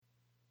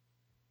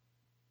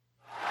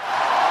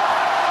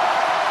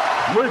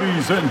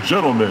Ladies and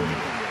gentlemen,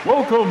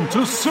 welcome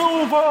to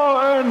Silver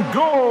and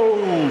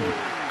Gold!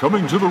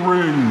 Coming to the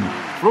ring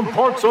from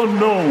parts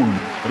unknown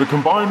at a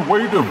combined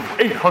weight of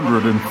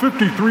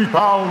 853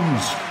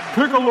 pounds,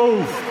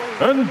 Pickaloaf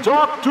and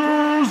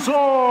Dr.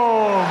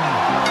 Zom!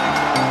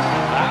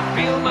 I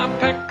feel my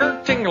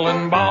pecker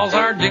tingling, balls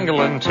are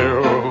jingling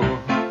too.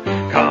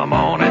 Come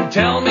on and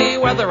tell me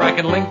whether I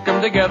can link them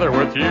together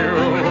with you.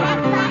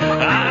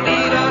 I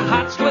need a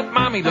hot slip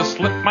mommy to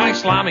slip my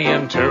slimy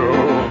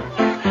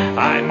into.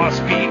 I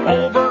must be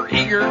over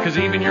eager, cause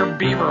even your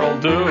beaver will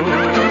do. Get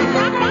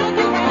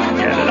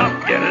it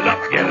up, get it up,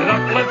 get it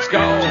up, let's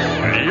go.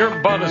 Your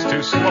butt is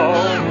too slow.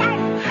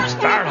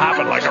 Start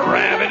hopping like a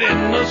rabbit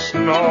in the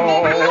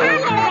snow.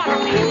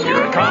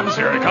 Here it comes,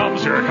 here it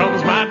comes, here it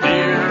comes, my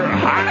dear.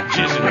 Hot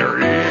jizz in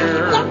your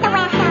ear.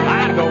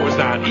 I know it's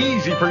not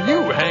easy for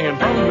you hanging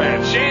from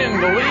that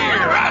chandelier.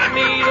 I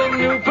need a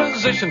new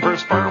position for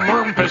sperm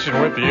worm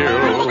fishing with you.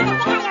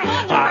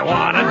 I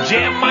want to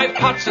jam my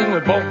putts in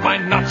with both my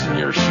nuts in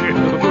your shoe.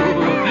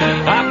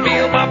 I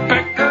feel my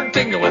pecker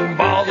tingling,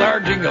 balls are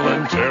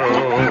jingling too.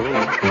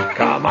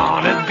 Come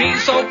on, it'd be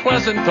so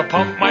pleasant to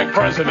pump my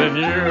present in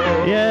you.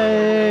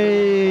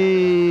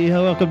 Yay!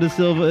 Welcome to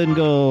Silver and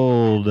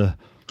Gold.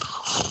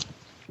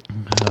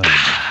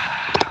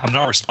 I'm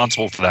not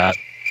responsible for that.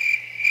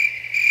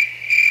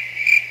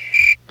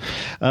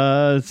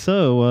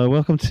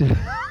 Welcome to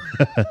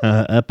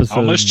episode. I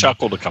almost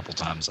chuckled a couple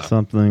times. Though.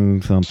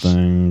 Something.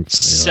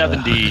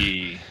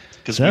 70.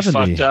 Because we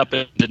fucked up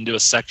and didn't do a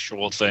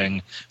sexual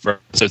thing for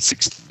episode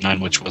 69,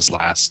 which was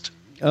last.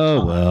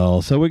 Oh,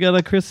 well. So we got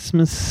a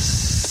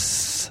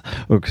Christmas,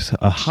 or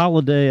a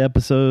holiday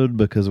episode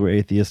because we're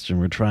atheists and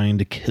we're trying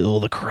to kill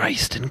the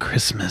Christ in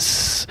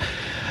Christmas.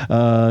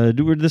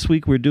 This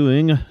week we're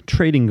doing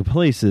Trading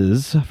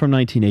Places from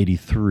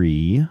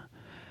 1983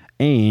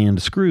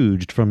 and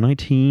Scrooged from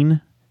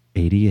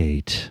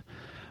 1988.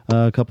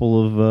 A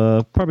couple of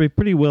probably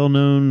pretty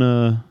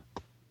well-known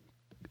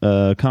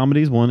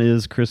comedies. One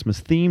is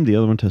Christmas themed. The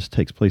other one just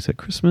takes place at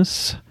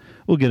Christmas.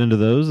 We'll get into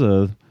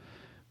those.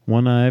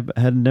 One I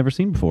had never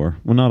seen before.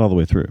 Well, not all the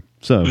way through.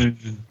 So,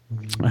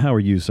 how are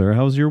you, sir?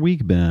 How's your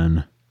week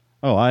been?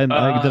 Oh,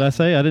 did I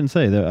say? I didn't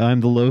say that. I'm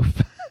the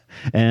loaf,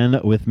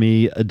 and with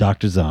me,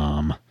 Dr.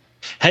 Zom.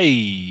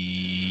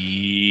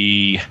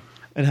 Hey.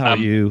 And how are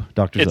you,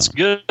 Dr. Zom? It's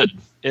good.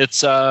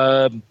 It's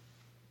kind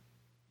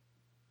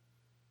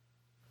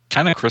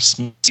of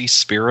Christmassy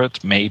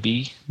spirit,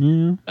 maybe.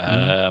 Yeah.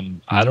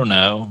 I don't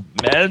know.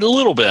 A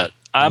little bit.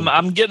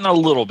 I'm getting a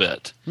little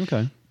bit.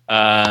 Okay.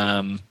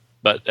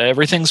 But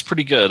everything's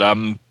pretty good.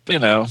 I'm,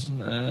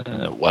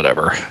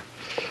 whatever.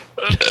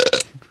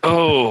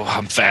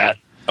 I'm fat.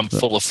 I'm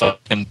full of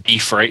fucking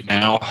beef right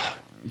now.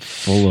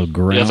 Full of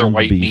ground the other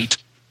white beef.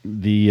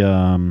 Meat.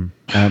 I'm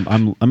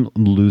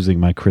losing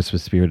my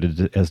Christmas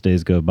spirit as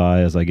days go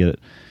by, as I get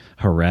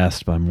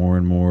harassed by more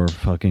and more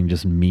fucking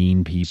just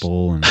mean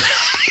people, and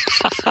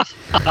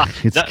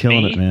it's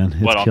killing it, man.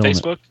 It's on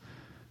Facebook?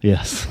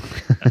 Yes,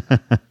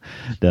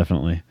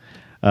 definitely.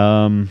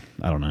 I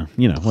don't know.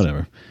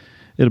 Whatever.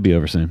 It'll be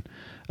over soon.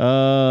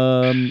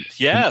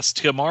 Yes,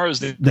 tomorrow's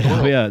the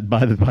world. Yeah,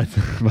 by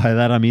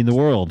that I mean the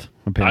world.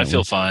 Apparently. I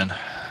feel fine.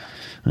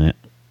 Yeah.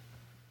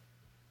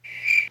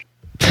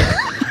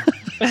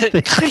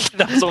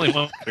 That was only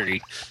 1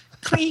 3.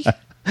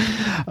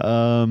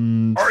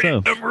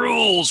 The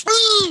rules.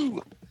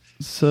 Woo!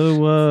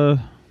 So,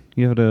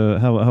 you had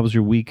how was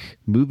your week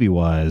movie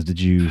wise? Did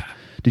you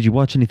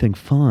watch anything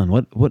fun?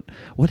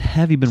 What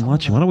have you been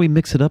watching? Why don't we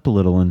mix it up a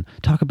little and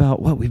talk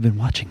about what we've been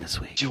watching this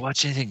week? Did you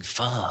watch anything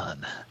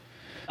fun?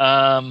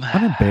 I'm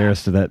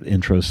embarrassed of that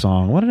intro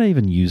song. Why did I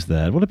even use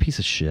that? What a piece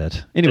of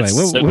shit. Anyway,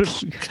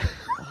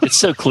 it's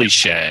so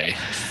cliche,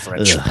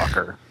 French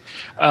fucker.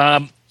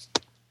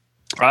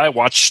 I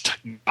watched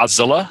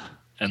Godzilla,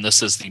 and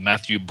this is the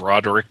Matthew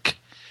Broderick,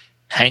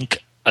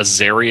 Hank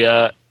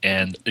Azaria,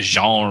 and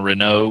Jean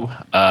Reno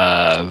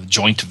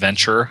joint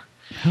venture.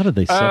 How did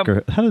they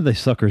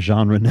sucker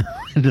Jean Reno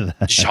into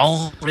that?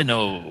 Jean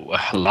Reno,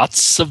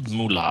 lots of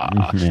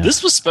moolah. Yeah.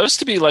 This was supposed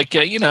to be like,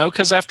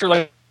 because after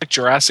like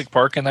Jurassic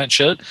Park and that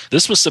shit,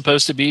 this was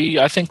supposed to be,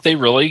 I think they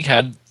really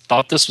had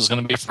thought this was going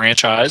to be a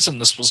franchise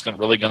and this was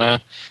really going to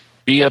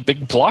be a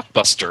big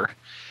blockbuster.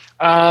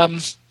 I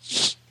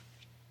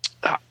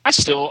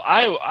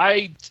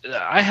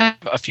have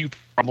a few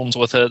problems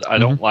with it. I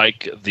don't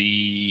like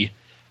the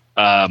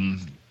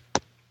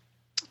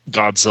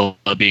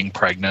Godzilla being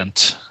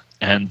pregnant,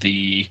 and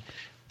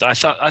I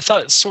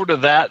thought sort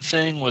of that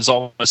thing was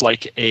almost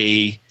like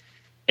a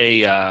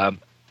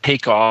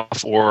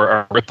takeoff or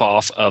a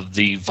ripoff of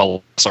the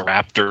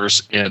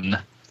Velociraptors in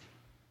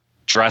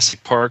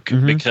Jurassic Park,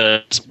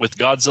 because with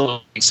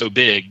Godzilla being so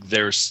big,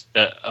 there's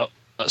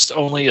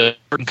only a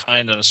certain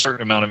kind and a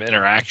certain amount of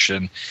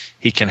interaction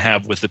he can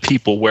have with the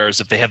people,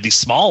 whereas if they have these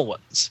small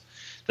ones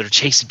that are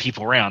chasing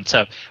people around.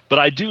 So, but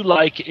I do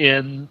like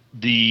in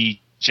the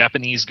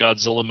Japanese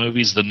Godzilla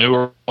movies, the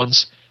newer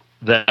ones,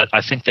 that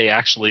I think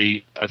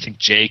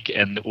Jake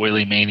and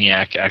Oily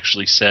Maniac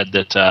actually said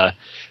that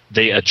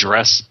they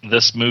address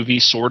this movie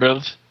sort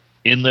of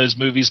in those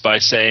movies by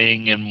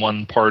saying in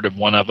one part of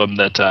one of them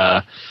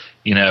that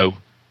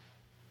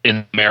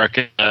in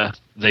America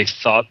they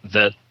thought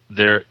that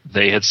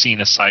they had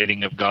seen a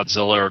sighting of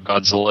Godzilla, or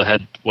Godzilla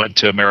had went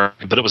to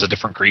America, but it was a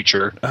different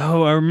creature.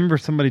 Oh, I remember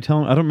somebody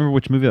telling. I don't remember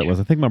which movie that was.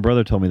 I think my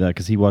brother told me that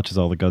because he watches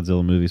all the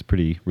Godzilla movies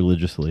pretty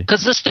religiously.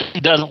 Because this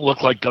thing doesn't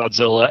look like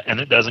Godzilla,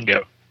 and it doesn't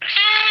go.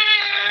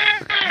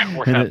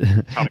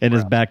 And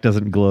his back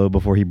doesn't glow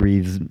before he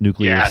breathes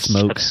nuclear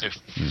smoke.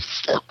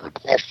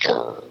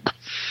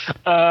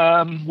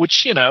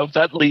 Which,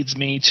 that leads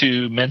me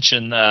to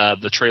mention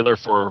the trailer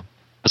for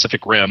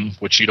Pacific Rim,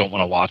 which you don't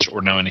want to watch or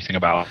know anything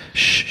about.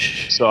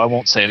 So I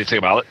won't say anything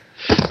about it.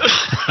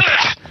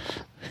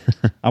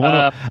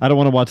 I don't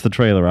want to watch the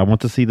trailer. I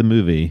want to see the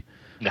movie.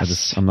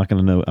 Yes. I'm not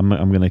going to know. I'm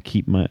going to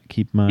keep my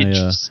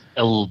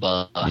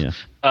Elba. Yeah.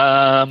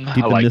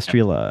 Keep the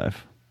mystery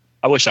alive.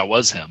 I wish I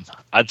was him.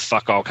 I'd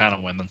fuck all kind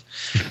of women.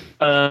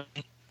 I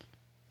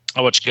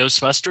watched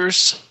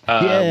Ghostbusters.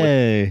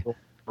 Yay! With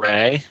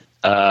Ray,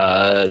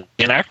 Dan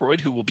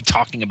Aykroyd, who we'll be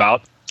talking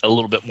about a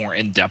little bit more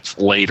in depth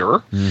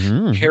later.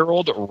 Mm-hmm.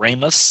 Harold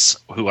Ramis,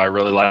 who I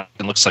really like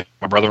and looks like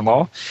my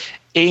brother-in-law,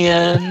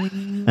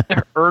 and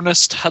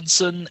Ernest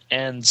Hudson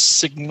and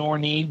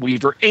Sigourney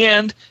Weaver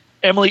and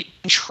Emily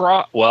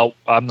well,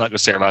 I'm not going to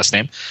say her last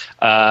name.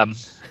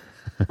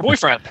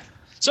 Boyfriend.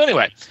 So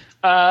anyway.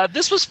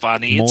 This was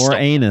funny. More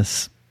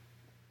anus.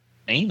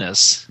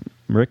 Anus?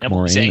 Rick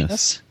Emily's Moranis.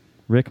 anus?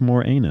 Rick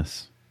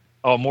Moranis.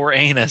 Oh, more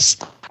anus.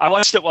 I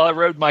watched it while I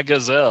rode my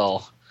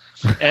Gazelle.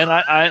 And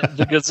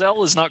the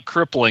Gazelle is not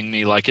crippling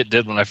me like it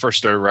did when I first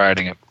started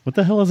riding it. What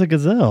the hell is a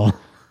Gazelle?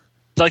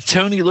 It's like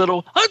Tony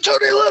Little. I'm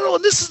Tony Little,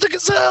 and this is the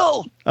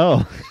Gazelle.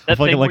 Oh,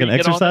 like an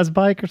exercise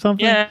bike or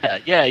something?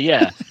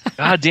 Yeah.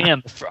 God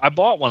damn. I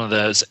bought one of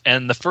those,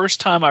 and the first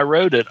time I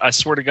rode it, I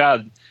swear to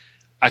God,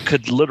 I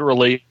could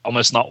literally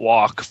almost not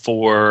walk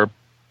for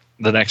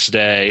the next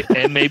day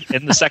and maybe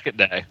in the second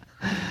day.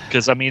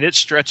 Because, it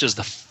stretches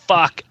the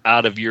fuck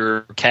out of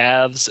your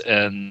calves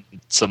and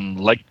some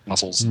leg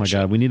muscles. Oh, my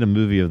God. We need a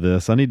movie of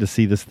this. I need to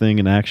see this thing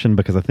in action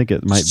because I think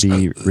it might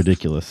be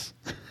ridiculous.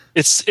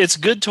 It's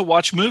good to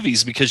watch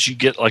movies because you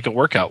get like a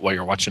workout while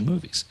you're watching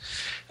movies.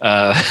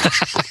 The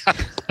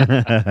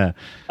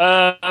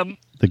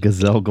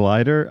Gazelle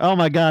glider. Oh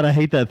my God, I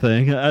hate that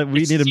thing.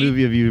 We need a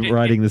movie of you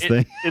riding this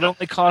thing. It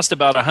only cost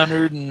about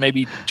 $100 and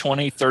maybe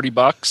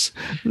 $20-$30.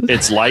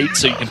 It's light,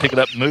 so you can pick it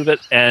up, and move it,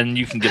 and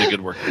you can get a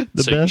good workout.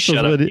 So you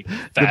shut up, you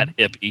fat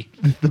hippie.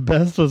 The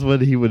best was when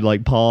he would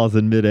like pause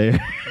in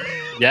midair.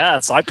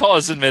 Yes, I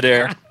pause in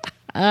midair.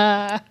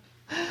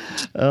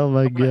 Oh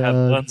my God!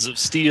 Have Buns of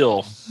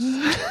Steel.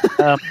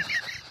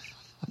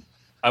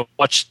 I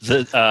watched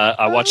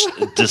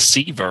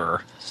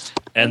Deceiver,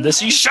 and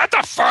this. You shut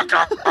the fuck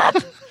up!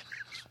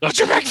 Don't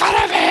you make fun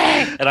of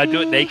me! And I do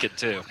it naked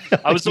too.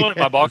 I was doing it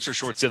in my boxer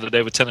shorts the other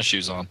day with tennis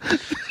shoes on,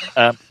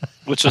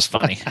 which was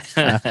funny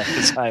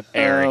because I'm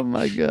airy. Oh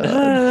my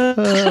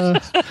God!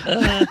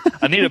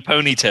 I need a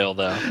ponytail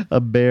though.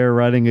 A bear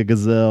riding a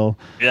gazelle.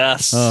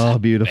 Yes. Oh,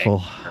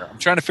 beautiful. I'm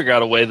trying to figure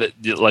out a way that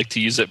you like to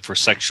use it for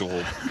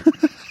sexual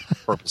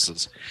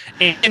purposes,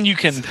 and you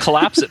can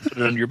collapse it, and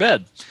put it under your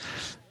bed.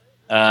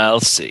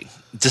 Let's see.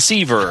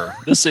 Deceiver.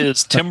 This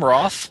is Tim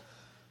Roth,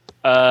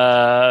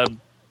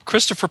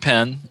 Christopher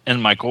Penn,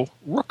 and Michael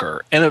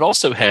Rooker. And it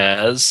also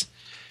has,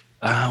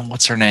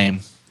 what's her name?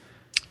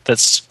 That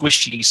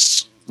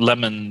squishy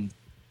lemon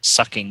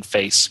sucking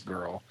face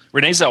girl.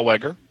 Renee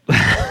Zellweger.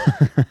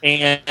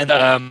 And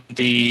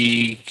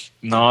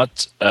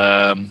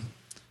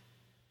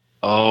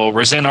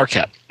Roseanne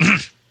Arquette.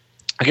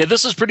 Okay,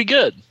 this is pretty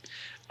good.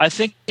 I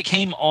think it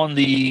came on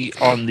the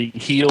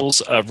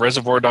heels of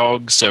Reservoir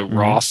Dogs, so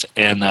Roth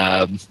and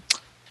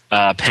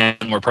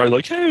Penn were probably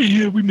like, "Hey,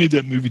 yeah, we made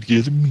that movie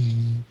together."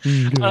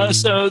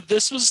 So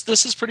this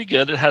is pretty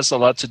good. It has a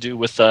lot to do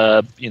with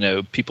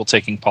people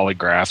taking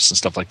polygraphs and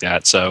stuff like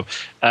that. So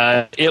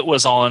it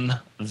was on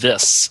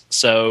this.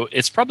 So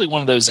it's probably one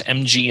of those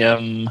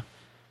MGM.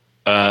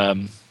 I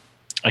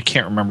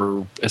can't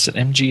remember. Is it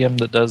MGM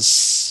that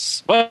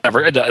does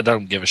whatever? I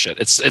don't give a shit.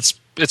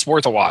 It's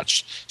worth a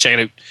watch. Check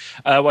it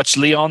out. Watch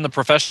Leon the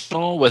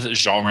Professional with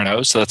Jean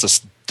Reno. So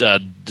that's a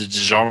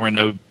Jean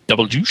Reno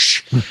double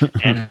douche.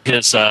 And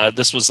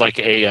this was like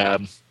a.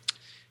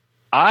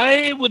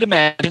 I would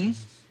imagine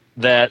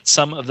that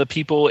some of the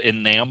people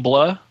in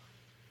NAMBLA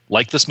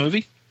like this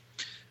movie,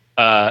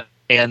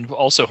 and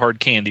also Hard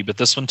Candy, but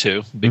this one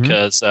too,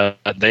 because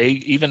they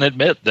even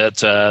admit that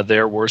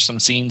there were some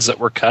scenes that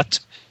were cut,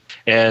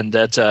 and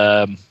that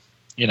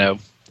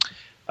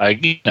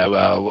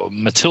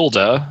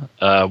Matilda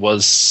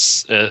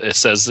was. It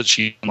says that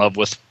she's in love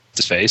with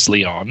his face,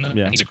 Leon.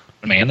 Yeah. He's a grown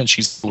man, and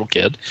she's a little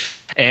kid,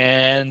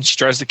 and she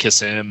tries to kiss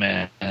him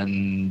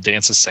and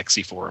dances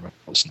sexy for him.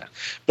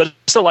 But I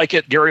still like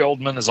it. Gary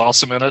Oldman is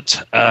awesome in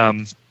it.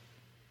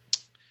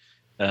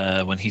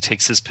 when he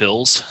takes his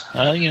pills.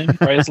 He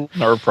probably has a little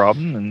nerve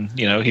problem, and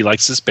he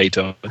likes his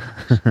Beethoven.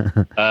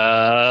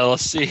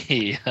 Let's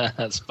see,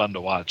 that's fun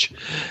to watch.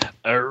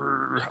 I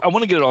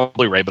want to get it on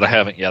Blu-ray, but I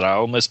haven't yet. I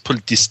almost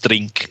pulled this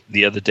drink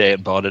the other day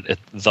and bought it at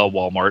the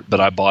Walmart, but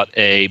I bought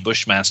a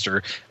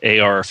Bushmaster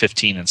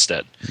AR-15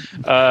 instead.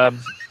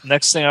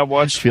 Next thing I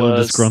watched feeling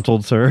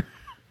disgruntled, sir?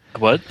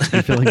 What?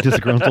 You feeling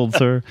disgruntled,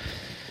 sir?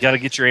 You got to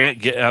get your.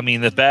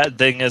 The bad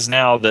thing is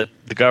now that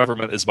the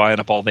government is buying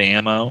up all the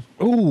ammo.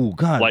 Oh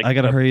God! I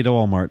got to hurry to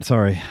Walmart.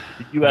 Sorry.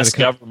 The U.S.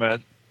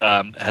 government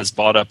has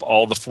bought up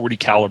all the .40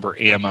 caliber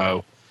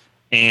ammo,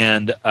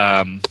 and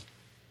I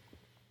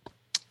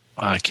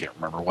can't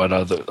remember what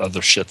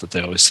other shit that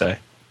they always say.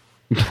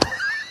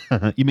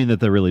 You mean that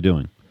they're really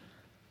doing?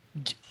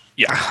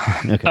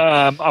 Yeah. Okay.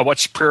 I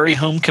watched Prairie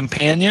Home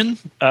Companion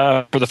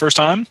for the first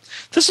time.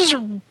 This is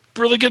a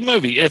really good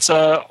movie. It's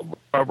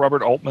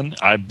Robert Altman,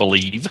 I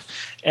believe.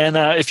 And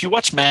if you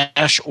watch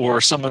MASH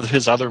or some of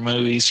his other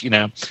movies,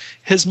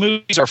 his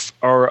movies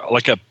are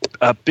like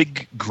a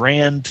big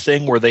grand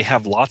thing where they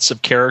have lots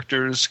of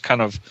characters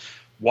kind of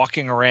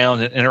walking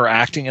around and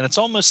interacting. And it's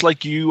almost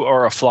like you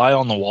are a fly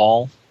on the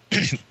wall.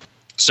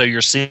 So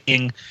you're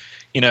seeing,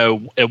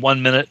 at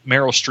 1 minute,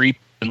 Meryl Streep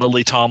and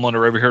Lily Tomlin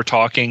are over here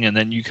talking, and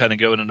then you kind of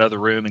go in another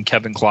room, and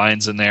Kevin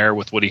Kline's in there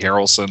with Woody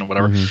Harrelson or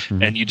whatever,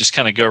 and you just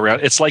kind of go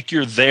around. It's like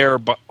you're there,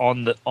 but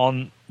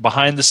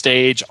behind the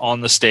stage,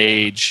 on the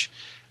stage,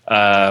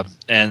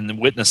 and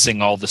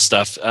witnessing all the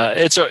stuff.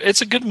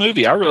 It's a good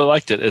movie. I really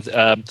liked it.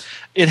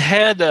 It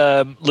had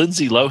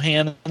Lindsay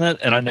Lohan in it,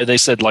 and I know they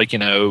said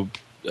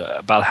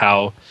about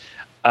how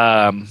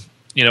at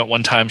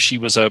one time she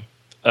was a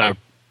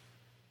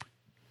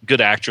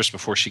good actress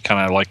before she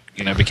kind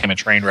of became a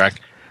train wreck.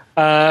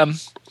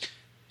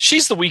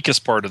 She's the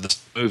weakest part of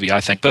this movie,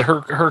 I think, but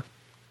her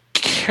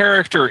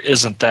character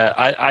isn't that.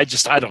 I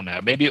don't know.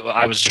 Maybe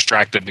I was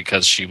distracted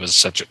because she's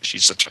such a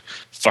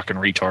fucking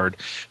retard.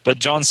 But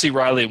John C.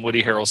 Reilly and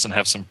Woody Harrelson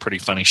have some pretty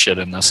funny shit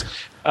in this.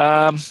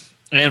 And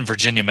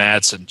Virginia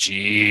Madsen,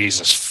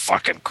 Jesus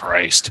fucking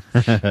Christ,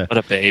 what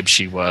a babe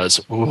she was.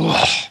 Ooh.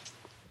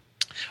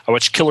 I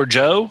watched Killer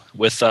Joe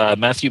with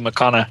Matthew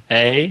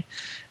McConaughey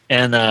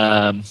and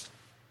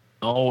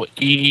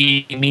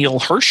Emil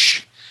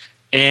Hirsch.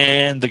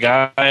 And the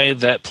guy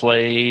that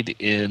played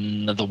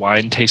in the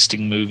wine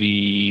tasting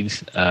movie,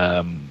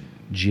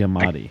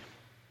 Giamatti.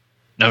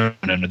 No,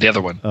 the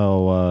other one.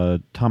 Oh,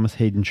 Thomas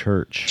Hayden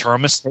Church.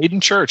 Thomas Hayden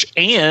Church,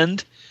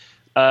 and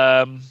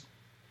the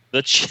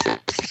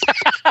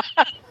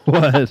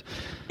what?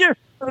 Yeah,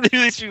 who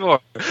these people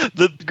are.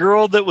 The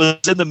girl that was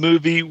in the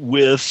movie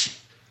with,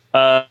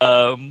 like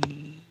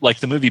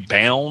the movie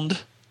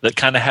Bound, that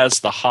kind of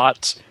has the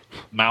hot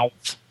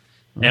mouth,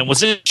 and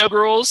was in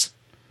Showgirls.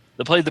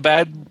 That played the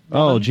bad woman.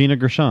 Oh, Gina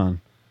Gershon.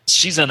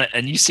 She's in it,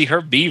 and you see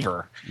her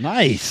beaver.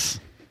 Nice.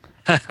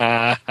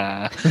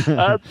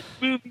 The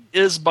movie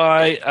is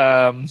by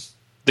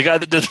the guy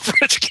that did the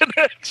French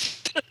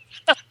Connection.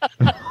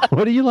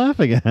 What are you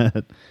laughing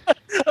at?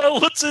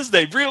 What's his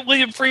name?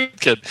 William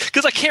Friedkin.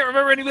 Because I can't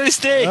remember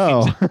anybody's name.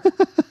 Oh.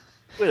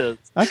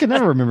 I can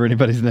never remember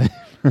anybody's name.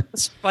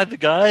 It's by the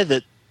guy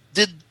that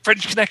did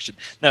French Connection.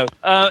 No,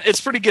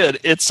 it's pretty good.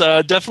 It's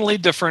definitely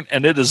different,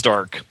 and it is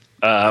dark.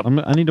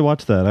 I need to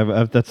watch that.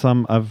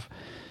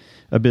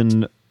 I've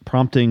been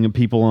prompting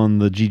people on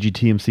the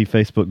GGTMC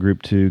Facebook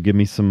group to give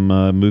me some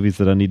movies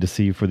that I need to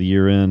see for the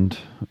year end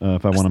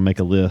if I want to make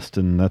a list,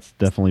 and that's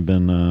definitely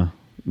been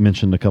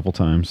mentioned a couple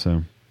times.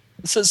 So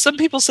some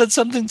people said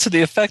something to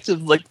the effect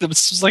of like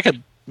this was like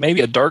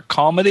maybe a dark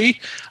comedy.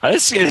 I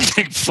didn't see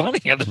anything funny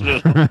in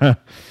it.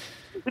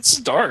 It's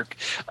dark.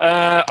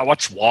 I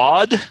watched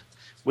WAD,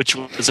 which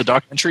was a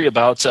documentary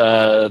about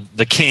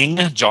the King,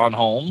 John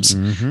Holmes.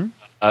 Mm-hmm.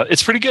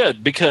 It's pretty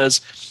good because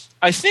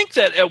I think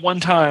that at one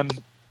time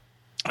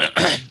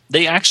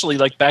they actually,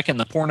 like back in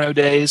the porno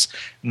days,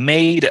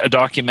 made a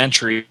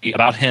documentary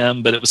about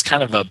him, but it was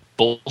kind of a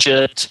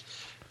bullshit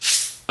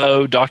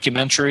faux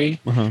documentary.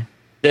 Uh-huh.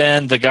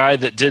 Then the guy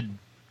that did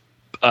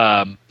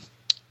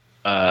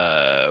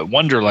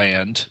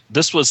Wonderland,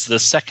 this was the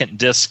second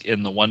disc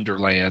in the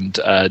Wonderland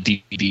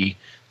DVD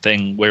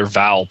thing where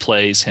Val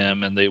plays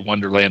him and the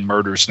Wonderland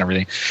murders and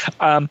everything.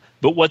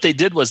 But what they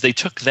did was they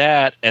took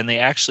that and they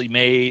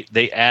actually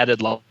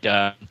added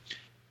like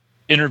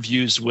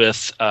interviews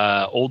with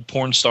old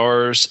porn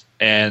stars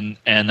and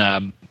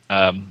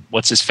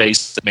what's his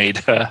face that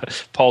made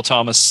Paul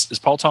Thomas. Is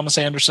Paul Thomas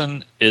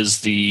Anderson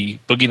is the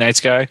Boogie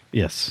Nights guy?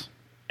 Yes.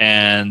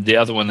 And the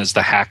other one is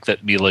the hack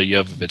that Mila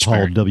Jovovich Paul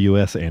married.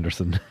 W.S.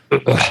 Anderson.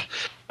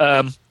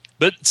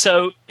 But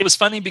so it was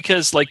funny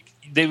because like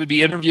they would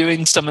be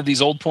interviewing some of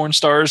these old porn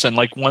stars, and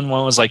like one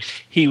was like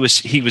he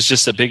was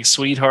just a big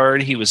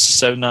sweetheart. He was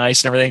so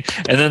nice and everything.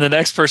 And then the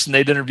next person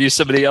they'd interview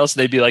somebody else,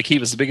 and they'd be like, he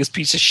was the biggest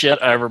piece of shit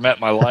I ever met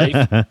in my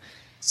life.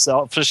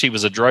 Selfish. He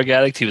was a drug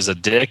addict. He was a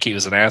dick. He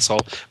was an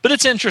asshole. But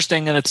it's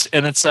interesting, and it's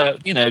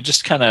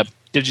just kind of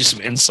gives you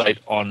some insight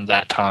on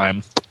that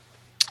time.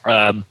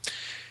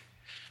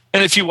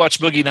 And if you watch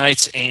Boogie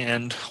Nights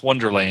and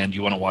Wonderland,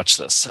 you want to watch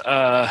this.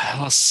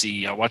 Let's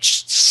see. I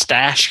watched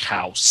Stash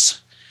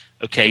House.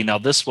 Okay, now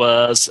this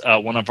was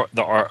one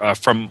of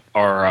from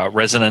our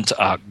resident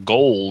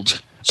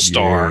Gold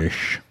star, Yes.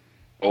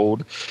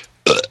 Gold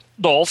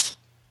Dolph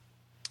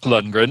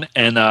Lundgren,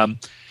 and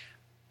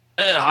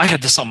I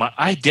had this on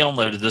I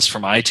downloaded this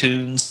from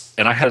iTunes,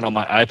 and I had it on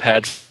my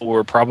iPad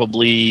for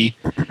probably.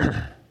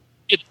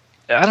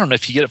 I don't know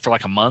if you get it for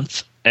like a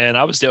month, and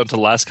I was down to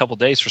the last couple of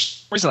days. For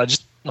some reason, I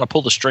just want to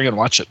pull the string and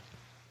watch it.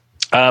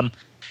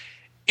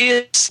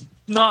 It's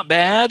not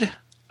bad.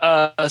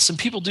 Some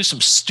people do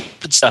some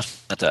stupid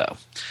stuff though.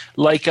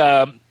 Like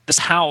this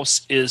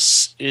house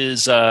has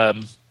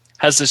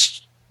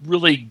this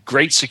really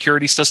great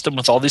security system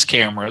with all these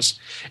cameras.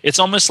 It's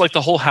almost like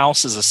the whole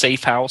house is a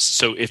safe house.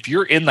 So if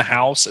you're in the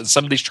house and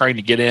somebody's trying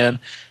to get in,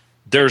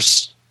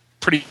 there's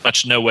pretty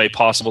much no way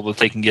possible that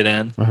they can get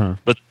in. Uh-huh.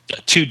 But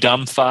two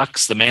dumb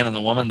fucks, the man and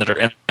the woman that are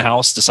in the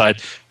house,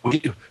 decide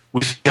we've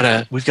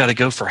got to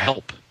go for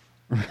help.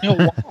 You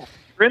know, wow,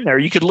 you're in there,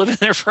 you could live in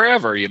there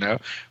forever, you know.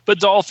 But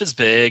Dolph is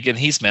big and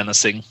he's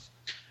menacing.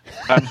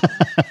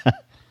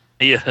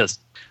 He is,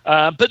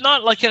 but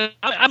not like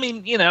I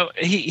mean, you know,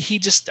 he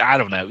just I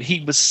don't know.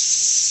 He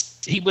was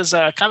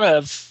kind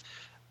of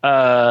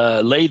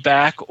laid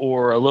back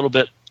or a little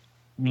bit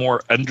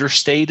more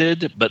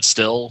understated, but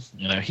still,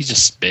 you know, he's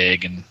just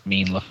big and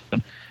mean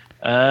looking.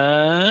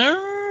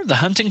 The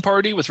Hunting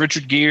Party with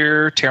Richard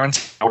Gere,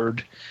 Terrence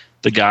Howard,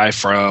 the guy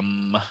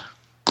from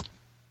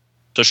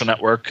Social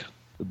Network,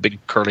 the big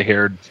curly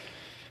haired.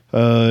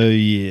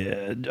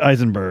 Yeah,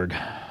 Eisenberg.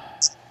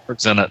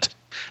 Is in it.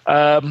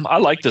 I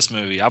like this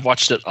movie. I've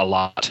watched it a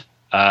lot.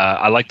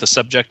 I like the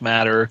subject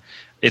matter.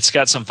 It's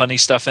got some funny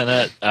stuff in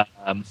it.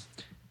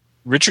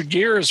 Richard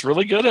Gere is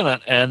really good in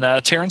it, and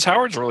Terrence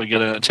Howard's really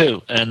good in it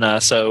too. And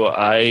and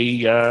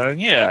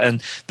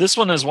this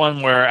one is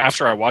one where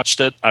after I watched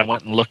it, I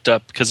went and looked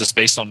up, because it's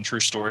based on a true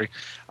story.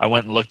 I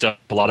went and looked up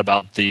a lot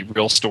about the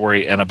real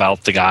story and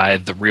about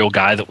the real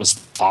guy that was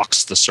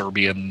Fox, the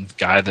Serbian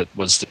guy that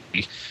was the,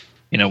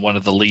 you know, one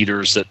of the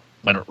leaders that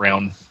went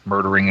around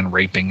murdering and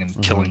raping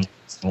and killing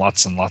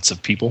lots and lots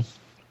of people,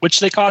 which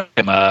they caught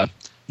him.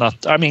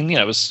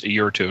 It was a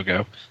year or two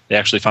ago. They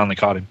actually finally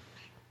caught him.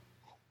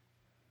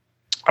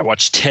 I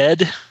watched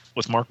Ted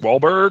with Mark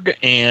Wahlberg,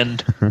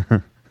 and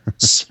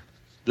this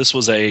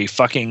was a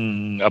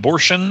fucking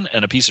abortion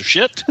and a piece of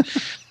shit.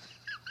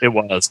 It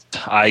was.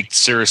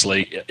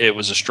 It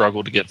was a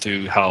struggle to get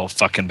through how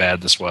fucking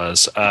bad this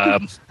was. I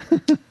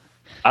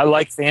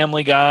like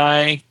Family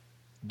Guy,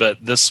 but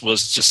this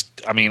was just,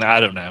 I mean, I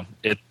don't know.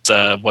 It's,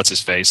 what's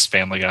his face?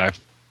 Family Guy.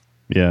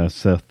 Yeah,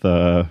 Seth,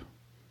 Rogen.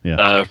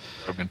 Seth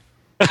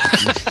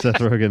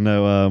Rogen,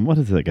 no, what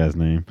is that guy's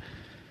name?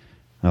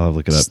 I'll have to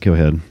look it up. Go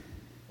ahead.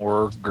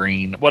 Or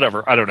Green,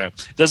 whatever. I don't know.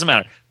 Doesn't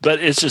matter. But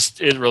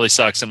it really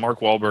sucks. And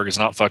Mark Wahlberg is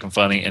not fucking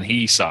funny, and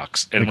he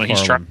sucks. And when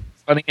he's trying to be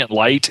funny and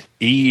light,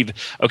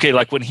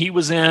 like when he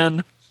was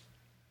in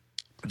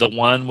the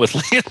one with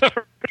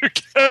Leonardo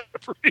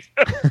DiCaprio.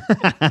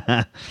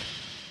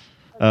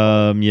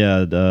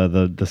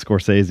 The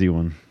Scorsese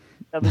one.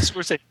 Yeah, the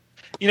Scorsese.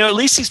 You know, at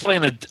least he's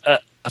playing a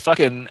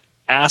fucking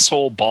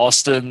asshole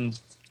Boston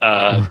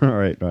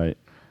right.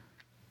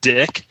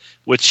 dick,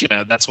 which, you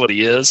know, that's what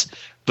he is.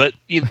 But,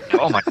 you know,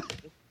 oh my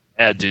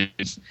God, dude.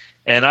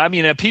 And I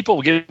mean,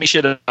 people give me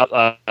shit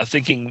about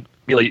thinking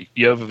Mila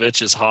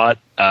Jovovich is hot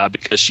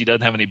because she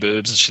doesn't have any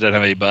boobs and she doesn't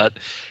have any butt.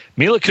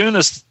 Mila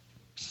Kunis,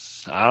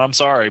 I'm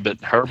sorry,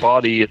 but her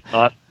body is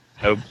not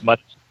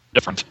much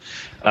different.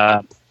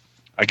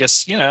 I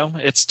guess, you know,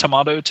 it's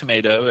tomato.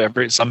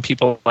 Some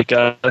people like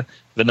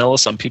vanilla,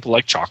 some people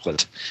like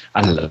chocolate.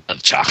 I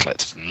love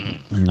chocolate.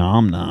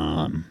 Nom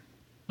nom.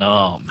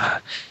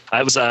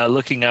 I was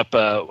looking up.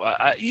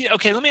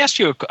 Okay, let me ask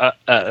you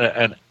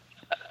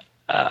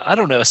I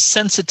don't know, a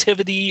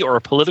sensitivity or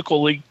a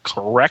politically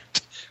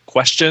correct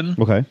question.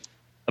 Okay.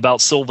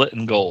 About silver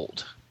and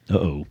gold.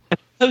 Uh-oh. I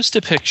post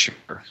a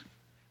picture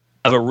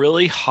of a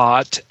really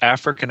hot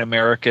African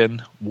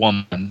American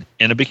woman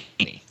in a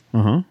bikini.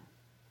 Uh-huh.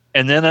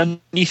 And then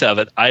underneath of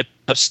it, I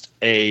post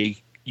a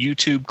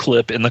YouTube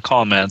clip in the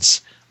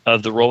comments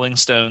of the Rolling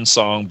Stones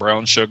song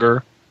 "Brown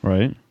Sugar."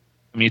 Right.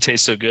 I mean, you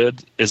taste so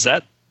good. Is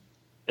that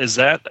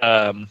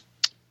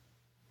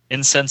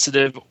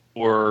insensitive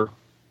or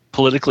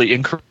politically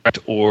incorrect?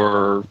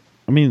 Or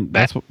I mean,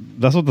 that's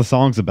what the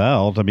song's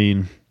about. I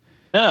mean,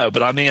 no,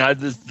 but I mean,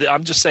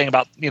 I'm just saying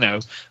about, you know,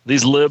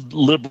 these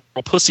liberal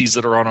pussies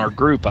that are on our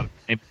group. I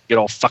get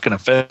all fucking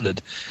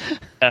offended.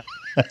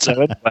 So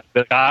anyway,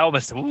 but I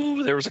almost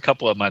there was a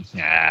couple of them.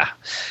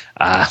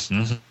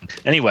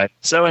 Anyway,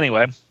 did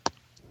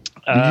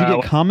you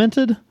get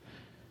commented?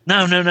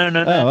 No.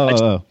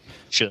 Oh.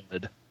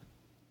 Should.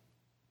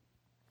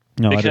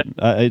 No, I didn't.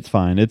 It's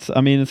fine. It's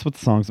what the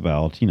song's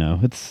about. You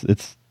know,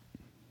 it's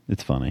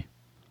funny.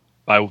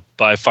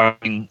 By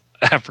finding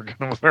African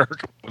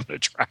American women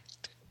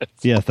attractive.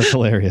 Yes, that's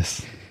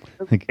hilarious.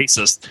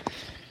 Racist.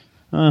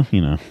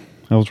 You know,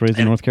 I was raised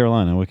in North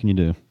Carolina. What can you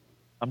do?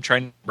 I'm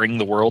trying to bring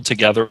the world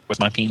together with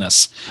my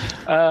penis.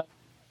 I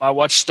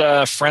watched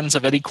Friends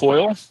of Eddie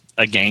Coyle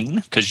again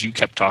because you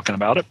kept talking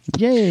about it.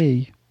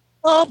 Yay!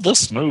 Love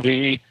this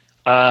movie.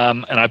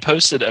 And I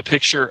posted a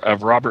picture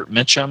of Robert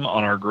Mitchum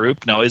on our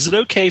group. Now, is it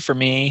okay for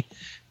me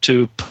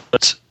to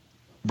put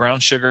Brown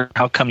Sugar,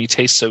 How Come You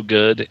Taste So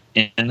Good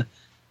in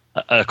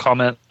a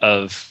comment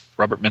of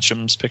Robert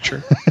Mitchum's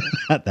picture?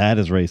 That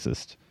is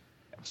racist.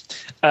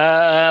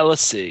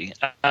 Let's see.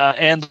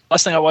 And the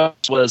last thing I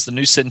watched was The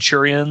New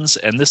Centurions,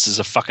 and this is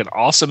a fucking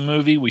awesome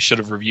movie. We should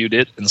have reviewed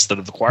it instead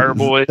of The Choir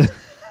Boy.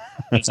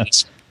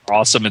 It's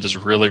awesome. It is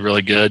really,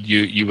 really good.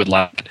 You would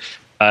like it.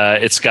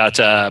 It's got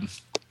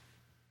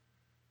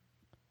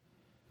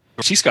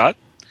T. Scott,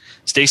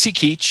 Stacy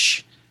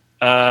Keach.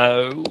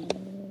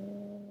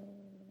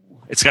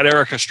 It's got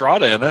Eric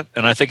Estrada in it,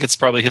 and I think it's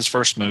probably his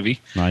first movie.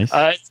 Nice.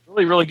 It's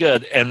really, really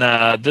good, and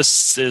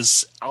this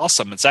is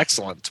awesome. It's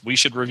excellent. We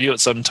should review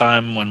it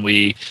sometime when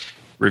we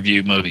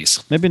review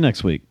movies. Maybe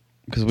next week,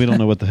 because we don't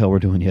know what the hell we're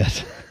doing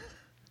yet.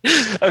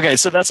 Okay,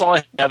 so that's all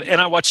I have. And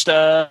I watched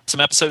some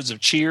episodes of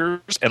Cheers,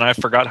 and I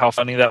forgot how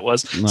funny that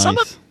was. Nice. Some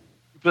of it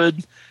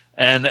good,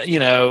 and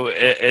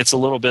it's a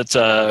little bit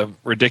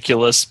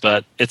ridiculous,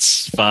 but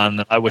it's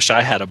fun. I wish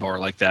I had a bar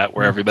like that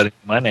where everybody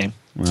knew my name.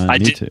 I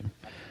did too.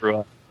 Grew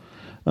up.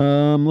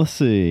 Let's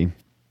see.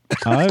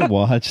 I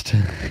watched.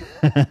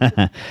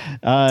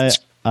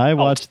 I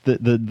watched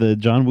the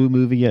John Woo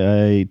movie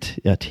I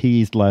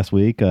teased last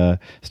week.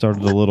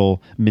 Started a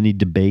little mini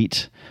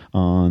debate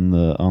on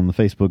the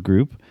Facebook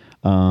group.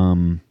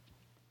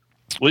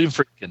 William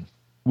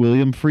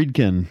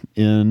Friedkin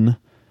in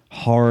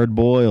Hard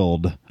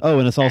Boiled. Oh,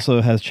 and it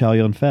also has Chow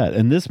Yun Fat.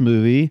 And this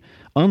movie,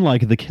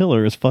 unlike The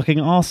Killer, is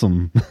fucking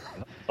awesome.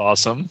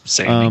 Awesome.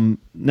 Same.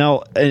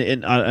 Now,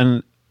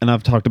 and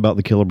I've talked about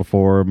The Killer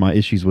before. My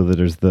issues with it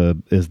is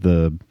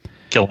the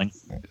killing.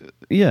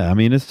 Yeah, I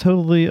mean it's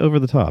totally over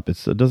the top. It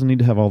doesn't need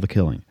to have all the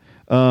killing.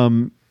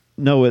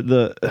 No,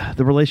 the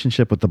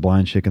relationship with the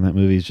blind chick in that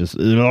movie is just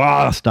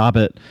stop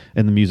it,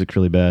 and the music's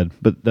really bad.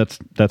 But that's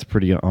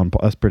pretty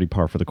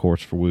par for the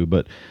course for Woo.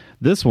 But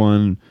this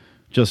one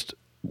just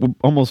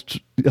almost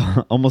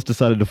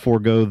decided to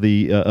forego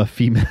a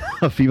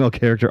female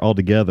character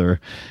altogether,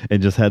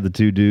 and just had the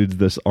two dudes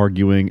this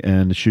arguing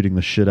and shooting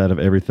the shit out of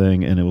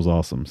everything, and it was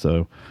awesome.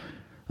 So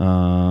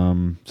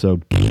on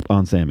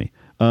Sammy.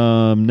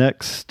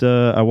 Next,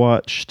 I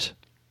watched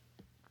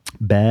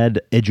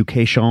Bad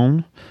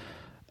Education.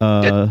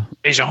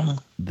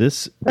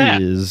 This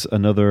is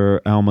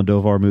another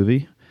Almodovar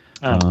movie.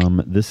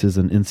 This is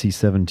an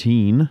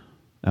NC-17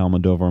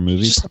 Almodovar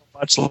movie. Just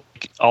watch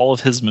like all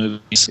of his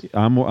movies.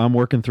 I'm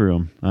working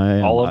through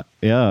them.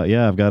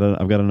 Yeah. I've got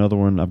another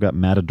one. I've got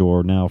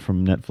Matador now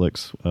from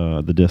Netflix.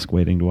 The disc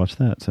waiting to watch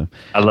that. So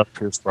I love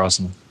Pierce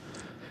Brosnan.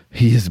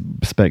 He is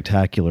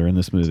spectacular in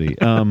this movie.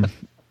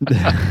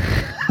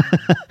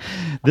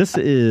 This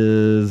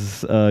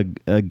is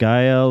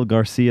Gael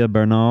Garcia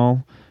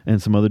Bernal and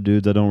some other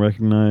dudes I don't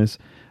recognize.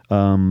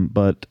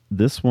 But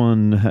this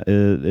one,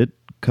 it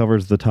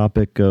covers the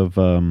topic of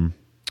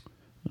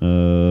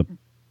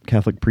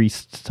Catholic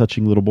priests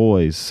touching little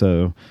boys.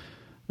 So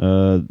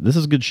this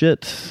is good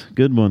shit.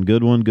 Good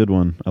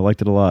one. I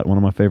liked it a lot. One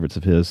of my favorites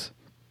of his.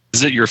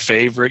 Is it your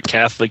favorite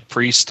Catholic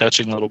priest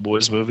touching little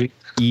boys movie?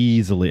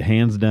 Easily,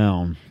 hands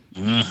down.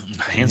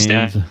 Hands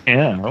down.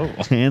 Yeah. Oh.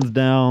 Hands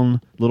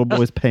down, little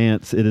boy's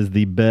pants. It is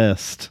the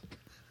best.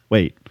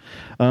 Wait.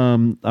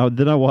 Then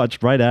I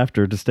watched right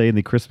after, to stay in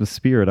the Christmas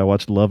spirit, I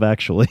watched Love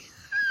Actually.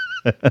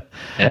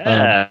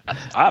 Yeah.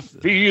 I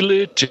feel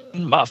it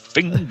in my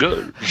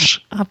fingers.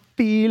 I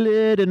feel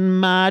it in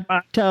my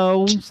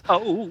toes. I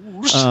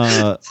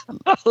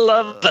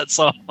love that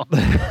song.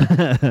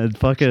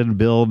 Fucking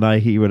Bill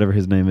Nighy, whatever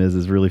his name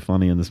is really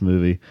funny in this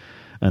movie.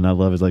 And I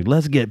love his like,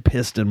 let's get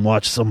pissed and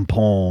watch some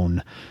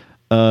porn.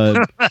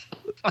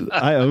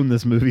 I own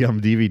this movie on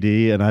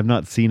DVD, and I've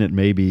not seen it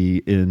maybe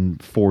in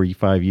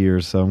 45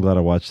 years, so I'm glad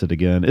I watched it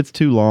again. It's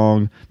too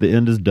long. The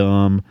end is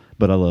dumb,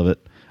 but I love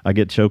it. I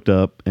get choked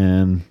up,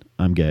 and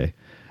I'm gay.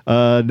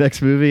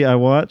 Next movie I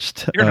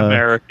watched... You're an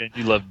American.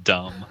 You love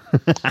dumb.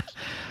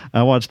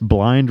 I watched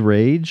Blind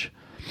Rage.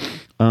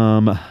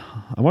 I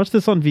watched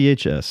this on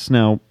VHS.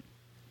 Now...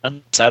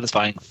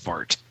 Unsatisfying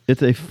fart.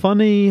 It's a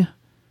funny...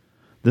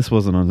 This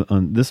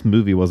wasn't this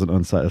movie was an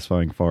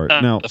unsatisfying fart.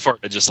 Now the fart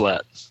I just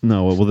let.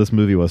 No, well, this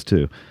movie was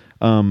too.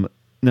 Now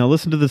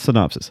listen to the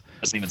synopsis.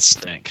 Doesn't even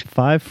stink.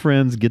 5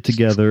 friends get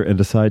together and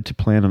decide to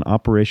plan an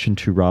operation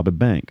to rob a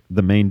bank.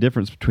 The main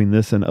difference between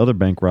this and other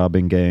bank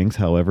robbing gangs,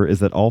 however, is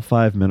that all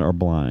 5 men are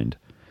blind.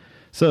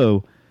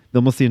 So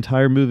almost the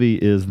entire movie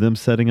is them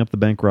setting up the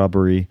bank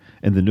robbery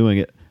and then doing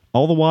it.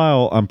 All the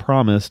while, I'm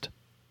promised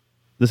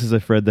this is a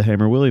Fred the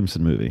Hammer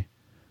Williamson movie.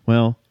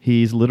 Well,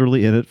 he's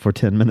literally in it for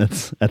 10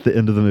 minutes at the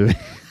end of the movie.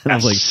 And I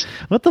was like,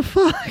 what the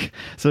fuck?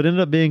 So it ended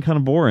up being kind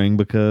of boring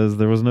because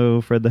there was no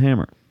Fred the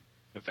Hammer.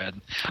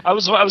 Bad. I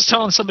was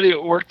telling somebody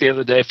at work the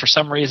other day, for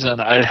some reason,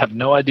 I have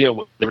no idea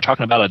what they were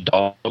talking about, a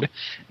dog.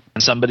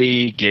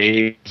 somebody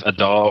gave a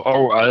dog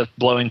or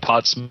blowing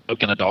pot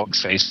smoke in a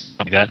dog's face,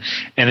 like that,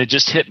 and it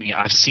just hit me.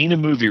 I've seen a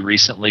movie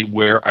recently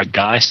where a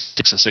guy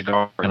sticks a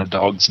cigar in a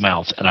dog's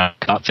mouth, and I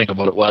cannot think of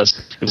what it was.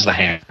 It was The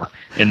Hammer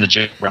in the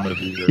James Brown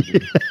movie.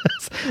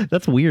 Yes.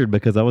 That's weird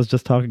because I was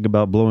just talking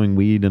about blowing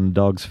weed in a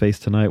dog's face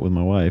tonight with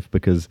my wife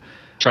because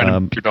trying to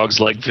make your dog's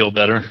leg feel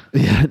better.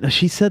 Yeah,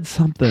 she said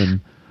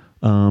something.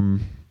 I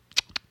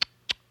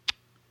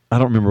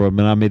don't remember what,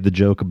 but I made the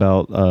joke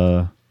about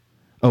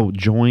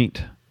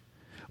joint.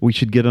 We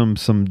should get him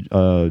some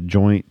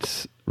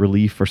joint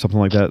relief or something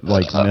like that,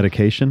 like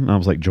medication. And I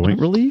was like, joint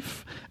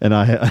relief? And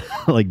I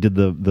like did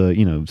the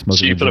smoking.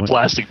 So you put a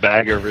plastic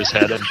bag over his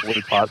head and blew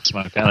pot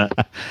smoke on it.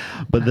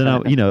 But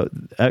then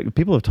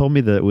people have told me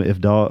that if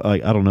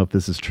I don't know if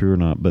this is true or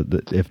not, but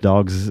that if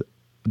dogs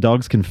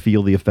can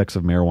feel the effects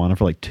of marijuana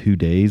for like 2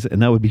 days,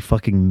 and that would be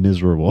fucking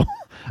miserable.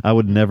 I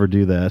would never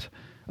do that.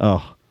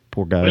 Oh.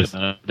 Poor guys. Wait a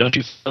minute. Don't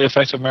you feel the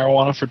effects of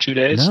marijuana for 2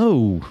 days?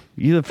 No,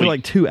 you for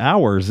like 2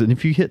 hours, and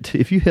if you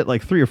hit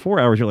like 3 or 4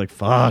 hours, you're like,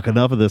 fuck,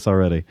 enough of this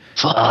already.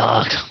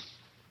 Fuck.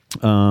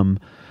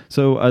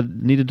 So I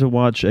needed to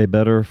watch a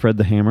better Fred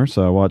the Hammer,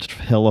 so I watched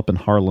Hell Up in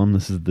Harlem.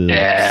 This is the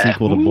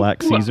sequel to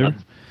Black Caesar,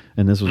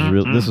 and this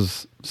was This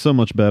was so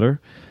much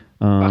better.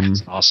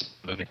 It's an awesome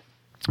movie.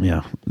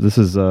 Yeah, this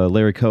is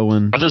Larry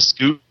Cohen. Or the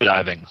scuba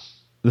diving.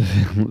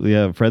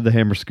 Yeah, Fred the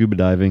Hammer scuba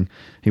diving.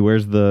 He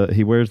wears the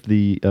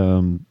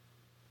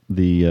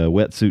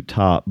wetsuit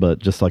top, but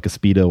just like a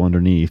Speedo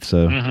underneath.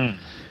 So,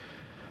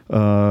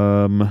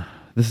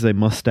 this is a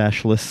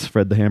mustacheless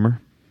Fred the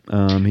Hammer.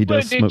 He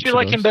does smoke Did you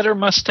like cigars. him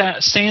better,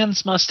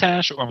 Stan's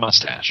mustache or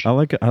mustache? I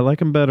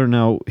like him better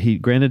now. He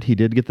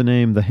did get the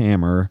name the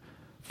Hammer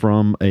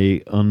from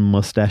a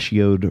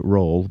unmustachioed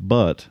role,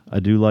 but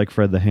I do like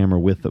Fred the Hammer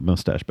with the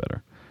mustache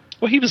better.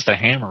 Well, he was the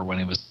Hammer when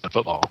he was in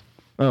football.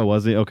 Oh,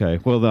 was he? Okay.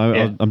 Well,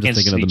 I'm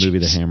just thinking of the movie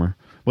The Hammer.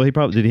 Well,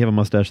 did he have a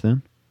mustache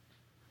then?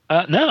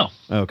 No.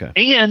 Okay.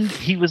 And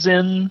he was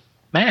in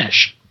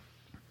MASH,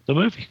 the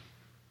movie.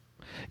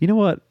 You know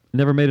what?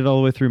 Never made it all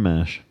the way through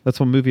MASH. That's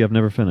one movie I've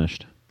never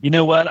finished. You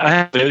know what? I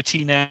have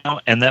OT now,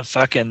 and that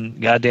fucking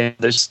goddamn,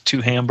 those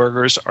 2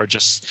 hamburgers are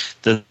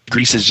just, the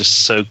grease is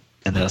just soaked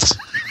in this.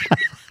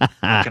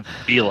 I can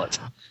feel it.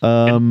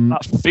 In my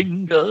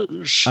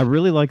fingers. I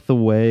really like the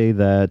way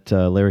that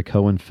Larry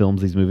Cohen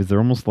films these movies. They're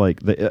almost like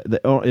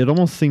it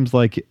almost seems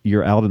like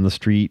you're out in the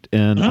street,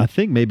 and I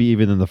think maybe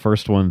even in the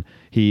first one,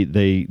 they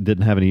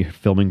didn't have any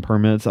filming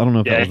permits. I don't know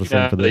if that was the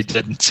same for this.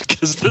 They didn't,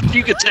 because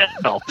you could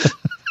tell.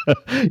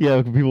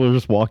 Yeah, people are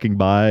just walking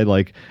by,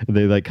 like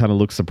they like kind of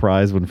look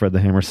surprised when Fred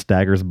the Hammer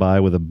staggers by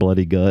with a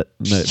bloody gut.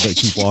 And they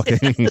keep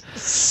walking.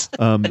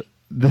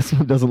 This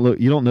one doesn't look,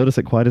 you don't notice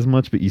it quite as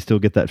much, but you still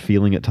get that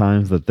feeling at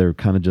times that they're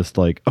kind of just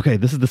like, okay,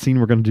 this is the scene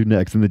we're going to do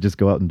next, and they just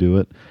go out and do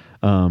it.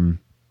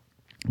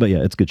 But yeah,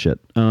 it's good shit.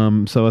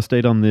 So I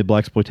stayed on the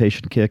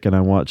blaxploitation kick, and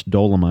I watched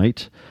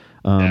Dolomite.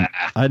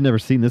 I'd never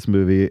seen this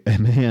movie,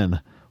 and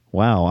man,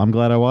 wow, I'm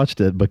glad I watched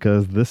it,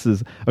 because this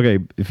is, okay,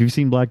 if you've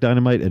seen Black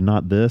Dynamite and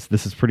not this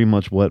is pretty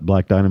much what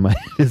Black Dynamite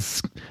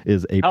is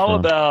aped How from.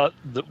 about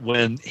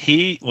when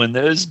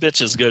those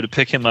bitches go to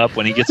pick him up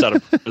when he gets out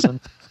of prison,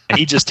 and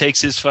he just takes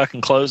his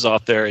fucking clothes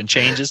off there and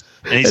changes,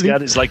 and he's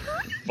got his like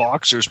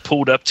boxers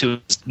pulled up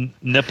to his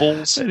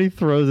nipples, and he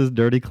throws his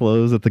dirty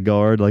clothes at the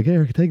guard, like,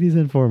 here, take these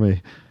in for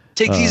me.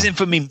 Take these in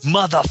for me,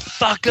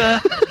 motherfucker.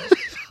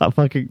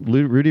 Fucking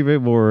Rudy Ray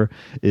Moore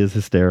is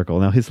hysterical.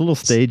 Now his little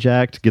stage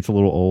act gets a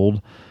little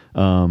old,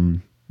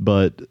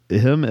 but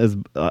him as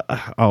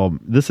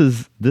this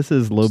is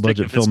low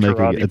budget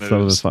filmmaking. It's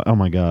so fun. Oh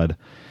my god.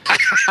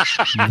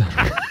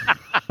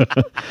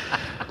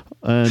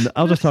 And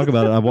I'll just talk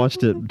about it. I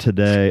watched it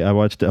today.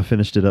 I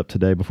finished it up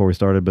today before we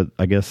started, but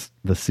I guess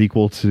the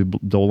sequel to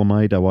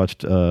Dolomite, I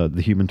watched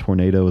The Human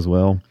Tornado as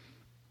well.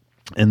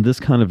 And this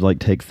kind of like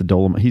takes the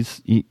Dolomite,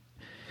 he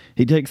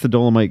takes the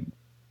Dolomite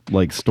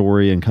like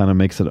story and kind of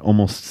makes it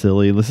almost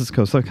silly. This is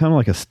kind of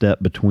like a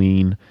step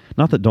between,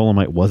 not that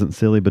Dolomite wasn't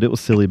silly, but it was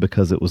silly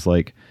because it was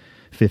like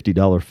 $50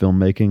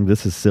 filmmaking.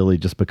 This is silly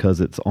just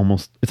because it's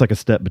like a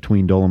step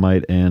between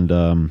Dolomite and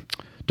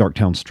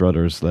Darktown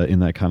Strutters in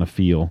that kind of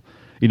feel.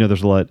 You know,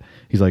 there's a lot.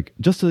 He's like,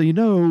 just so you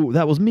know,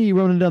 that was me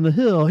running down the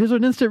hill. Here's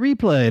an instant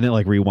replay, and it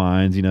like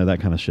rewinds. You know, that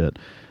kind of shit.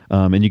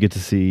 And you get to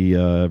see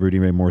Rudy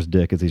Ray Moore's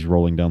dick as he's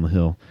rolling down the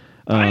hill.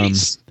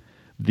 Nice.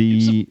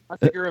 He's a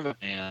figure of a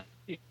man.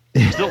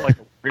 He's built like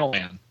a real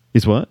man.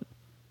 He's what?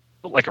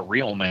 Built like a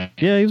real man.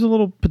 Yeah, he was a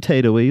little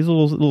potatoey. He's a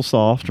little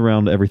soft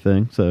around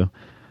everything. So,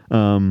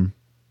 and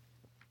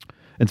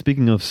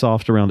speaking of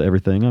soft around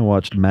everything, I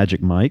watched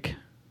Magic Mike.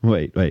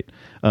 Wait.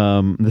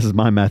 This is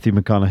my Matthew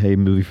McConaughey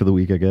movie for the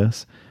week, I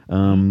guess.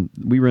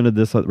 We rented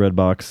this at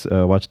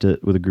Redbox, watched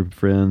it with a group of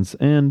friends,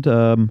 and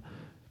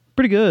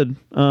pretty good.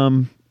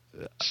 I'm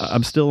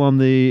still in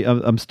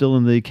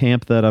the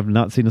camp that I've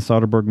not seen a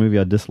Soderbergh movie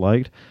I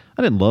disliked.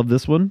 I didn't love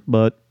this one,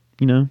 but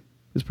you know,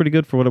 it's pretty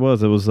good for what it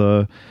was. It was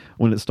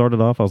when it started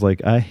off, I was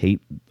like, I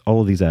hate all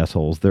of these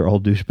assholes. They're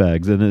all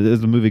douchebags. And as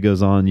the movie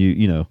goes on,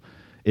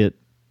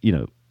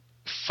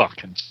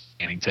 fucking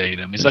Channing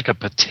Tatum. He's like a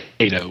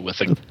potato with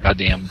a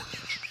goddamn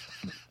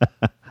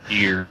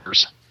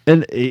ears.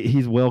 And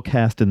he's well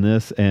cast in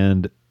this,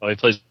 and he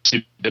plays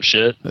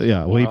dipshit.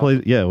 Yeah, well, he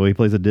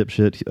plays a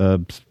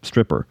dipshit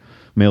stripper,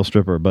 male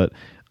stripper, but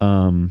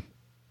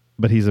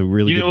he's a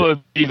really. What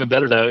would be even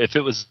better though if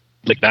it was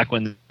like back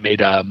when they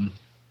made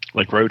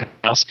like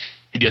Roadhouse.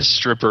 He'd be a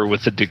stripper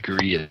with a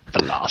degree in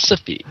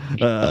philosophy.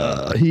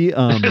 But he's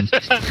a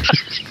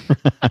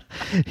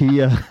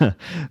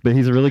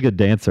really good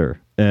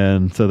dancer,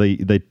 and so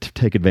they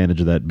take advantage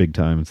of that big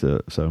time.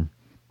 So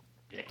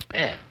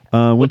yeah.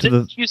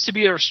 He used to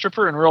be a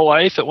stripper in real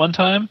life at one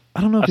time.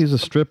 I don't know if he was a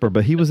stripper,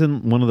 but he was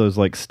in one of those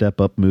like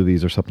Step Up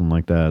movies or something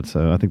like that.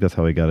 So I think that's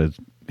how he got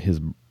his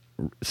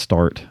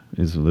start.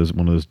 Is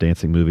one of those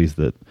dancing movies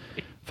that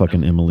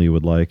fucking Emily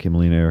would like.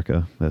 Emily and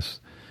Erica. That's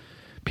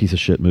piece of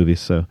shit movies.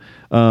 So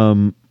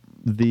let's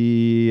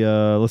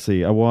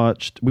see.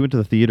 We went to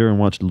the theater and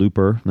watched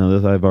Looper. Now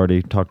this, I've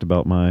already talked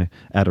about my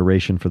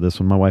adoration for this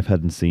one. My wife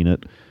hadn't seen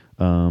it.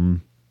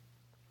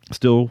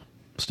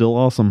 Still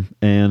awesome,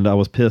 and I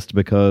was pissed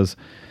because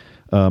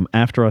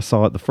after I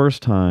saw it the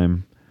first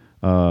time,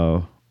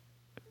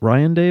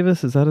 Ryan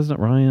Davis, is that his name?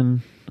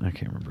 Ryan, I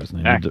can't remember his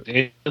name.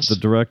 The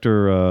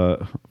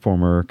director,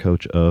 former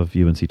coach of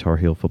UNC Tar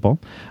Heel football.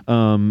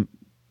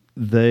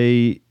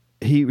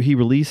 He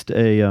released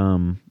a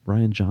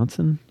Ryan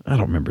Johnson. I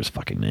don't remember his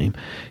fucking name.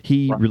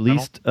 He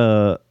released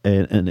an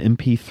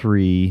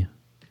MP3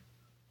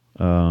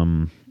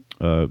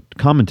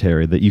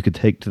 commentary that you could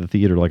take to the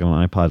theater like on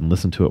an iPod and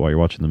listen to it while you're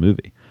watching the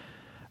movie.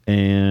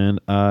 And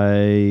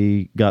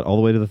I got all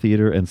the way to the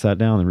theater and sat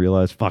down and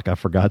realized, fuck, I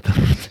forgot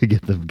to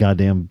get the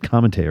goddamn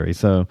commentary.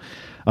 So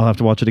I'll have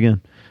to watch it again.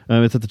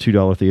 It's at the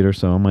 $2 theater,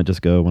 so I might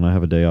just go when I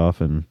have a day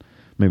off, and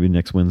maybe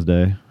next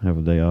Wednesday I have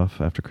a day off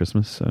after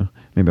Christmas. So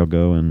maybe I'll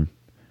go and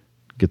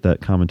get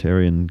that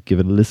commentary and give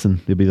it a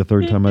listen. It'll be the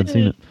third time I'd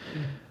seen it.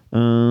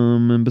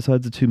 And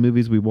besides the two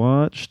movies we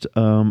watched,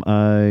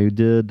 I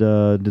did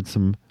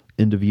some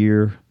end of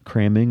year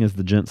cramming, as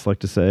the gents like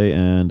to say,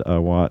 and I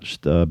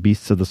watched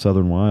Beasts of the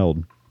Southern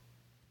Wild.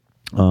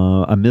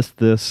 I missed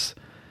this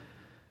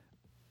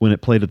when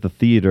it played at the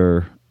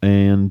theater,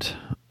 and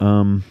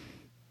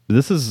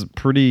this is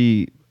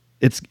pretty.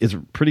 It's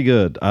pretty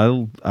good.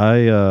 I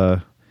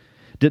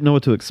didn't know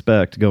what to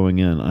expect going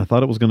in. I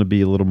thought it was going to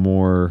be a little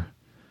more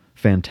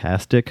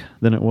fantastic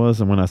than it was,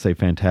 and when I say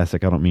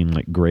fantastic, I don't mean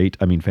like great.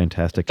 I mean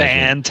fantastic.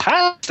 As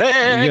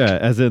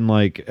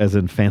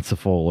in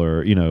fanciful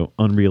or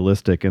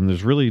unrealistic. And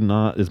there's really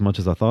not as much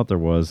as I thought there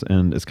was,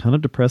 and it's kind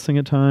of depressing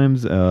at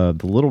times. The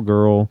little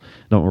girl,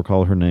 don't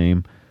recall her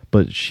name,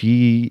 but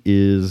she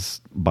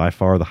is by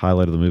far the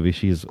highlight of the movie.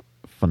 She's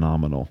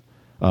phenomenal.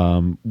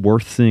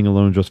 Worth seeing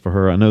alone just for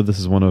her. I know this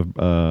is one of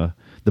the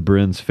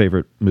Bryn's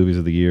favorite movies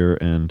of the year,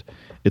 and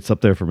it's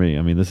up there for me.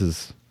 I mean, this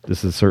is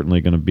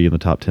certainly going to be in the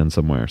top 10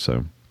 somewhere.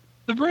 So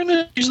the Bryn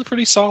is usually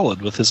pretty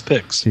solid with his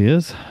picks. He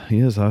is. I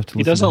have to.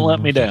 He doesn't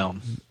let me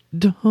down.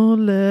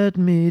 Don't let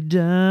me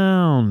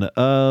down.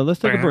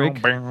 Let's take a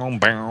break. And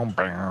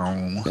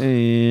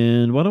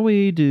why don't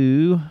we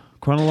do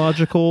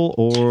chronological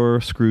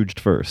or Scrooged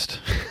first?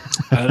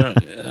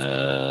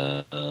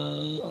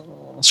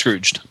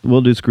 Scrooged.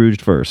 We'll do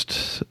Scrooged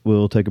first.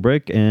 We'll take a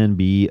break and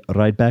be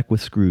right back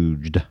with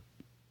Scrooged.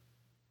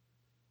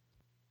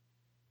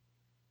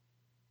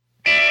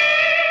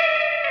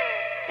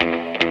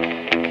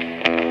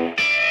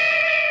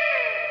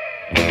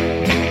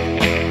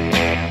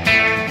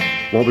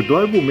 While the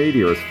global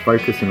media is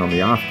focusing on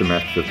the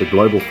aftermath of the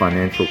global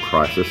financial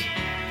crisis,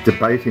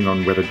 debating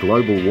on whether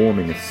global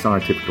warming is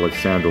scientifically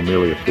sound or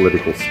merely a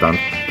political stunt,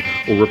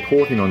 or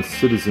reporting on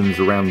citizens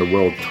around the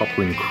world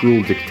toppling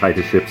cruel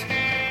dictatorships,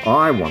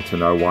 I want to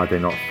know why they're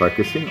not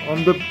focusing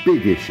on the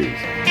big issues.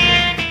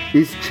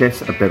 Is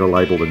chess a better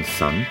label than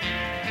Sun?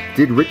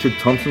 Did Richard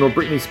Thompson or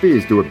Britney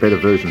Spears do a better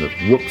version of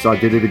Whoops, I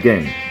Did It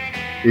Again?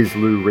 Is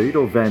Lou Reed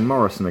or Van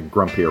Morrison a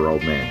grumpier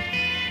old man?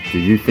 Do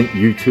you think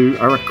U2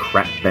 are a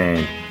crap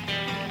band?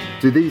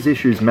 Do these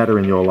issues matter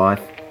in your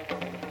life?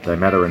 They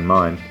matter in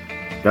mine.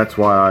 That's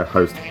why I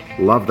host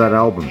Love That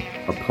Album,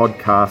 a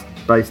podcast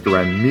based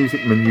around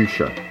music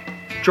minutiae.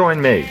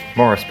 Join me,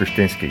 Morris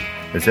Bushtinsky,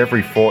 as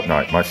every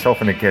fortnight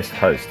myself and a guest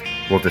host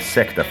will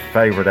dissect a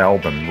favourite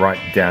album right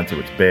down to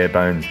its bare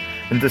bones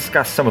and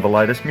discuss some of the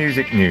latest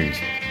music news.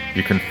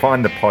 You can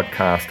find the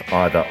podcast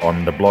either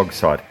on the blog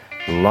site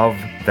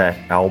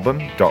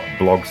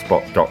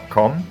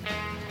lovethatalbum.blogspot.com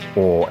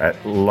or at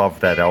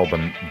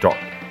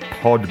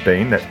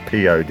lovethatalbum.podbean, that's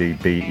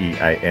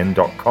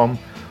podbean.com,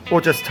 or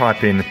just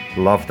type in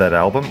Love That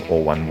Album,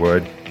 or one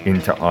word,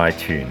 into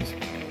iTunes.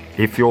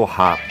 If your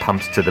heart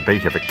pumps to the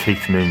beat of a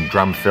Keith Moon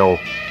drum fill,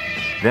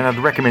 then I'd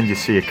recommend you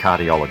see a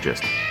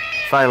cardiologist.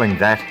 Failing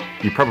that,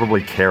 you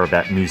probably care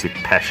about music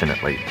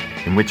passionately,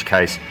 in which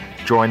case,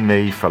 join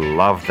me for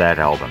Love That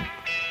Album.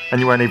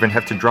 And you won't even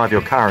have to drive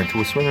your car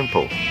into a swimming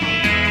pool.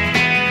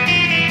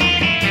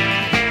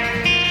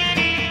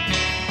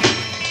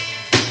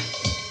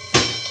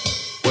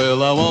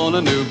 Well, I want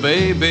a new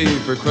baby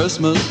for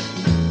Christmas.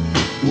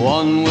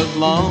 one with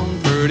long,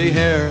 pretty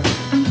hair.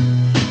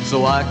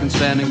 So I can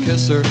stand and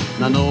kiss her,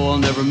 and I know I'll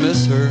never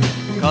miss her,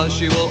 'cause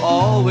she will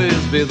always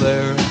be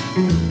there.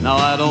 Now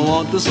I don't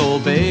want this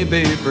old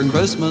baby for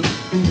Christmas.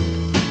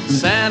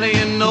 Santa,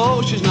 you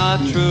know she's not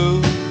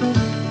true.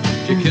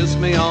 She kissed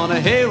me on a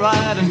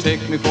hayride and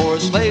take me for a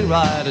sleigh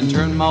ride and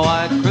turn my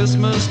white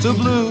Christmas to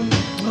blue.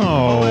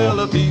 Oh. Well,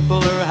 the people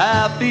are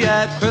happy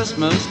at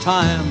Christmas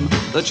time.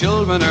 The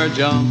children are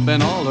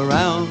jumping all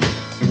around.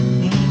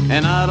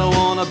 And I don't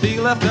want to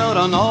be left out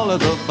on all of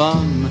the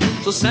fun.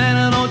 So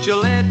Santa, don't you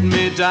let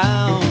me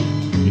down.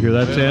 You hear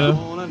that, Santa?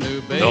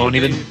 Don't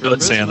even do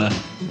it, Santa.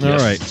 All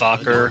right.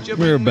 Fucker.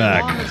 We're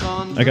back.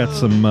 I got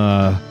some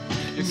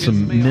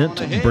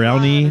mint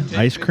brownie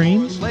ice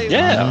cream.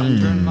 Yeah.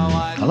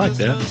 I like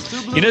that.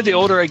 You know, the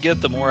older I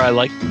get, the more I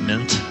like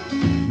mint.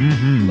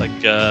 Mm-hmm.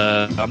 Like,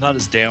 I'm not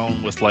as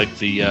down with like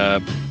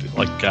the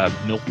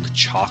milk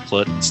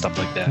chocolate and stuff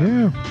like that.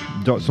 Yeah.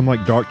 Some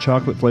like dark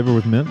chocolate flavor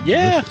with mint.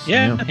 Yeah,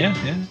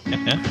 Delicious.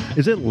 yeah.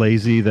 Is it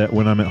lazy that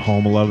when I'm at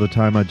home a lot of the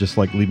time I just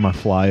like leave my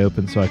fly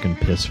open so I can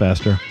piss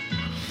faster?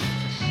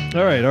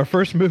 All right, our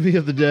first movie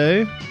of the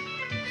day.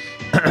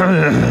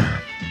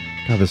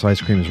 God, this ice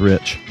cream is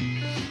rich.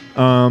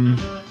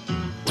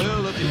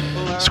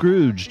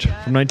 Scrooged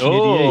from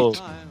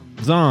 1988.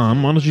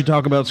 Zom, why don't you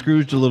talk about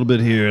Scrooged a little bit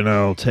here, and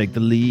I'll take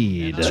the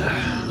lead.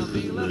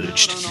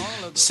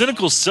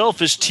 Cynical,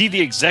 selfish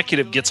TV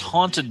executive gets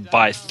haunted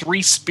by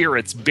three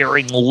spirits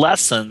bearing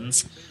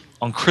lessons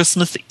on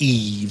Christmas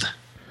Eve.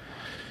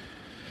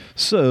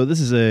 So this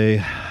is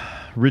a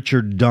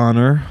Richard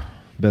Donner,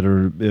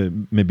 better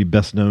maybe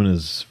best known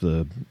as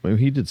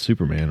he did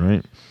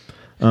Superman,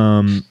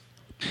 right?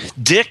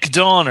 Dick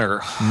Donner.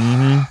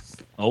 Mm-hmm.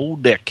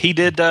 Old Dick. He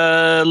did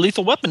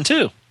Lethal Weapon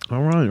too.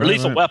 All right, Or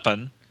Lethal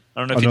Weapon. I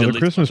don't know if another he did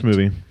Christmas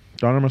movie.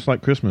 Donner must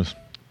like Christmas.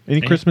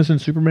 Any Christmas in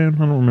Superman? I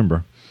don't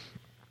remember.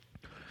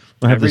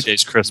 Every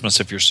day's Christmas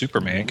if you're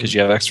Superman because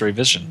you have X-ray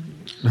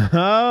vision.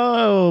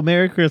 Oh,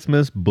 Merry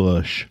Christmas,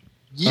 Bush.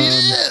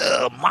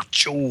 Yeah,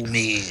 Macho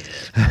Man.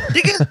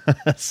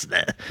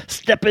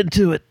 Step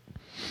into it.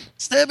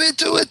 Step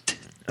into it.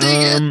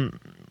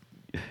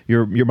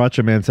 Your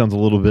Macho Man sounds a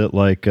little bit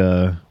like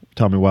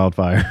Tommy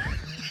Wildfire.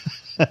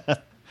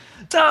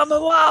 Tommy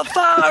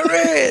Wildfire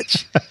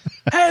Rich.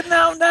 Heading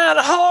on down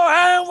to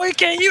Whorehound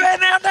Weekend. You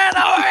heading out down to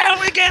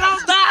Whorehound Weekend on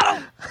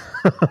Donald.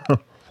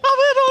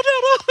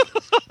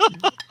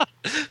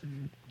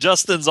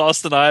 Justin's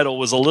Austin Idol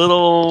was a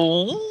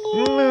little,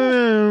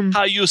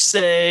 how you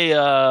say,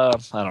 I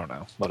don't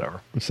know,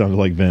 whatever. It sounded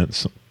like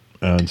Vince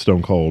and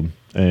Stone Cold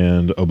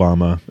and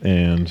Obama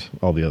and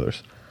all the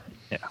others.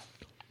 Yeah.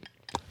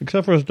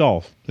 Except for his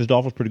Dolph. His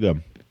Dolph was pretty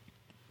good.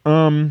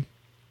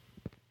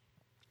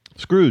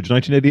 Scrooge,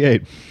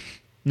 1988.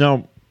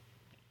 Now,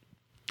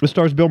 it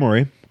stars Bill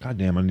Murray. God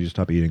damn, I need to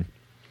stop eating.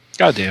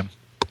 Goddamn.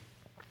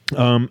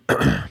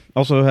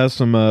 Also has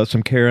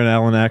some Karen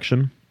Allen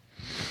action.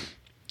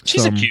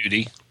 She's a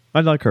cutie.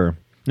 I like her.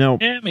 Now,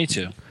 yeah, me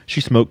too.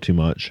 She smoked too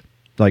much.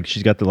 Like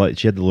she had the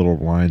little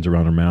lines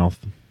around her mouth.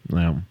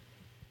 Now,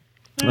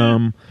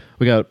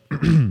 we got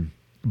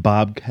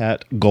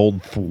Bobcat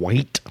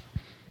Goldthwait.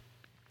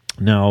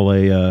 Now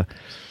a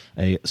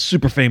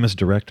super famous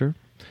director.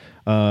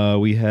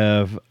 We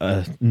have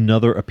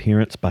another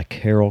appearance by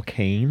Carol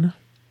Kane.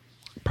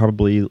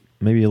 Probably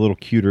maybe a little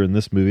cuter in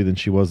this movie than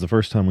she was the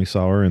first time we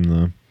saw her in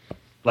the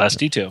Last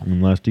Detail.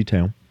 Last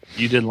Detail.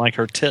 You didn't like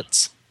her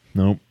tits.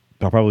 Nope.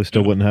 I probably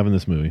still wouldn't have in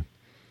this movie.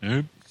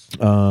 Nope.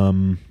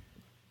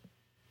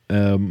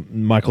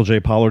 Michael J.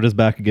 Pollard is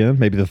back again.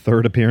 Maybe the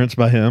third appearance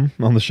by him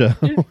on the show.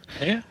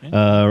 Yeah.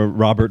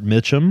 Robert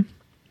Mitchum,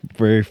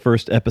 very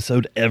first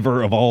episode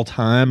ever of all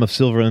time of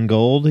Silver and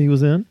Gold he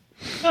was in.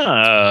 Oh.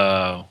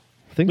 I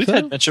think We've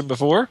had mention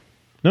before.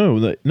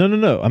 No.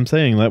 I'm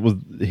saying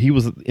he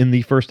was in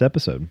the first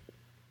episode.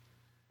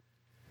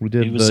 We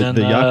did the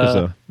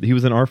Yakuza. He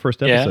was in our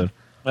first episode. Yeah.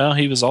 Well,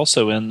 he was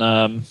also in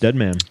Dead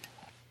Man.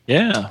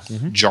 Yeah.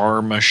 Mm-hmm.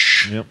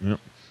 Jarmusch. Yep.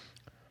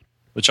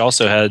 Which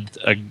also had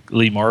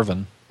Lee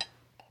Marvin.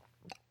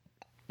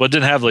 Well, it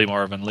didn't have Lee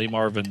Marvin. Lee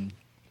Marvin,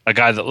 a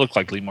guy that looked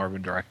like Lee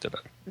Marvin, directed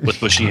it with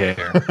bushy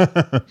hair.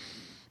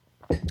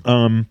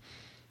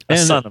 A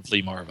son of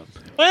Lee Marvin.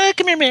 Well,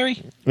 come here,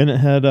 Mary. And it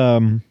had,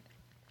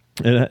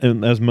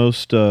 as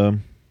most Bill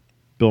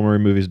Murray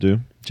movies do,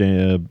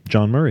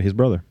 John Murray, his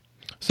brother.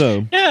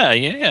 So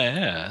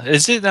yeah.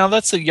 Is it now?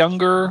 That's a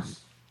younger.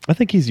 I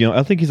think he's young.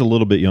 I think he's a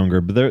little bit younger,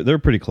 but they're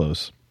pretty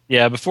close.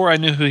 Yeah, before I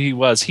knew who he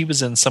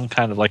was in some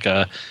kind of like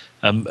a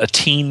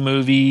teen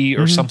movie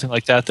or something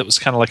like that. That was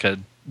kind of like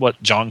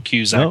what John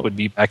Cusack would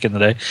be back in the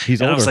day.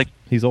 He's older. I was like,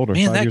 he's older.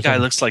 Man, that guy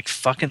looks like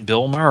fucking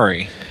Bill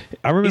Murray.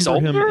 I remember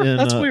him in.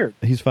 That's weird.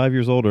 He's 5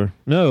 years older.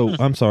 No,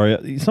 I'm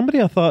sorry. Somebody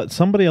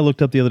I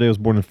looked up the other day was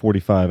born in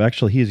 45.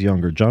 Actually, he's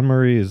younger. John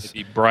Murray is.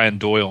 Brian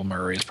Doyle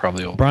Murray is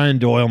probably older. Brian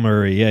Doyle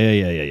Murray.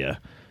 Yeah.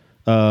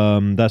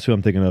 That's who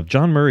I'm thinking of.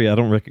 John Murray. I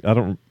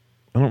don't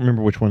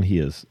remember which one he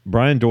is.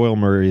 Brian Doyle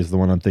Murray is the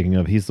one I'm thinking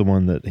of. He's the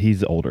one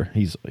he's older.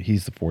 He's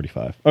the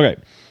 45. Okay.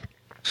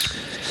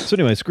 So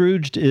anyway,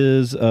 Scrooged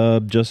is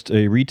just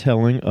a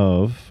retelling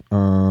of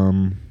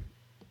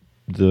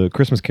the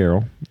Christmas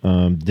Carol,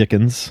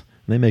 Dickens.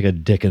 They make a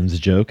Dickens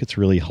joke. It's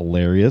really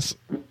hilarious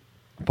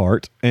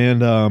part.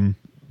 And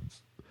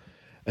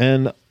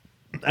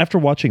after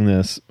watching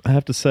this, I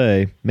have to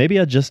say, maybe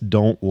I just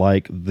don't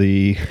like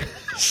the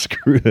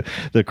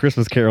the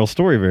Christmas Carol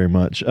story very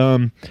much.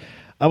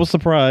 I was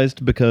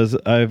surprised because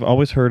I've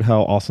always heard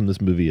how awesome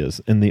this movie is.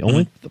 And the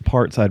only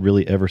parts I'd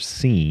really ever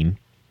seen,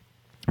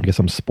 I guess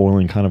I'm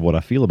spoiling kind of what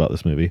I feel about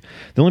this movie.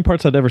 The only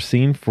parts I'd ever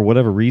seen, for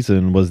whatever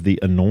reason, was the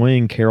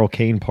annoying Carol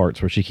Kane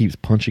parts where she keeps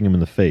punching him in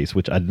the face,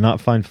 which I did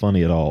not find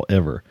funny at all,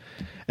 ever.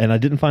 And I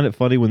didn't find it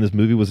funny when this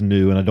movie was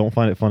new, and I don't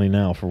find it funny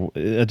now.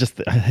 I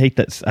hate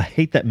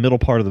that middle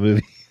part of the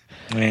movie.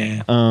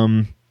 Yeah.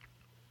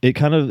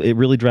 It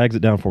really drags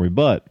it down for me.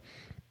 But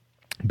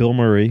Bill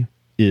Murray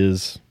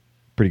is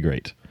pretty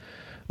great.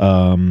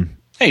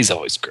 He's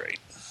always great.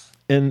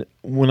 And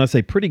when I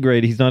say pretty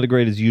great, he's not as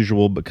great as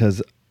usual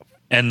because...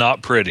 And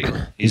not pretty.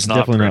 He's not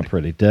definitely pretty. not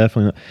pretty.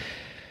 Definitely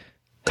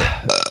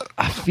not.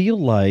 I feel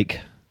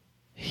like,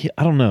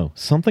 I don't know,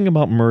 something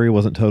about Murray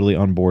wasn't totally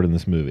on board in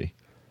this movie.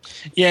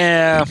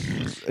 Yeah.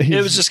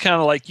 It was just kind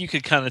of like, you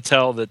could kind of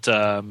tell that,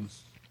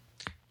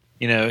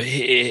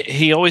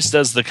 he always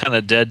does the kind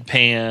of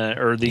deadpan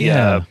or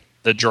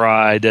the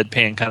dry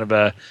deadpan kind of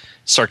a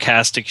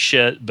sarcastic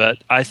shit. But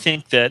I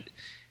think that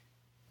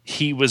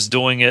he was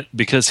doing it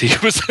because he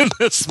was in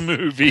this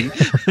movie.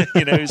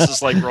 He's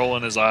just like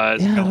rolling his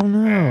eyes. Yeah, I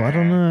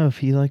don't know if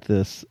he liked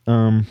this.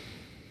 I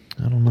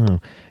don't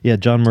know. Yeah,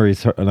 John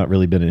Murray's not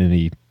really been in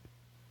any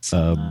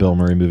Bill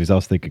Murray movies. I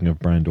was thinking of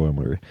Brian Doyle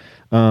Murray.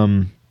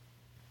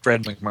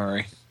 Fred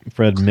McMurray.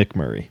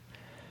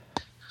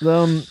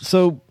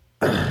 So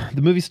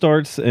the movie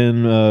starts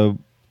and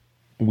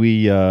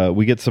we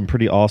get some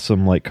pretty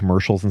awesome like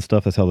commercials and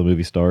stuff. That's how the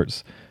movie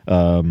starts.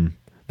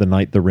 The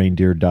Night the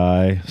Reindeer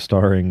Die,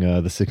 starring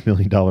the $6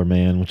 Million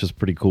Man, which is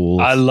pretty cool.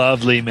 I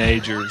love Lee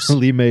Majors.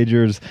 Lee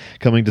Majors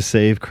coming to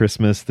save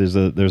Christmas. There's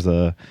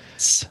a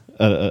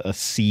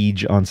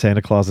siege on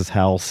Santa Claus's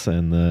house,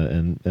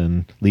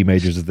 and Lee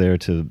Majors is there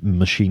to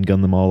machine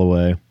gun them all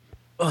away.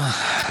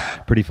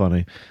 Pretty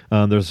funny.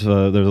 There's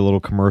a little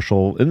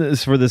commercial, and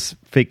it's for this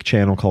fake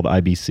channel called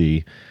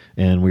IBC.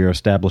 And we are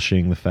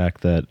establishing the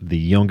fact that the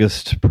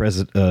youngest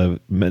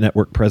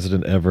network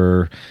president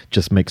ever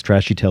just makes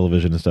trashy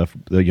television and stuff.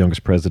 The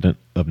youngest president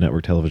of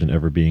network television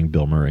ever being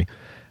Bill Murray.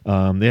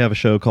 They have a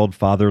show called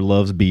Father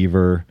Loves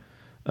Beaver.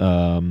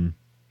 Now,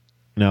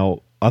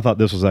 I thought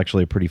this was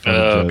actually a pretty funny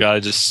joke. Oh, God,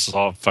 I just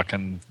saw a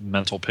fucking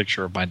mental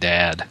picture of my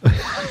dad.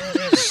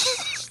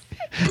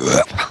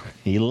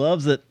 He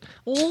loves it.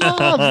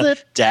 Loves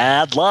it.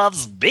 Dad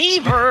loves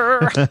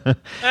beaver.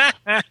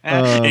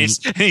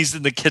 He's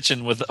in the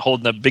kitchen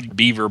holding a big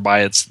beaver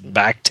by its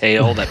back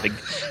tail, that big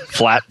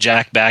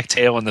flapjack back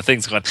tail, and the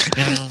thing's going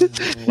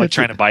like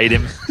trying to bite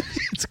him.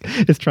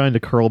 It's trying to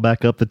curl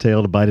back up the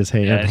tail to bite his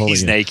hand. Yeah,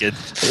 he's naked.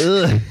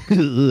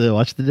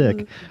 Watch the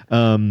dick.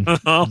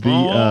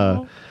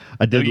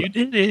 You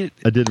did it.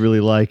 I did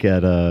really like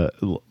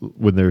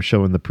when they're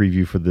showing the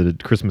preview for the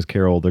Christmas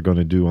Carol they're going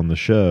to do on the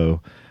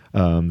show.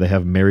 They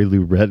have Mary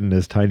Lou Retton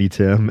as Tiny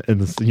Tim,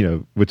 and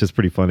which is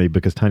pretty funny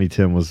because Tiny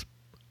Tim was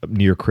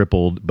near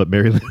crippled, but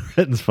Mary Lou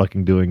Retton's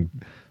fucking doing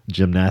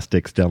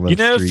gymnastics down the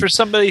street. For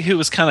somebody who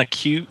was kind of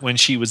cute when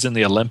she was in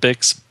the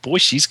Olympics, boy,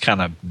 she's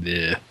kind of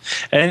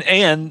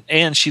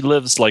and she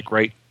lives like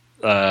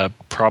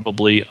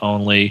probably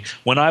only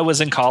when I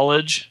was in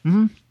college.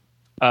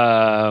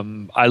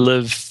 Mm-hmm. I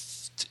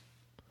lived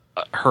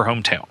her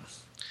hometown,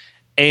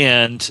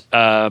 and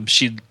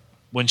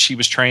when she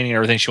was training and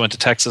everything, she went to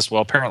Texas.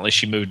 Well, apparently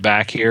she moved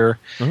back here,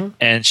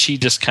 and she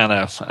just kind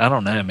of, I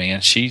don't know,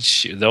 man. She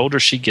the older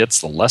she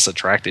gets, the less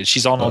attractive.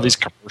 She's on all these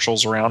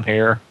commercials around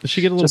here. Does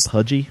she get a little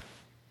pudgy?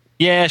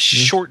 Yeah, she's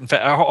short and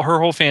fat. Her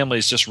whole family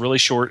is just really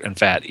short and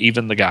fat,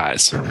 even the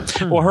guys.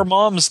 Well, her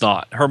mom's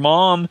not. Her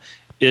mom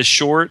is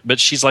short, but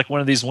she's like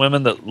one of these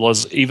women that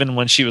was, even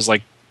when she was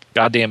like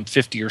goddamn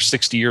 50 or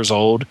 60 years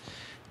old,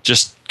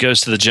 just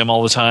goes to the gym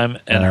all the time,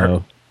 and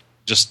her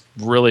just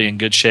really in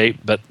good shape,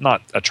 but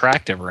not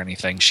attractive or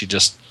anything. She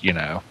just,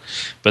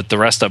 but the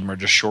rest of them are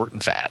just short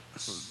and fat.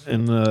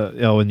 And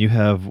and you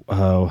have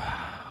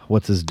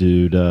what's his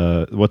dude?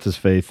 What's his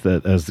face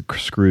that as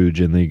Scrooge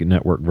in the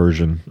network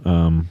version?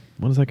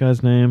 What is that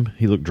guy's name?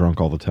 He looked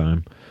drunk all the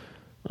time.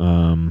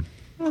 The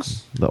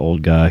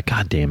old guy.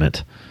 God damn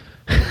it.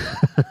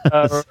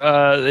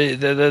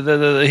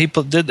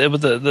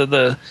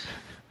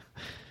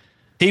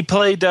 He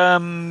played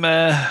John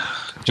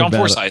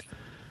Forsythe.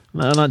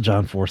 No, not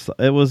John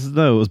Forsythe. It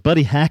was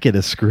Buddy Hackett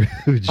as Scrooge.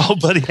 Oh,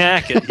 Buddy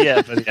Hackett.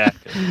 Yeah, Buddy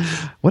Hackett.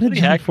 What did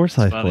John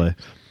Forsythe play?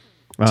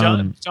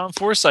 John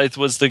Forsythe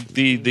was the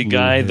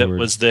guy that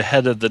was the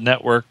head of the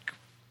network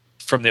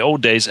from the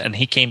old days, and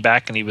he came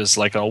back and he was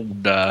like an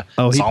old. Right.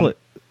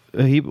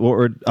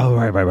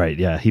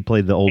 Yeah, he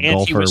played the old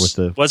golfer with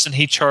the. Wasn't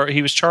he?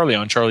 He was Charlie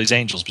on Charlie's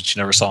Angels, but you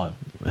never saw him.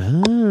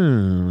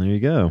 Oh, there you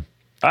go.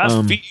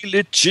 I feel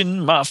it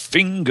in my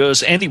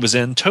fingers. And he was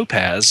in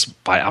Topaz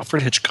by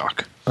Alfred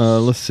Hitchcock.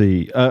 Let's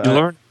see. You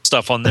learn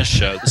stuff on this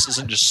show. This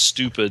isn't just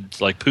stupid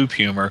like poop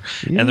humor.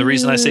 And the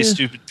reason I say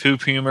stupid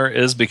poop humor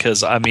is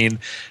because I mean,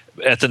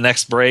 at the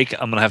next break,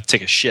 I'm gonna have to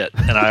take a shit,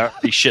 and I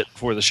already shit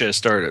before the show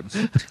started.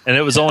 And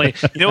it was only,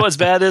 you know, what's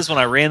bad is when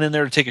I ran in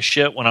there to take a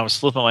shit when I was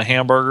flipping my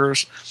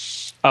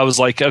hamburgers. I was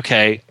like,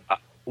 okay,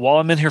 while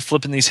I'm in here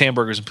flipping these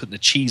hamburgers and putting the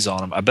cheese on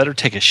them, I better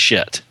take a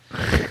shit.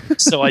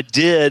 So I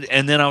did,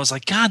 and then I was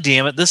like, God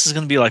damn it, this is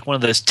going to be like one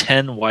of those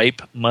 10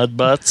 wipe mud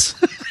butts.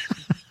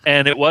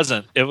 And it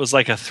wasn't. It was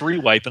like a 3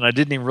 wipe, and I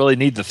didn't even really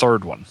need the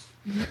third one.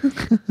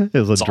 It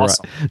was a dry,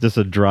 awesome. Just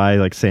a dry,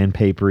 like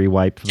sandpapery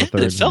wipe for the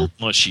third. It felt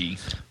mushy.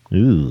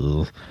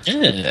 Ooh.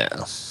 Yeah.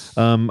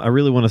 I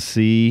really want to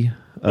see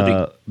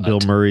Bill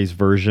Murray's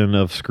version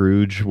of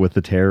Scrooge with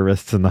the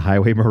terrorists and the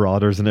highway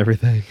marauders and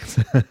everything.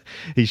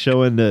 He's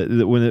showing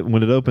that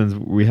when it opens,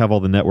 we have all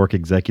the network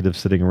executives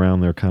sitting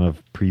around there kind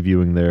of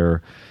previewing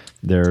their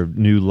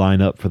new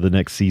lineup for the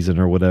next season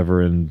or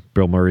whatever, and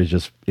Bill Murray's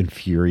just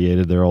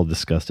infuriated. They're all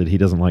disgusted. He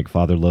doesn't like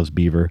Father Loves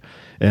Beaver.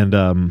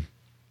 And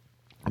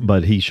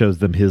but he shows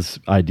them his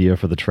idea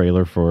for the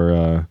trailer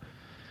for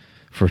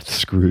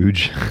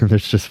Scrooge.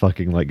 There's just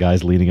fucking like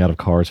guys leaning out of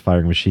cars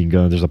firing machine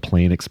guns. There's a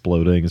plane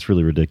exploding. It's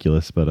really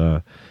ridiculous,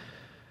 but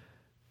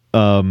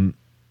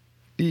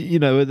you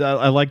know,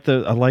 I like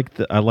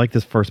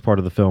this first part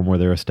of the film where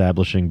they're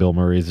establishing Bill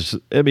Murray's.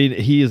 I mean,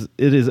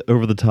 it is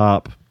over the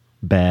top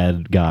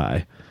bad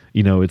guy.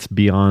 You know, it's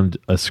beyond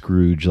a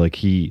Scrooge. Like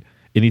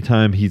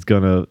anytime he's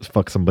gonna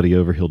fuck somebody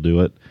over, he'll do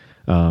it.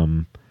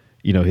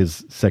 You know,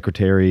 his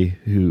secretary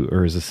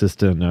or his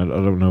assistant, I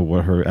don't know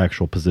what her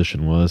actual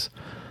position was,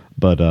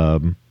 but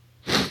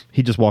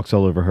he just walks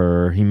all over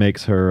her. He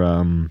makes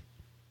her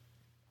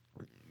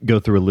go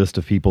through a list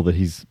of people that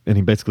he's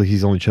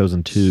only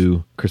chosen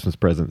 2 Christmas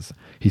presents.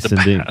 He's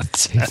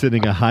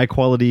sending a high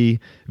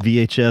quality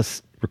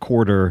VHS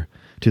recorder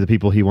to the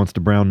people he wants to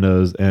brown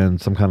nose, and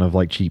some kind of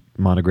like cheap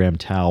monogram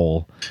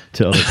towel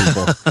to other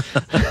people.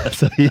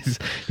 So he's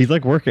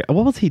like working.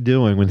 What was he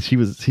doing when he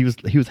was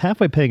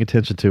halfway paying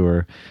attention to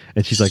her,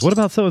 and she's like, "What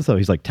about so and so?"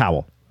 He's like,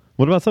 "Towel."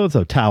 What about so and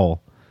so?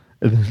 Towel.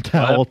 And then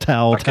towel,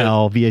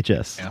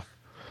 VHS. Yeah.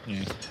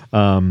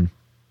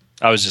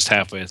 I was just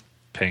halfway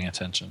paying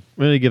attention.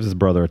 And he gives his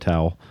brother a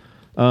towel.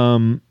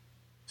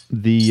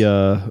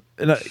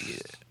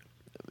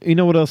 You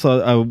know what else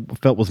I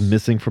felt was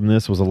missing from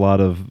this was a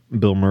lot of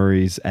Bill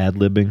Murray's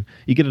ad-libbing.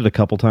 You get it a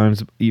couple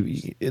times,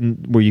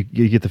 where you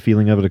get the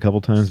feeling of it a couple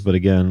times, but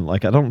again,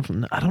 like I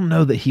don't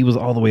know that he was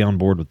all the way on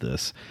board with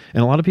this.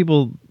 And a lot of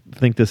people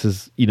think this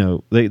is, you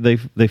know,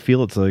 they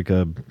feel it's like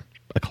a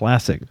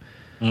classic.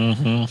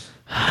 Mm-hmm.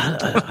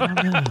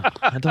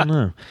 I don't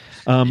know.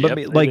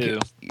 But like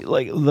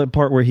the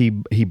part where he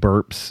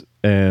burps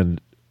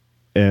and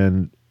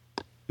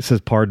says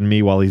 "pardon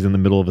me" while he's in the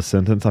middle of a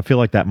sentence. I feel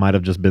like that might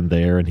have just been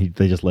there, and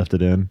they just left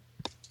it in.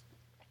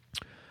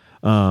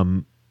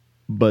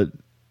 But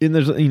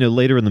there's, you know,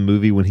 later in the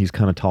movie when he's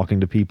kind of talking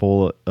to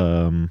people,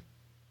 in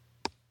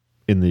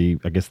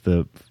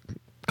the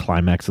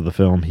climax of the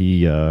film,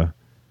 I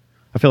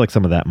feel like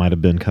some of that might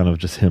have been kind of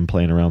just him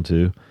playing around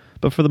too.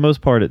 But for the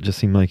most part, it just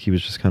seemed like he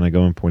was just kind of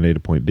going point A to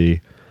point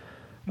B.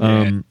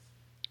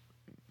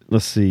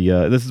 Let's see.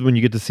 This is when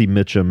you get to see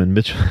Mitchum, and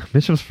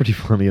Mitchum's pretty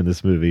funny in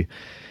this movie.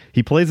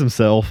 He plays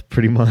himself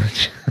pretty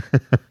much.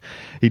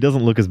 He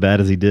doesn't look as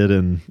bad as he did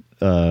in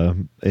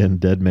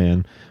Dead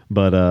Man,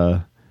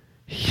 but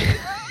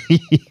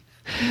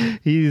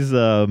he's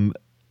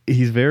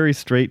very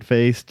straight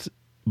faced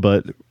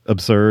but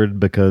absurd,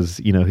 because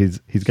you know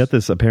he's got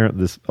this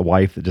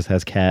wife that just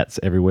has cats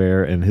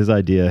everywhere, and his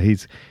idea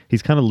he's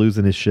kind of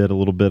losing his shit a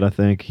little bit. I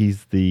think I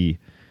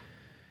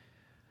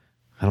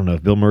don't know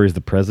if Bill Murray's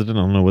the president.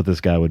 I don't know what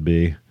this guy would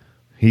be.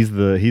 He's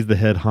the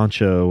head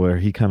honcho where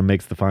he kind of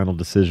makes the final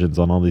decisions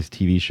on all these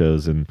TV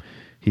shows, and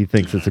he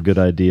thinks it's a good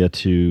idea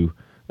to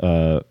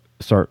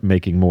start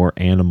making more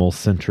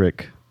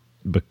animal-centric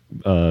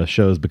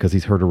shows, because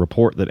he's heard a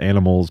report that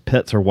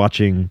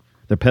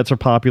pets are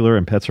popular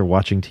and pets are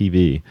watching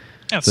TV.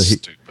 That's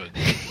stupid.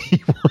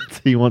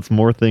 He wants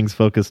more things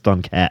focused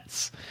on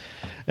cats.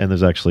 And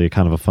there's actually a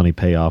kind of a funny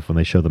payoff when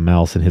they show the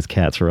mouse and his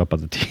cats are up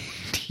on the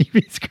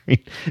TV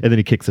screen, and then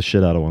he kicks the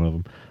shit out of one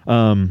of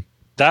them.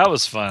 That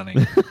was funny.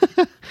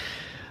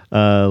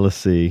 Let's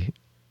see.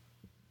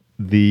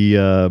 Maybe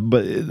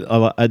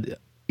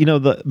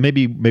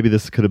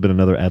this could have been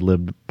another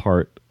ad-lib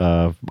part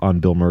on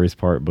Bill Murray's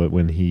part, but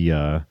when he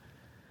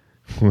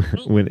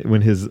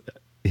when his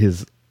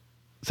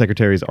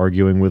secretary's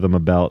arguing with him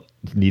about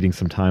needing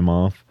some time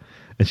off,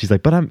 and she's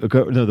like,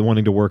 they're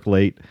wanting to work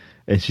late,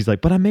 and she's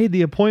like, but I made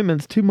the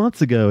appointments 2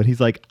 months ago, and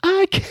he's like,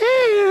 I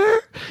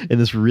care, in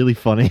this really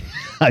funny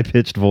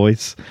high-pitched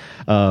voice.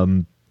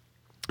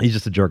 He's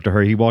just a jerk to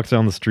her. He walks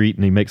down the street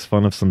and he makes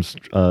fun of some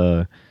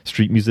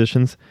street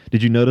musicians.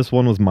 Did you notice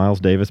one was Miles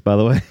Davis, by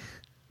the way?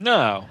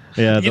 No.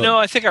 Yeah.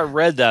 I think I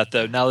read that,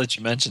 though, now that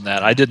you mentioned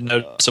that. I didn't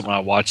notice it when I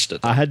watched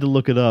it, though. I had to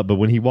look it up, but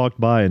when he walked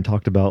by and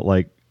talked about,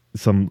 like,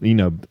 some,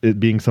 it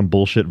being some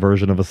bullshit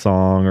version of a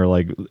song or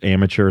like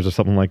amateurs or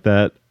something like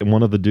that. And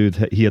one of the dudes,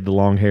 he had the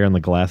long hair and the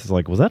glasses.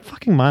 Like, was that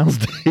fucking Miles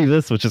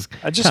Davis? Which is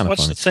I just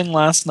watched the thing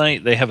last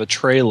night. They have a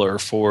trailer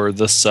for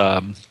this,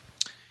 like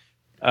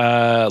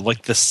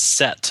the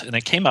set, and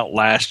it came out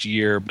last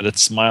year. But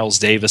it's Miles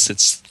Davis.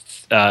 It's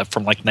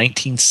from like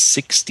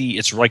 1960.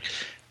 It's like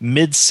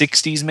mid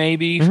 60s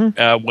maybe,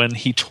 when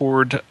he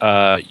toured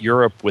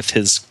Europe with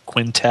his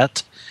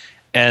quintet,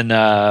 and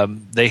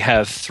they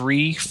have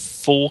 3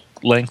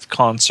 full-length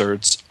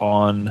concerts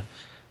on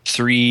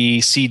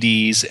 3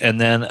 CDs, and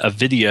then a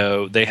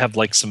video. They have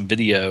like some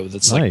video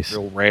that's nice. Like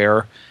real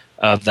rare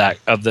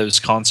of those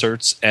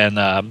concerts, and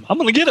I'm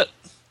gonna get it.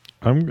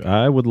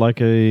 I would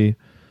like a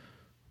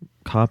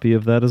copy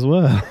of that as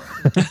well.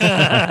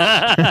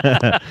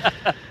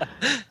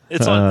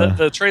 It's on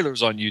the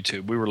trailer's on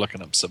YouTube. We were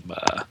looking up some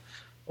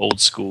old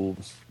school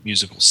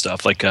musical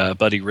stuff, like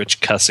Buddy Rich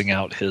cussing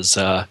out his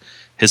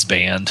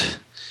band,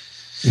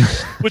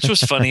 which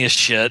was funny as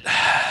shit.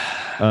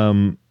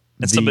 And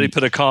somebody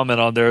put a comment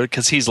on there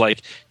because he's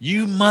like,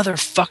 "You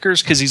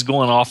motherfuckers," because he's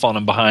going off on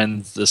him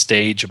behind the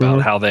stage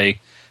about how they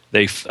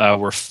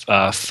were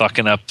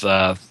fucking up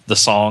the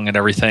song and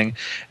everything.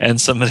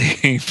 And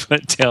somebody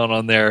put down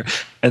on there,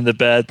 and the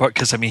bad part,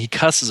 because I mean he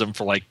cusses them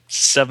for like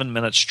 7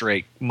 minutes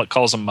straight,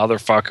 calls them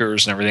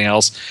motherfuckers and everything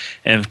else,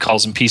 and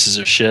calls them pieces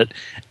of shit.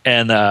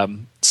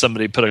 And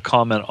somebody put a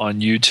comment on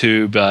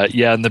YouTube,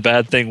 and the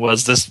bad thing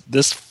was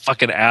this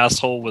fucking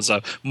asshole was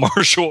a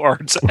martial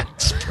arts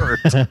expert.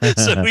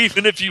 So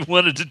even if you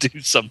wanted to do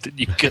something,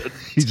 you couldn't.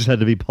 You just had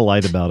to be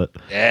polite about it.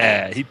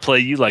 Yeah, he'd play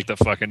you like the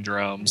fucking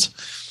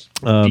drums.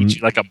 Beat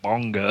you like a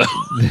bongo.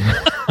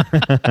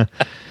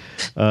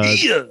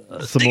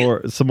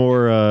 Some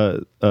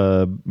more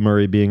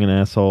Murray being an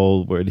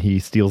asshole, where he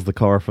steals the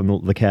car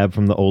from the cab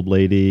from the old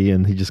lady,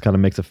 and he just kind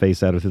of makes a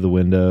face at her through the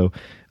window.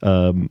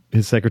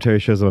 His secretary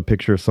shows him a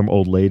picture of some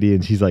old lady,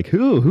 and she's like,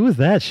 "Who is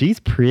that?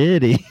 She's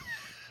pretty."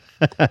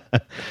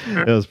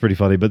 It was pretty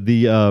funny, but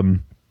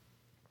there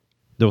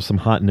was some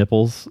hot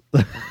nipples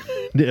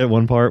at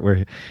one part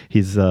where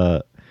he's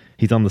on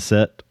the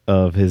set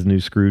of his new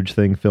Scrooge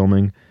thing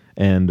filming.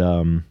 And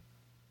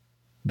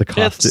the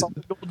costume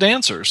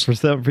dancers.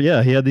 He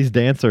had these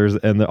dancers,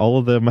 and all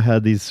of them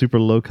had these super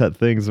low cut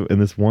things.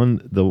 And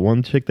the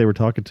one chick they were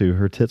talking to,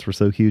 her tits were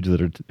so huge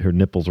that her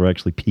nipples were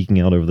actually peeking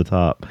out over the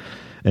top.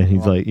 And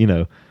he's like,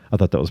 I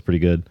thought that was pretty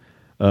good.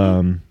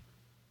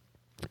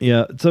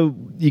 Yeah, so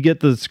you get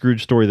the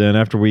Scrooge story then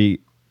after we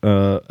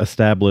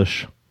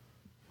establish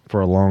for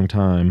a long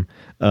time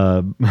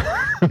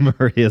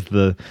Murray is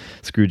the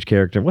Scrooge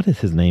character. What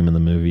is his name in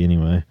the movie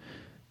anyway?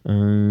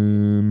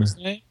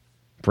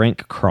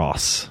 Frank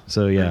Cross.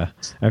 So yeah,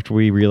 after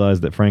we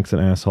realize that Frank's an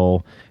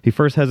asshole, he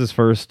first has his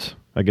first,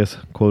 I guess,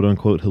 quote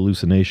unquote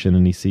hallucination,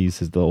 and he sees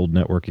the old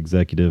network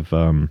executive,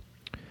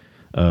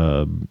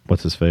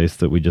 what's his face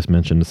that we just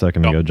mentioned a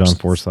second ago, John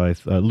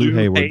Forsythe, Lou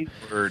Hayward.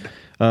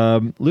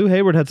 Lou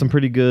Hayward had some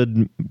pretty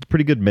good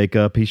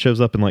makeup. He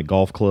shows up in like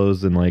golf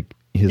clothes and like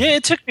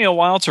it took me a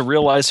while to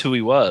realize who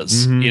he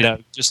was.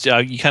 Mm-hmm. Just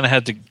you kind of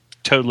had to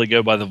totally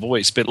go by the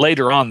voice, but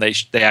later on they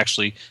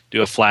actually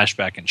do a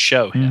flashback and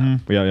show him.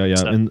 Mm-hmm. Yeah.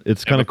 So, and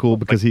it's kind of cool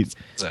because he's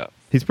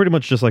pretty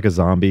much just like a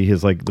zombie.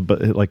 His I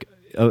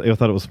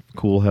thought it was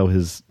cool how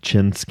his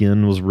chin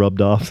skin was rubbed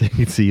off, so you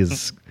could see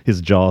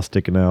his jaw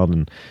sticking out,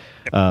 and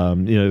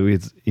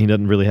he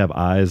doesn't really have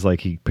eyes. Like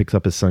he picks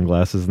up his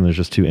sunglasses and there's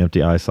just 2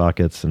 empty eye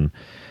sockets, and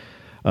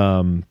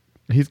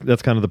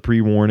that's kind of the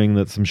pre-warning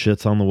that some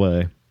shit's on the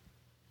way.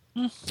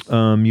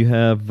 You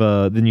have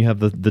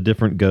the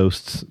different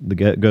ghosts. The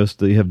ghost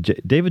that you have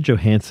David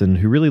Johansen,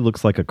 who really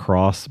looks like a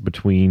cross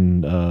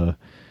between I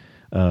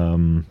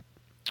don't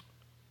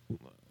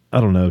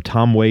know,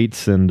 Tom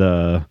Waits and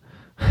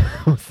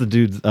what's the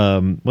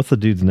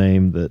dude's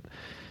name that?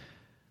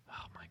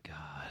 Oh my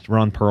God,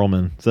 Ron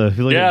Perlman. So if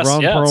you look at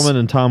Ron Perlman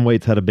and Tom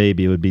Waits had a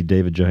baby, it would be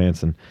David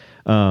Johansen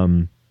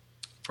from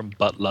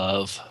Butt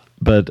Love.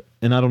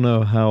 And I don't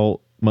know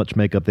how much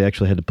makeup they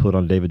actually had to put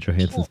on David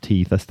Johansen's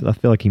teeth. I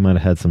feel like he might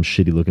have had some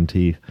shitty looking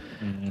teeth.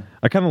 Mm-hmm.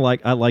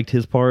 I liked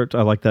his part.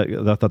 I liked that.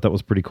 I thought that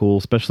was pretty cool,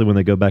 especially when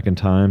they go back in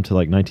time to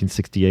like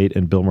 1968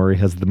 and Bill Murray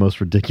has the most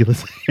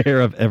ridiculous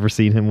hair I've ever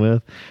seen him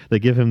with. They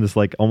give him this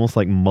like almost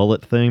like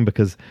mullet thing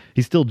because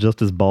he's still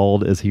just as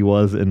bald as he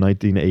was in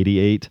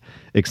 1988,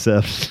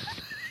 except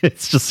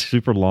it's just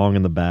super long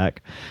in the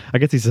back. I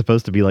guess he's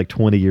supposed to be like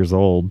 20 years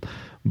old,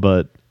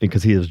 but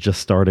because he was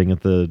just starting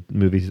at the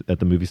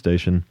movie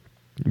station.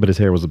 But his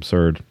hair was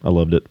absurd. I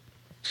loved it.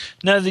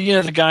 Now,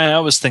 the guy I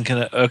was thinking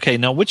of, okay,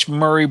 now which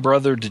Murray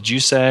brother did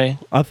you say?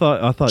 I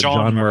thought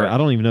John Murray. I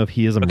don't even know if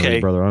he is a Murray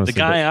brother, honestly. The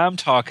guy I'm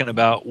talking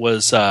about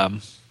was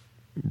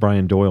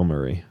Brian Doyle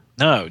Murray.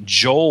 No,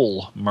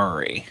 Joel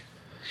Murray.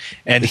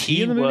 And is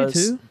he in the movie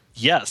too?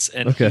 Yes,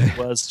 and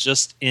he was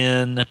just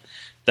in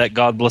that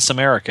God Bless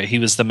America. He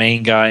was the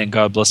main guy in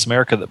God Bless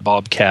America that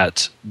Bob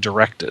Cat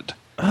directed.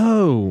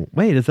 Oh,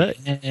 wait, is that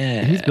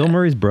he's Bill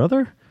Murray's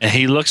brother? And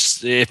he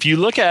looks. If you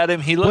look at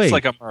him, he looks Wait.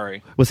 like a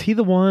Murray. Was he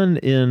the one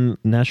in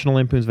National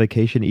Lampoon's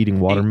Vacation eating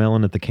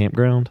watermelon at the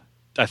campground?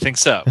 I think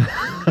so.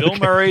 Bill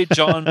Murray,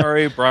 John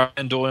Murray,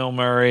 Brian Doyle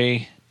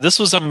Murray. This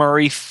was a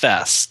Murray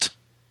fest.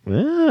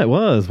 Yeah, it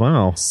was.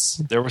 Wow.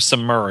 There were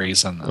some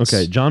Murrays in this.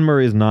 Okay, John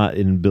Murray is not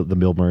in the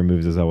Bill Murray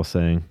movies, as I was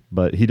saying,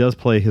 but he does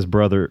play his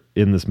brother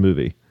in this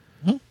movie.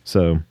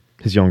 So,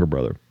 his younger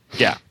brother.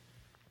 Yeah.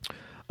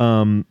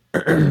 Yeah,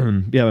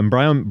 and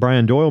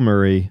Brian Doyle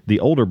Murray, the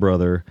older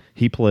brother,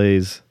 he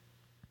plays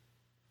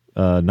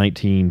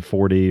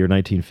 1940 or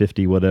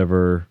 1950,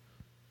 whatever,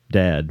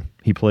 dad.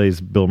 He plays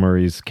Bill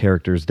Murray's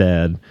character's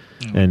dad.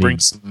 And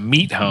brings some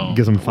meat home.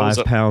 gives him What was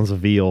 5 it? pounds of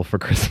veal for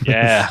Christmas.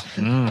 Yeah.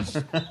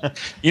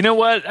 You know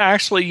what?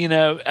 Actually,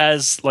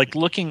 as like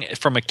looking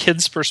from a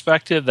kid's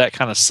perspective, that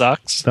kind of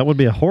sucks. That would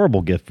be a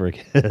horrible gift for a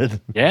kid.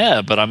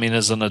 Yeah, but I mean,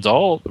 as an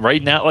adult,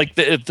 right now, like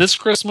if this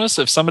Christmas,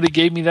 if somebody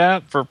gave me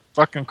that for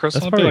fucking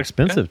Christmas, That's I'd be probably like,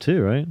 expensive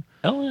too, right?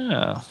 hell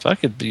yeah. If I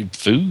could be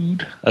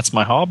food, that's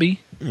my hobby.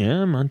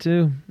 Yeah, mine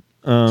too.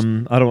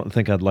 I don't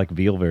think I'd like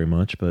veal very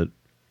much, but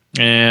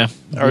Yeah.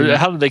 Or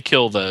how do they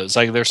kill those?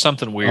 Like, there's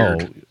something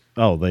weird.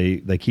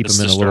 They keep It's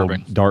them in a disturbing.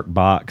 little dark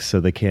box so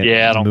they can't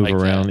Yeah, I don't move like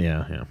around.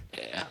 that.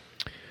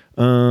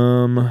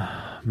 Yeah.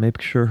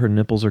 Make sure her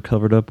nipples are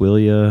covered up, will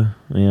ya?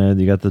 Yeah,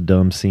 you got the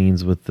dumb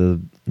scenes with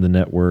the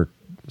network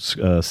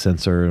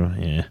censor.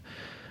 Yeah.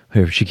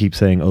 Here, she keeps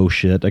saying, "Oh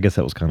shit." I guess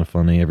that was kind of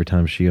funny every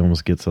time she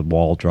almost gets a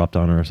wall dropped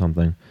on her or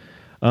something.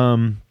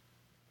 And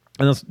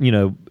that's,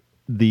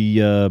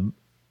 the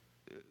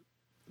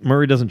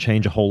Murray doesn't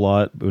change a whole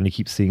lot when he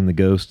keeps seeing the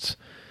ghosts.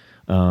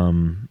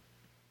 Pretty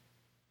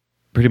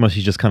much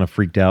he's just kind of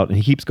freaked out, and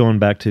he keeps going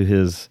back to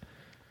his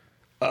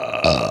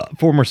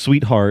former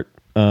sweetheart,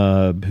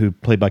 who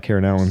played by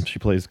Karen Allen. She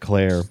plays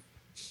Claire.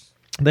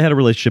 They had a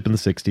relationship in the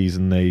 60s,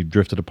 and they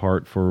drifted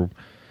apart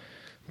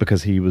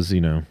because he was,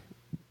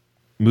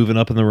 moving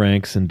up in the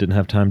ranks and didn't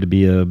have time to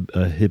be a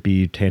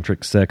hippie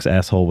tantric sex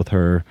asshole with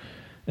her,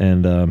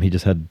 and he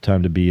just had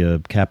time to be a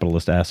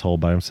capitalist asshole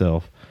by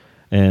himself.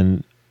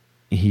 And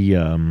he,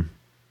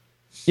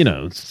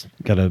 it's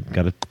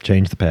gotta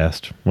change the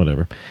past,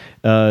 whatever.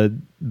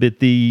 But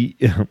the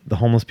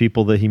homeless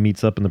people that he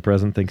meets up in the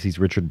present thinks he's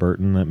Richard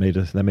Burton. That made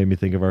me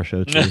think of our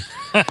show too.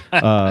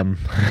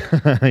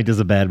 He does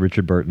a bad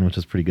Richard Burton, which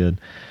is pretty good.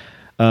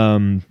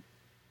 Now,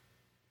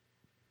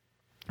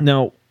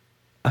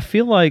 I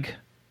feel like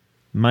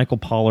Michael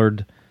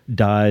Pollard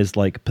dies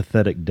like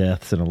pathetic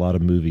deaths in a lot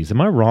of movies.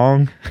 Am I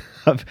wrong?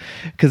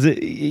 Because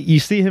you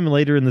see him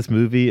later in this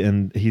movie,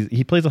 and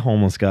he plays a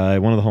homeless guy,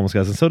 one of the homeless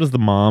guys, and so does the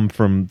mom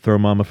from Throw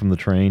Mama from the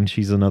Train.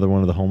 She's another one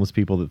of the homeless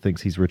people that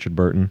thinks he's Richard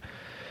Burton.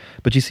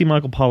 But you see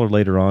Michael Pollard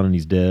later on, and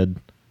he's dead.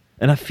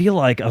 And I feel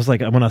like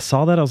when I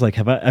saw that, I was like,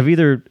 I've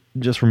either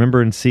just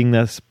remembered seeing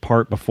this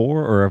part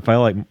before, or if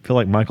I feel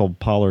like Michael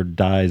Pollard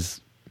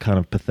dies kind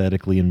of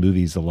pathetically in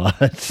movies a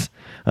lot.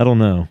 I don't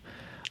know.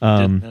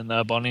 And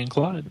Bonnie and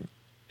Clyde.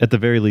 At the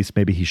very least,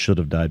 maybe he should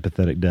have died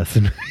pathetic deaths.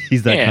 And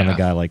he's that kind of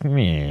guy, like,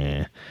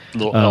 meh.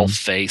 Little elf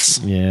face.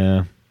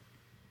 Yeah.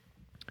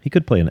 He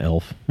could play an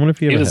elf. I wonder if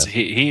he ever had.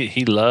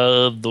 He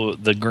loved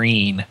the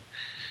green.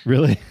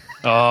 Really?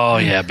 Oh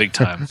yeah, big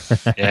time.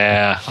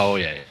 Yeah. Oh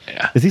yeah.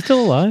 Is he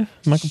still alive?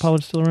 Michael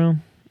Pollard still around?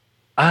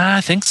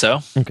 I think so.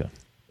 Okay.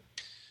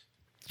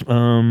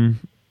 Then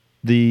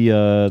we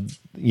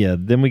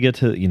get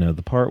to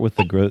the part with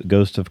the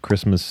Ghost of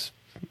Christmas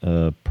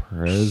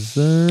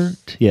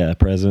Present. Yeah,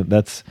 Present.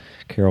 That's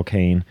Carol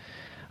Kane.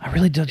 I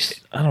really don't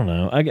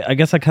know. I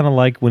guess I kind of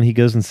like when he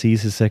goes and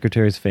sees his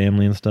secretary's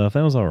family and stuff.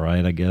 That was all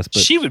right, I guess.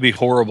 But she would be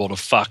horrible to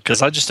fuck,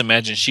 because I just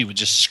imagine she would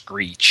just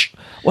screech.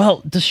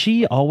 well, does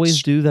she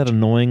always do that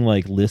annoying,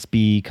 like,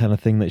 lispy kind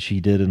of thing that she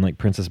did in, like,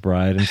 Princess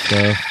Bride and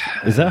stuff?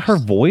 Is that her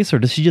voice, or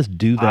does she just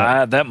do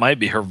that? That might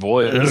be her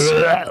voice.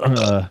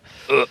 I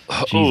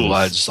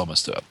just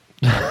almost threw up.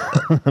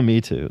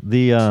 Me too.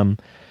 The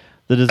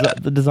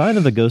design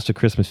of the Ghost of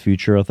Christmas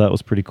Future I thought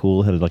was pretty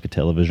cool. It had like a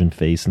television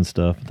face and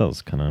stuff. I thought it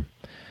was kind of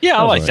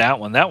I like right. that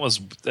one. Was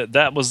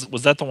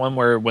that the one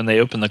where when they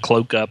opened the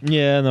cloak up?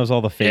 Yeah, and there was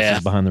all the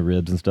faces behind the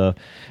ribs and stuff.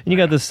 And you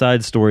got this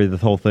side story, the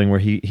whole thing where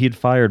he had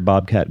fired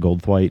Bobcat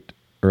Goldthwait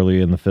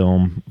earlier in the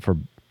film for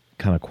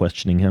kind of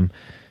questioning him.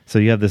 So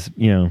you have this,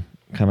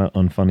 kind of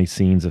unfunny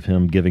scenes of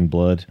him giving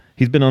blood.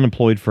 He's been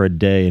unemployed for a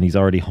day and he's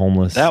already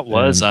homeless. That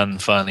was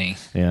unfunny.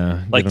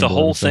 Yeah. Like the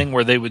whole thing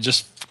where they would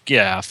just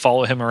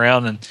follow him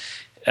around, and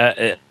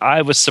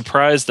I was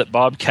surprised that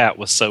Bobcat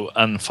was so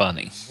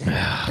unfunny.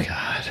 Oh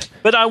God.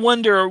 But I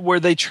wonder, were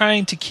they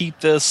trying to keep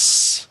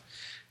this,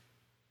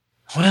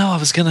 well, I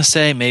was going to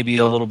say maybe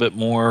a little bit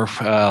more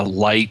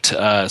light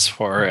as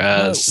far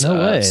as... No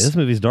way. This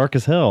movie's dark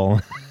as hell.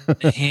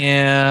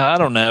 Yeah, I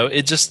don't know.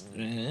 It just...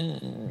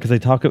 Because they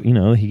talk,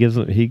 he gets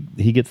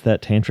that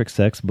tantric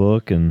sex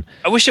book, and...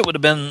 I wish it would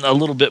have been a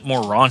little bit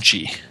more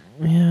raunchy.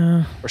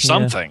 Yeah. Or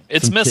something. Yeah.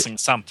 It's missing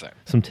something.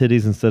 Some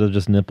titties instead of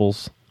just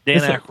nipples. Dan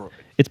Aykroyd.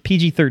 It's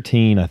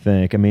PG-13, I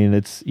think. I mean,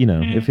 it's,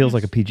 it feels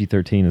like a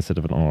PG-13 instead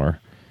of an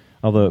R.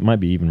 Although it might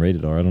be even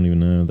rated R. I don't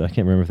even know. I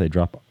can't remember if they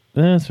drop...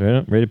 That's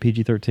right. Rated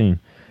PG-13.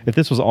 If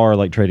this was our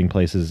like Trading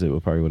Places, it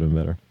would probably would have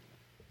been better.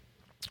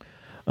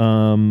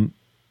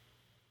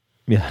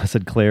 Yeah, I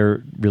said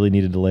Claire really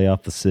needed to lay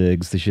off the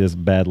cigs. She has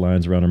bad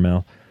lines around her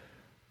mouth.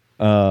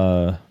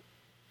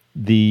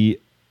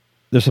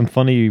 There's some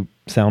funny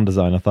sound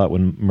design, I thought,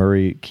 when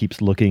Murray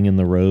keeps looking in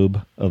the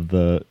robe of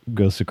the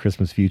Ghost of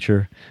Christmas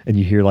Future, and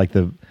you hear like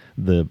the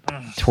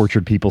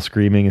tortured people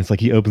screaming. It's like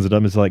he opens it up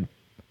and it's like,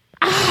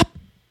 ah!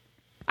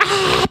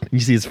 Ah! You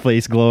see his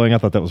face glowing. I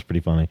thought that was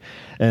pretty funny.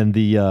 And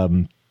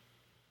the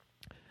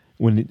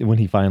when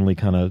he finally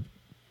kind of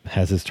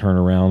has his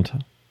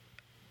turnaround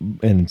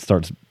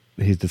and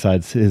he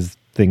decides his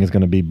thing is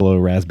going to be blow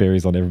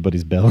raspberries on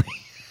everybody's belly.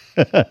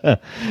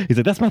 He's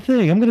like, that's my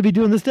thing. I'm going to be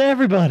doing this to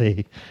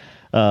everybody.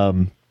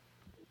 Let's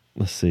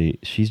see.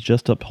 She's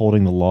just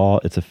upholding the law.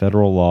 It's a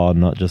federal law,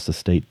 not just a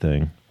state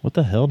thing. What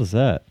the hell does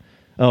that?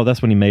 Oh,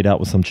 that's when he made out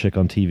with some chick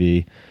on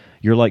TV.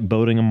 You're like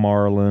boating a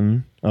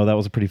marlin. Oh, that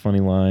was a pretty funny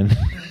line.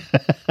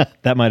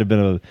 That might have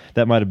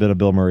been a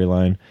Bill Murray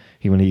line.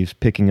 When he's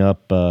picking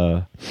up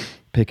Karen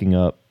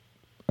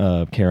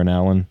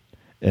Allen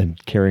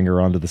and carrying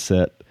her onto the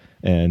set,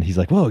 and he's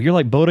like, "Whoa, you're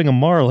like boating a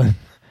marlin."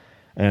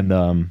 And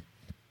I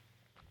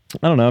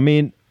don't know. I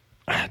mean,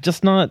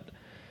 just not.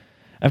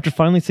 After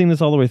finally seeing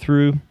this all the way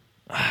through,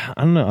 I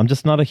don't know. I'm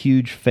just not a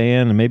huge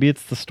fan, and maybe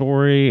it's the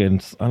story,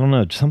 and I don't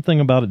know. Something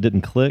about it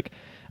didn't click.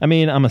 I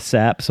mean, I'm a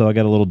sap, so I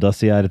got a little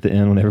dusty-eyed at the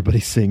end when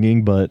everybody's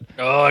singing, but...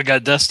 Oh, I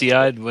got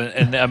dusty-eyed.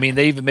 And, I mean,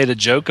 they even made a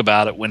joke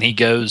about it when he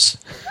goes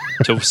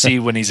to see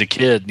when he's a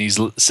kid, and he's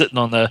sitting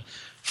on the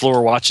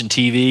floor watching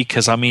TV,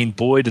 because, I mean,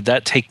 boy, did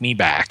that take me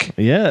back.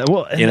 Yeah,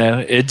 well...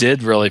 It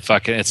did really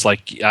fucking... It's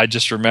like, I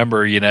just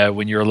remember,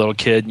 when you're a little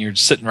kid, and you're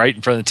sitting right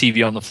in front of the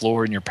TV on the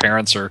floor, and your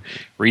parents are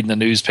reading the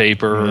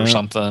newspaper or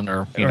something,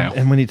 or,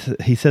 And when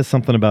he says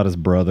something about his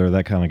brother,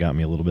 that kind of got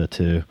me a little bit,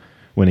 too.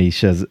 When he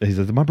says,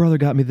 my brother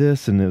got me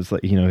this, and it was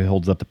like, he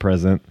holds up the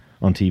present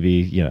on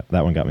TV. Yeah,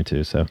 that one got me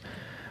too. So,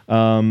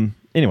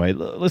 anyway,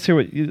 let's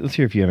hear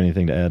if you have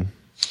anything to add.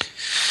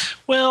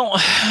 Well,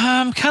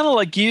 I'm kind of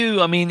like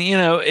you. I mean,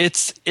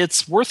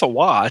 it's worth a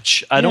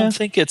watch. I don't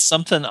think it's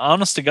something.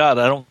 Honest to God,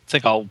 I don't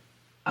think I'll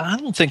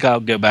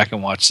go back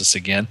and watch this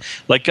again.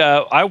 Like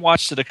I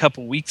watched it a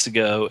couple weeks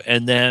ago,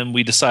 and then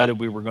we decided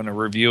we were going to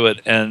review it,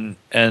 and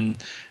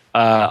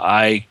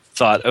I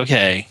thought,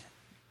 okay,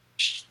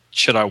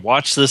 should I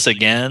watch this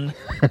again?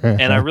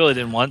 And I really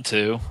didn't want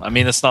to. I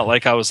mean, it's not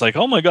like I was like,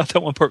 oh my God,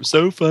 that one part was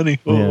so funny.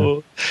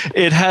 Oh. Yeah.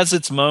 It has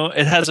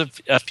it has a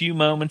few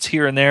moments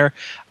here and there.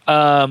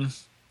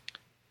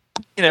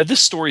 This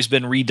story's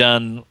been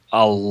redone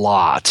a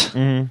lot.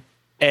 Mm-hmm.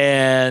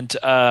 And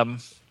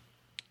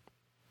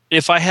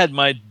if I had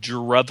my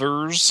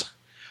druthers,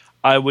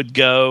 I would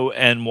go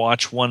and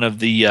watch one of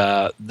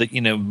the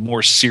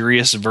more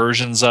serious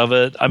versions of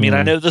it. I mean,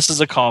 I know this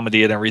is a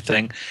comedy and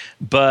everything,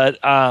 but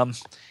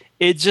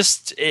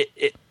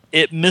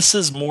it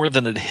misses more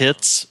than it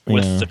hits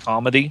with the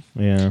comedy.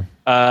 Yeah.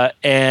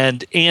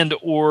 And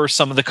or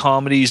some of the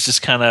comedies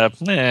just kind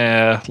of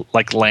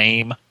like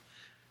lame.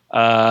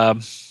 I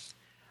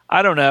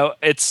don't know.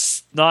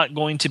 It's not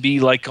going to be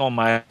like on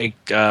my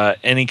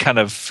any kind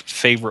of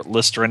favorite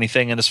list or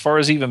anything. And as far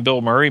as even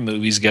Bill Murray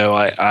movies go,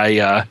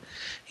 I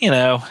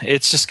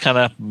it's just kind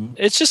of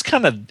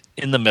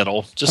in the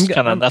middle, just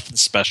kind of nothing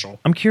special.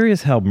 I'm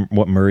curious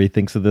what Murray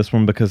thinks of this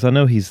one, because I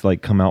know he's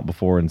like come out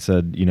before and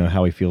said,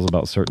 how he feels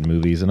about certain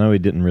movies. I know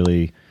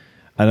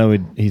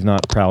he's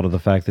not proud of the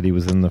fact that he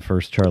was in the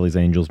first Charlie's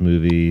Angels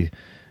movie.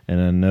 And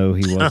I know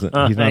he wasn't.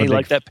 He's not. He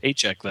liked that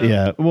paycheck, though.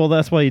 Yeah, well,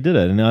 that's why he did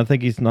it. And I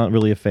think he's not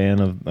really a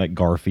fan of like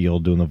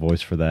Garfield doing the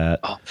voice for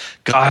that. Oh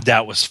God,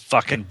 that was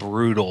fucking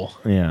brutal.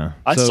 Yeah,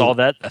 I saw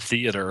that in a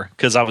theater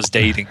because I was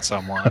dating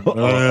someone.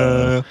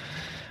 But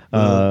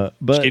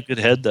she gave good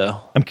head though.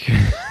 I'm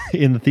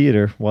in the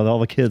theater while all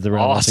the kids are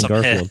around watching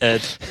Garfield.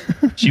 Head.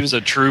 She was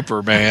a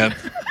trooper, man.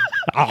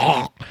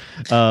 I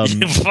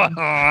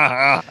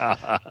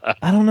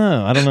don't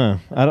know.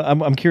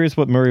 I'm curious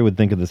what Murray would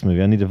think of this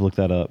movie. I need to look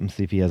that up and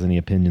see if he has any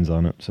opinions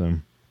on it. So,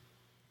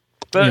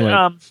 but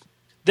anyway.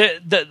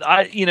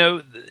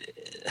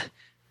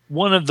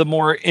 One of the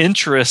more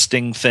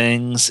interesting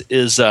things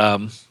is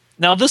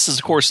now this is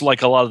of course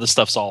like a lot of the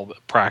stuff's all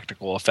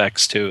practical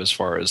effects too, as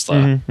far as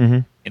the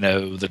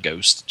the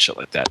ghost and shit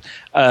like that.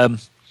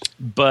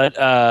 But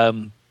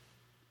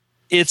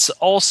it's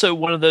also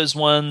one of those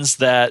ones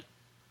that,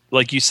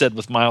 like you said,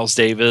 with Miles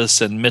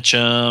Davis and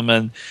Mitchum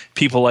and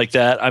people like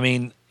that. I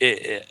mean,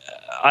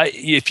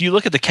 if you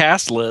look at the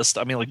cast list,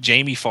 I mean, like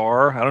Jamie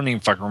Farr, I don't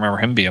even fucking remember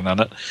him being on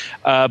it.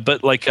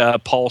 But like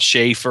Paul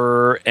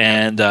Schaefer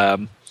and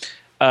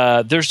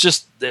there's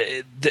just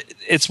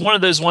it's one of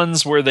those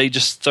ones where they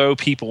just throw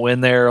people in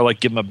there, like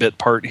give them a bit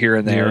part here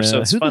and there. Yeah. So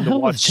it's fun to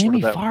watch. Was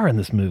Jamie Farr in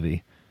this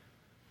movie?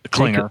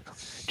 Klinger.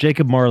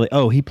 Jacob Marley.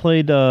 Oh, he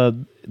played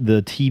the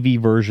TV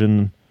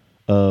version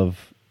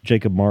of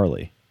Jacob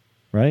Marley.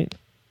 Right?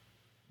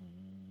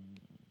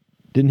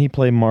 Didn't he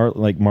play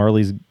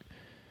Marley's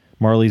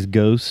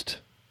ghost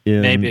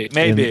in maybe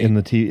in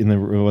when they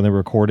were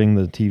recording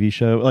the TV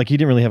show? Like he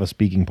didn't really have a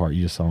speaking part.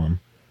 You just saw him.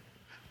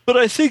 But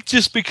I think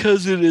just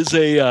because it is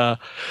a,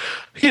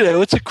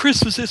 it's a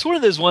Christmas. It's one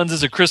of those ones.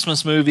 It's a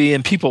Christmas movie,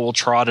 and people will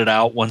trot it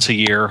out once a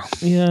year.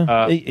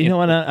 Yeah,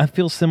 and I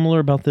feel similar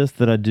about this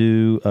that I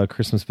do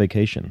Christmas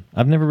Vacation.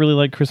 I've never really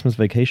liked Christmas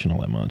Vacation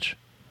all that much.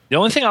 The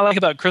only thing I like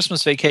about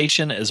Christmas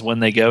Vacation is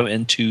when they go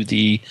into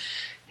the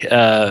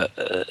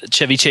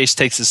Chevy Chase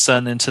takes his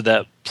son into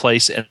that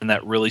place, and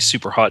that really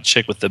super hot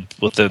chick with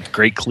the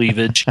great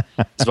cleavage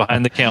is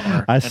behind the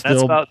counter. I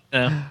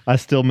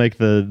still make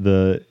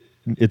the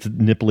it's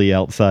nipply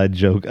outside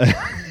joke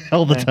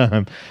all the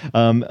time.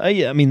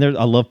 I mean,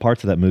 I love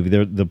parts of that movie.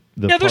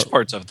 There's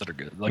parts of it that are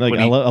good.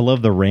 I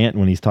love the rant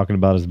when he's talking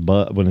about his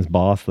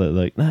boss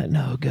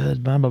no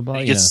good, blah blah blah.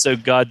 He gets so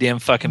goddamn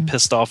fucking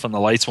pissed off when the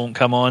lights won't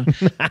come on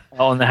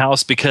in the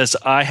house, because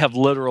I have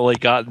literally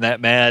gotten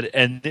that mad.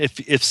 And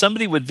if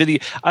somebody would video,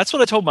 that's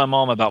what I told my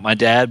mom about my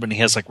dad when he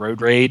has like road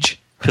rage.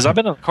 Because I've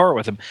been in the car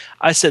with him.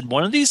 I said,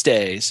 one of these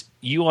days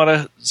you ought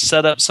to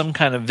set up some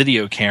kind of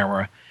video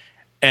camera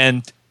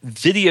and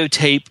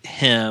videotape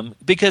him,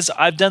 because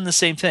I've done the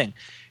same thing.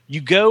 You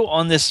go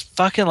on this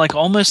fucking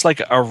almost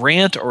like a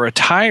rant or a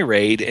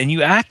tirade, and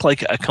you act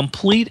like a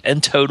complete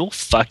and total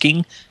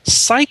fucking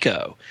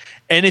psycho.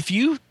 And if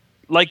you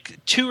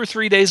 2 or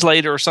 3 days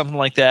later or something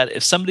like that,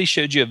 if somebody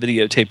showed you a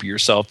videotape of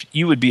yourself,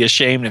 you would be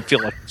ashamed and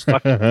feel like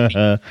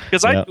fucking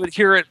because I would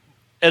hear it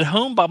at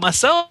home by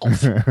myself,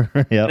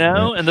 and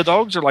the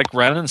dogs are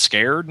running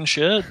scared and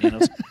shit.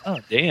 Oh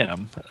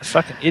damn,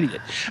 fucking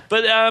idiot.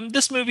 But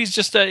this movie's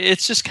just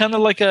it's just kind of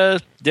like a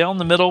down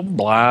the middle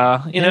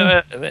blah.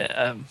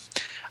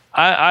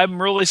 I'm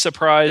really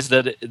surprised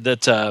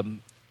that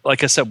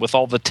like I said, with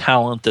all the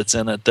talent that's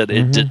in it, that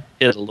it did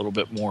hit a little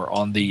bit more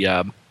on the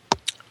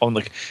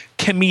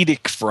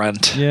comedic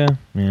front. Yeah.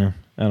 I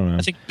don't know.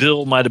 I think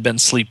Bill might have been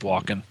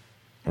sleepwalking,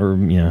 or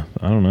I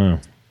don't know.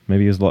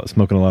 Maybe he was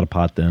smoking a lot of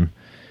pot then.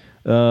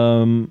 I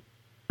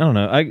don't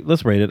know.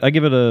 Let's rate it. I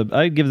give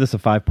this a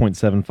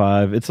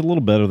 5.75. It's a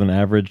little better than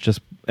average,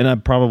 and I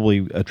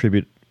probably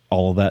attribute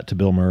all of that to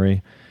Bill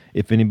Murray.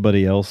 If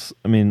anybody else,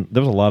 I mean,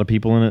 there was a lot of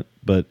people in it,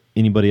 but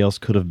anybody else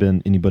could have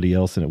been anybody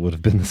else, and it would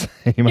have been the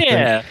same.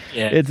 Yeah.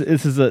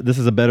 This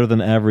is a better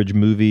than average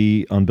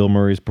movie on Bill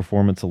Murray's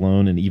performance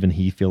alone, and even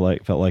he felt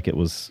like it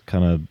was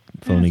kind of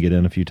phoning it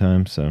in a few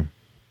times. So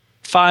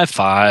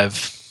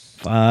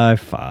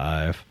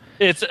 5.5.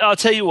 I'll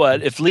tell you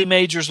what, if Lee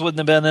Majors wouldn't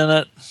have been in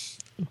it,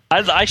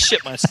 I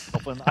shit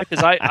myself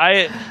because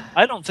I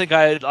don't think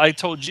I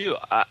told you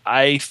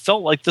I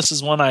felt like this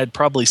is one I had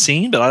probably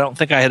seen, but I don't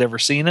think I had ever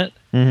seen it.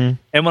 Mm-hmm.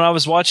 And when I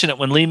was watching it,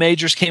 when Lee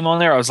Majors came on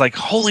there, I was like,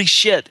 holy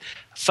shit,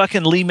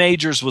 fucking Lee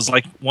Majors was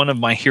like one of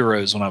my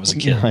heroes when I was a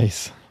kid.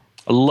 Nice.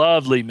 I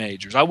love Lee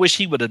Majors. I wish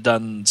he would have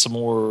done some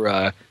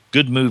more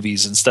good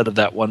movies instead of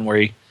that one where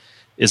he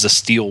is a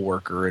steel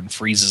worker and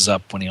freezes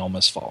up when he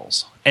almost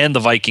falls, and the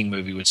Viking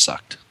movie, which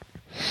sucked.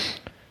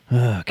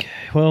 Okay,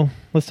 well,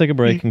 let's take a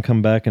break and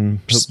come back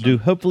and do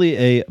hopefully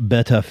a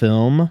better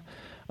film,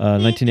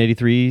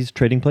 1983's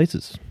Trading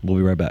Places. We'll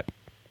be right back.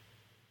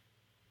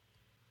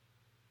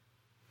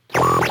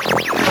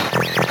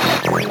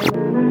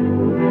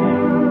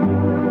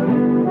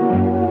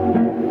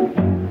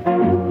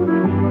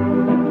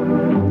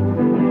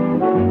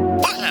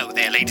 Hello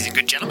there, ladies and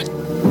good gentlemen.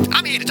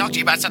 I'm here to talk to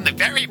you about something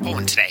very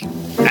important today.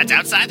 That's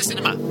Outside the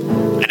Cinema.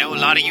 I know a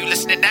lot of you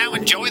listening now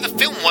enjoy the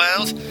film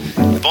world.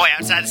 Boy,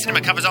 Outside the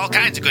Cinema covers all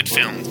kinds of good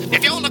films.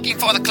 If you're looking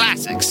for the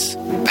classics,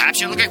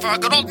 perhaps you're looking for a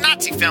good old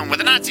Nazi film where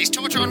the Nazis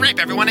torture and rape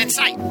everyone in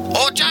sight,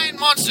 or giant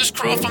monsters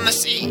crawl from the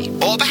sea,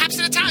 or perhaps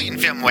an Italian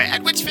film where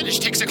Edward's Finch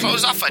takes her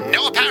clothes off for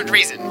no apparent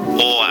reason,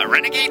 or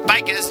renegade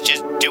bikers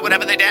just do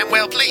whatever they damn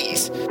well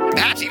please,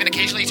 perhaps even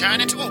occasionally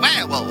turn into a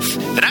werewolf,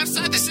 then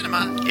Outside the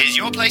Cinema is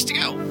your place to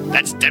go.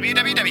 That's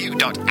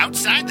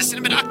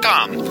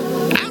www.OutsideTheCinema.com.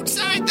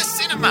 Outside the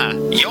Cinema,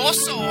 your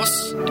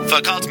source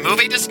for cult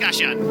movie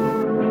discussion.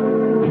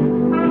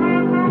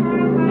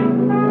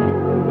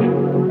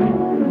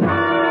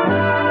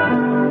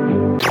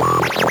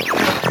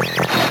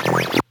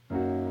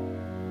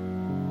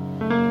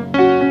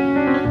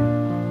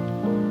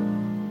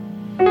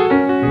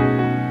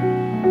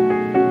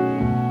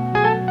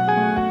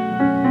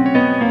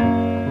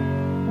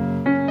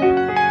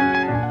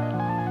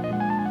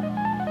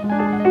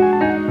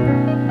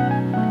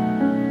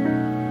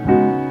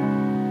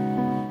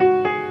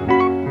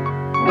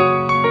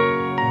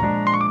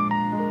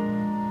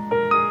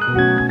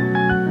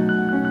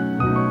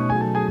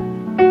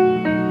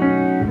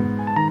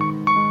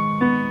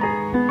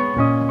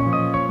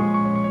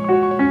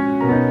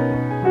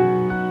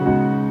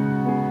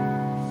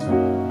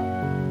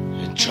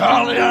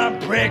 Charlie, I'm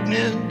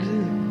pregnant,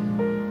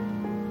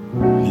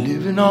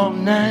 living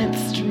on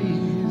 9th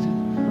Street,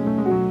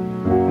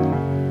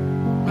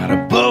 right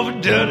above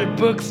a dirty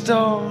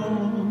bookstore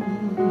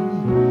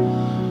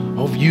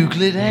off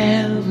Euclid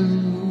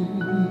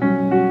Avenue.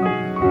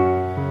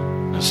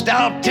 I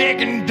stopped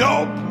taking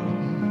dope,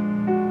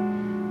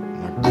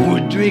 I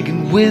quit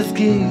drinking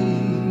whiskey.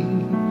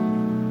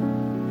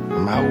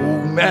 My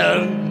old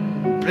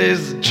man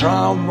plays the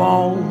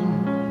trombone,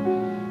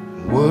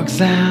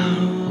 works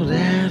out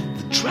out at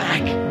the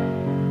track.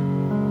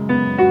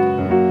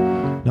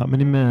 Not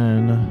many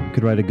men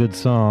could write a good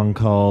song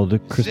called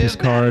Christmas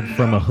Card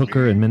from a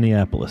Hooker in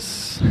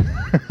Minneapolis.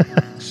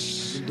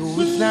 Though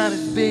it's not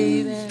his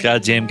baby.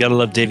 Goddamn, gotta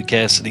love David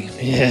Cassidy.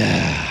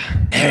 Yeah.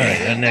 All right,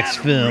 the next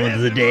film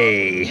of the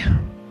day.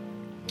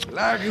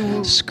 Like it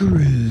was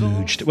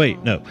Scrooged.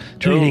 Wait, no.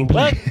 Trading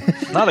What?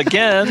 Not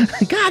again.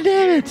 God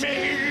damn it.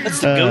 That's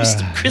the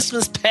ghost of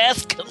Christmas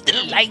past come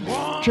to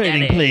life.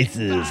 Trading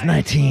Places,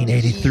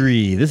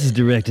 1983. This is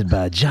directed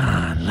by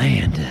John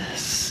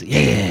Landis.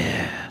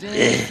 Yeah.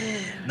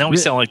 Now we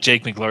sound like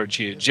Jake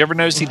McLarty. Did you ever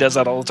notice he does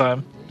that all the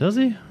time? Does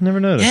he? Never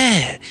noticed.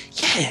 Yeah.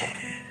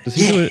 Does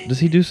he do it? Does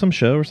he do some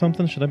show or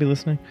something? Should I be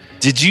listening?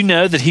 Did you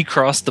know that he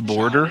crossed the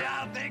border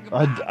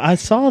I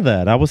saw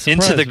that. I was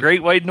surprised. into the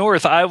Great White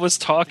North? I was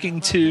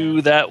talking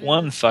to that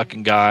one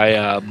fucking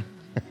guy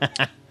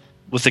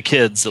with the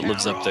kids that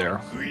lives up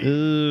there.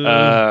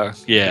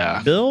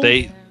 Yeah. Bill?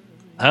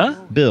 Huh?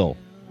 Bill.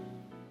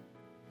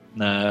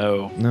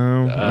 No.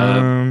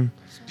 No.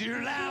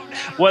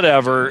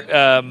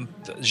 Whatever.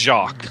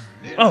 Jacques.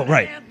 Oh,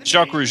 right.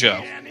 Jacques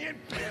Rougeau.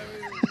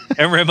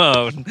 And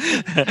Raymond.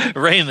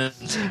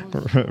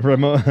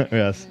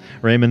 Yes.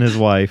 Raymond, his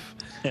wife.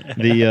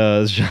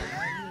 The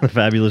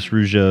fabulous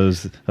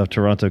Rougeaus of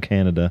Toronto,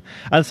 Canada.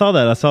 I saw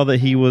that. I saw that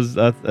he was,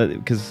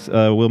 because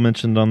Will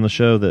mentioned on the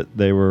show that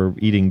they were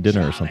eating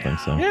dinner or something.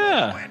 So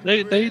Yeah.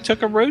 They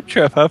took a road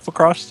trip up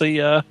across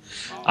the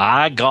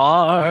I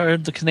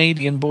guard the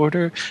Canadian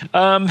border.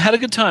 Had a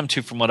good time,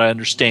 too, from what I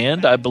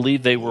understand. I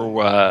believe they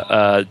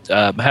were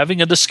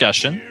having a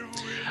discussion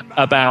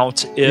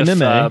about if...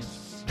 MMA.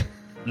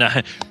 No.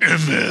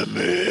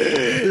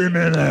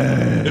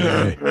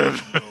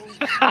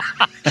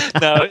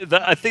 No,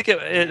 I think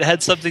it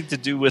had something to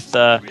do with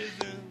and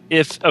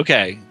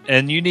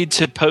you need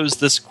to pose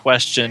this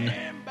question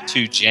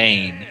to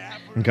Jane.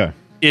 Okay.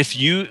 If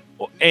you,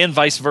 and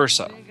vice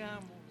versa,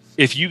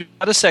 if you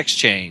got a sex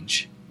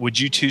change, would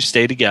you two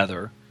stay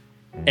together?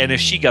 And if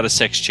she got a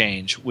sex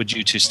change, would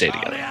you two stay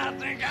together?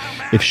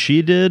 If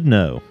she did,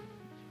 no.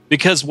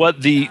 Because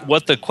what the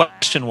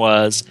question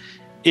was,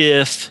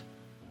 if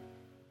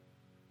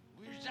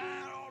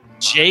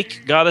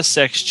Jake got a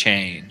sex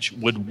change,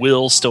 would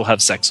Will still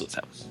have sex with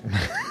him?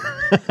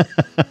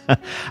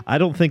 I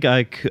don't think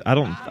I could. I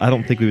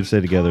don't think we would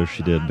stay together if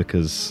she did,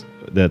 because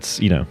that's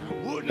we're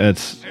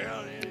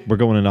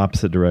going in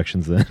opposite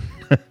directions then.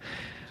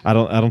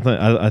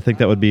 I think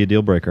that would be a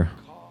deal breaker.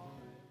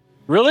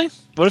 Really?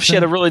 What if she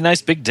had a really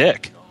nice big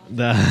dick?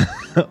 Well,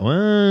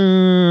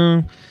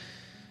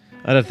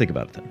 I'd have to think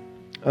about it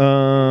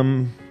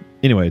then.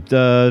 Anyway,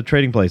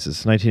 Trading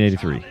Places,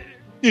 1983.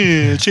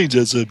 Yeah, change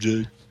that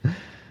subject.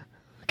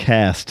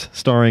 Cast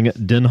starring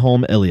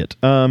Denholm Elliott.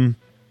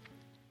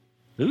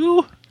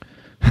 Ooh.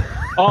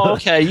 Oh,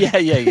 okay. Yeah.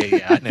 I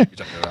know what you're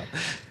talking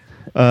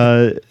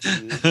about.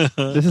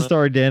 This is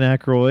starring Dan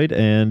Aykroyd,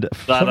 and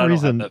for some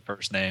reason, don't have that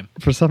first name.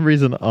 For some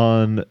reason,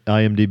 on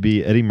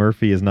IMDb, Eddie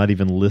Murphy is not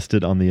even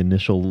listed on the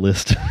initial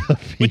list of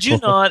people. Would you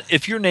not,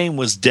 if your name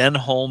was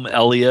Denholm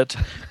Elliott,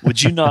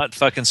 would you not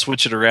fucking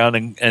switch it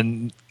around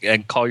and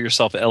call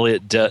yourself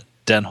Elliott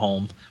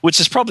Denholm?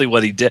 Which is probably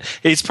what he did.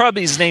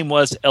 His name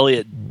was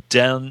Elliott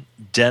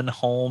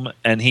Denholm,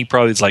 and he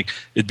probably was like,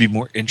 it'd be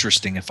more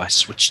interesting if I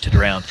switched it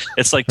around.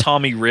 It's like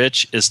Tommy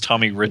Rich is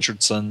Tommy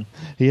Richardson.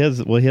 He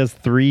has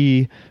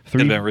three.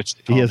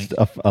 He has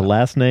a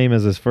last name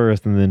as his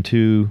first, and then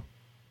two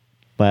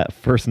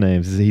first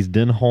names. He's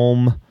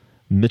Denholm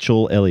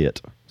Mitchell Elliott.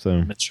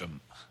 So Mitchum.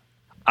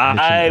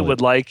 I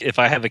would like, if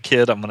I have a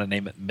kid, I'm going to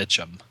name it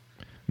Mitchum.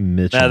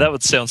 Mitchum. Now that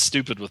would sound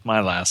stupid with my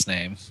last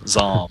name,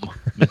 Zom.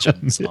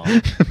 Mitchum Zom.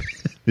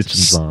 Mitchum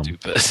Zom.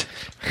 Stupid.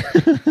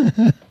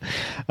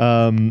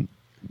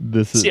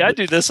 See, I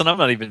do this and I'm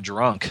not even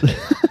drunk. I'm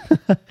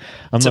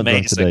not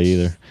drunk today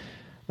either.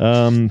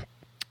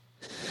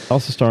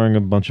 Also starring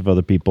a bunch of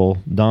other people.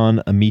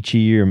 Don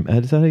Amici,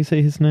 is that how you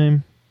say his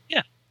name?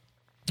 Yeah.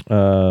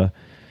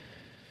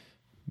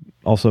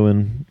 Also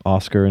in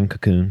Oscar and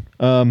Cocoon.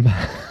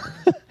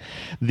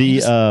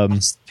 He's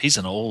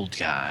an old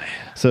guy.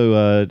 So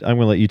I'm going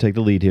to let you take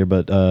the lead here,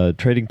 but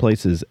Trading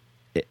Places.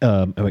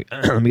 Let me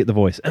get the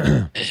voice.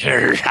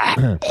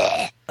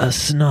 A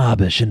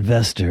snobbish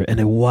investor and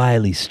a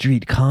wily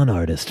street con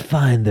artist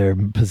find their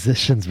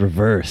positions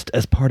reversed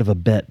as part of a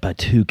bet by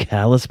two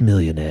callous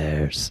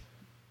millionaires.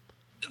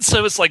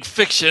 So it's like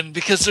fiction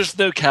because there's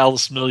no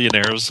callous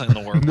millionaires in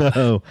the world.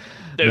 No,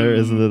 there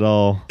isn't at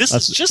all. This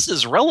is just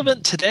as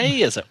relevant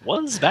today as it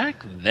was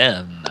back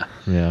then.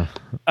 Yeah.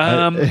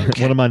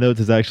 Okay. One of my notes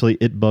is actually,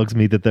 it bugs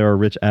me that there are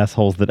rich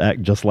assholes that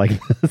act just like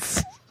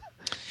this.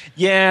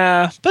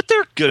 Yeah, but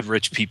they're good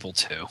rich people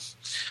too.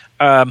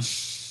 I knew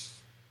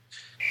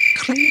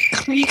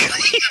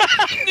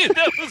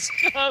that was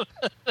coming.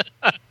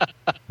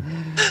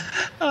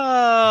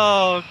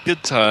 Oh,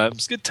 good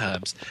times.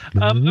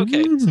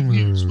 Okay, so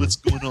here's what's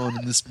going on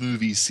in this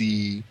movie.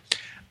 See,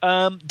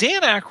 Dan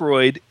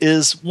Aykroyd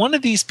is one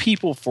of these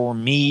people for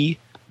me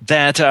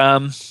that I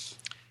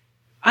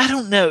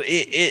don't know.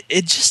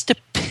 It just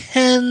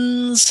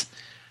depends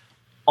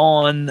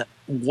on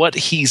what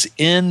he's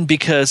in,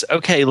 because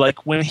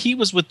like when he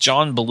was with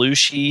John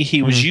Belushi,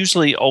 he was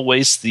usually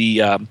always the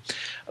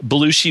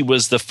Belushi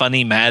was the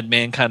funny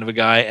madman kind of a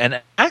guy, and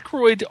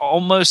Aykroyd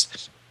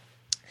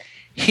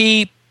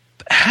he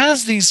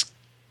has these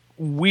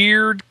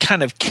weird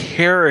kind of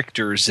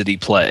characters that he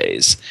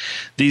plays.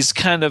 These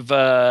kind of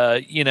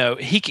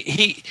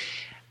he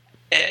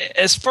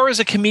as far as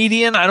a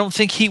comedian, I don't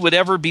think he would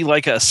ever be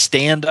like a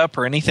stand-up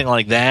or anything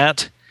like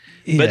that.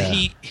 Yeah. But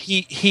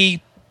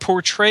he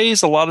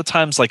portrays a lot of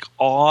times like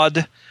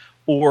odd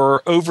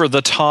or over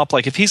the top.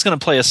 Like if he's going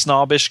to play a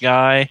snobbish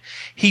guy,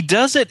 he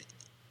does it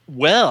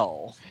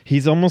well.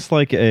 He's almost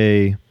like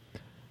a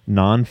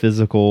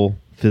non-physical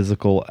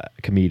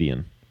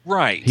comedian.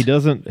 Right. He's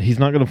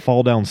not going to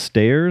fall down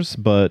stairs,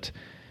 but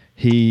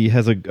he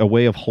has a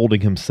way of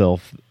holding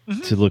himself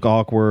to look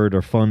awkward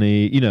or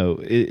funny.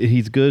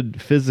 He's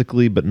good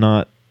physically, but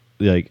not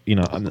like,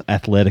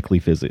 athletically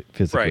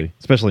physically, right.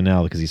 Especially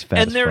now because he's fat.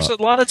 And there's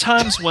a lot of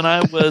times when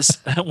I was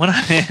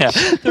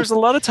there's a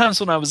lot of times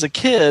when I was a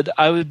kid,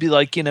 I would be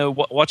like,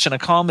 watching a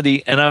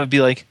comedy, and I would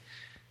be like,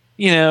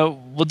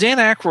 well, Dan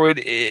Aykroyd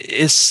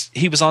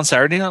he was on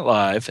Saturday Night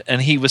Live,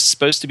 and he was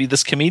supposed to be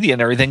this comedian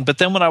and everything. But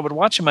then when I would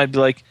watch him, I'd be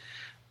like,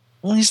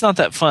 well, he's not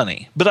that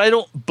funny.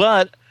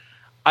 But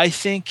I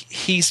think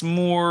he's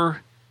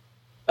more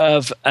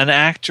of an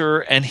actor,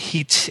 and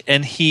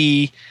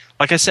he,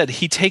 like I said,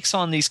 he takes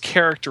on these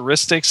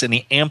characteristics and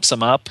he amps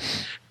them up.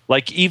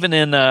 Like even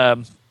in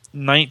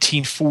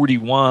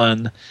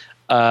 1941,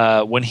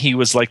 when he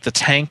was like the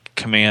tank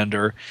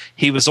commander,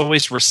 he was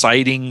always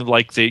reciting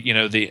like the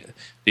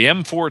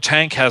M4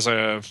 tank has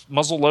a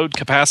muzzle load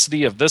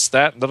capacity of this,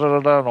 that, and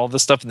all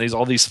this stuff, and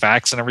all these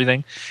facts and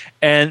everything.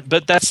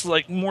 But that's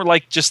like more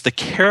like just the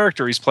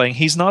character he's playing.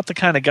 He's not the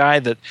kind of guy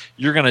that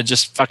you're gonna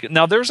just fucking.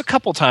 Now, there's a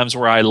couple times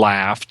where I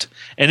laughed,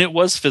 and it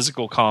was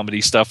physical comedy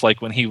stuff,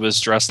 like when he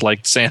was dressed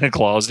like Santa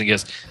Claus and he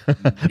goes,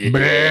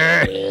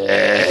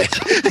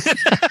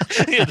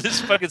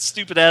 this fucking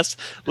stupid ass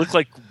looked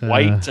like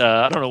white.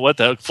 I don't know what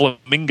the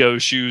flamingo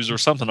shoes or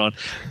something on.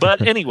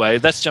 But anyway,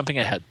 that's jumping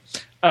ahead.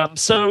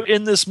 So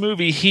in this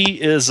movie, he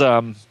is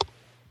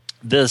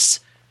this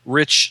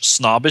rich,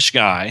 snobbish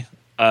guy,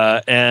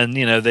 and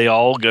they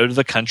all go to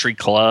the country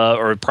club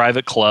or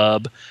private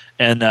club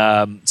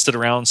and sit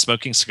around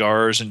smoking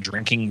cigars and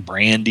drinking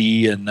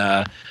brandy, and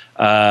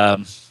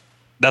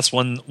that's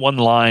one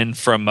line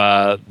from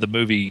the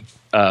movie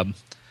The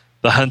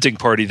Hunting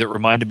Party that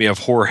reminded me of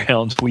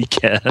Whorehound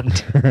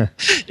Weekend.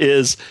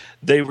 Is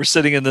they were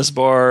sitting in this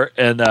bar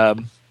and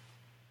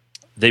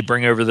they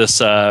bring over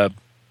this.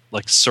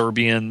 Like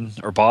Serbian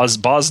or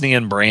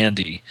Bosnian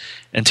brandy.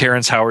 And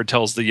Terrence Howard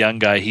tells the young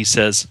guy, he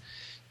says,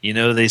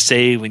 they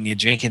say when you're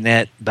drinking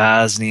that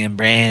Bosnian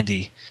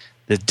brandy,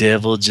 the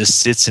devil just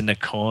sits in the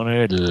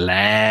corner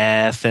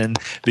laughing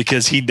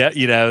because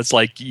it's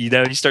like,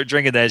 you start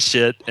drinking that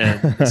shit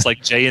and it's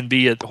like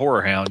J&B at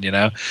Whorehound,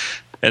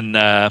 And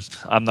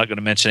I'm not going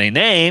to mention any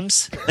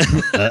names.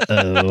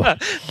 Uh-oh.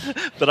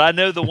 But I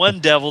know the one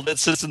devil that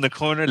sits in the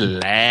corner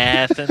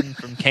laughing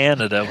from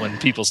Canada when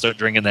people start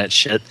drinking that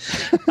shit.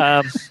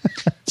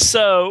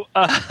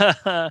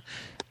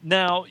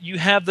 Now you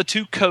have the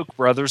two Koch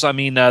brothers. I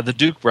mean, the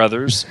Duke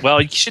brothers.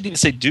 Well, you shouldn't even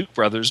say Duke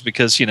brothers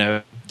because,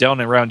 down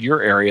around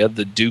your area,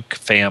 the Duke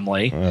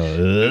family.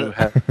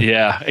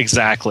 Yeah,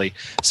 exactly.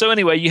 So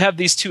anyway, you have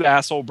these two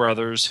asshole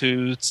brothers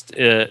who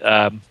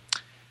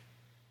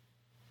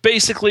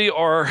basically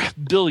are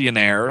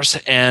billionaires,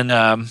 and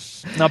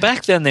now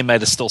back then they might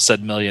have still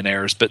said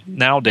millionaires, but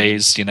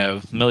nowadays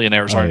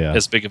millionaires aren't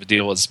as big of a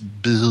deal as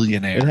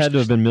billionaires. It had to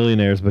have been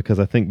millionaires because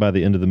I think by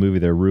the end of the movie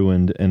they're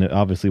ruined, and it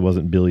obviously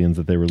wasn't billions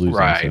that they were losing.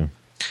 Right.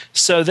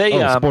 So they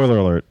spoiler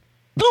alert.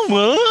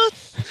 What?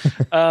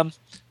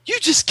 You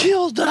just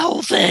killed the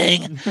whole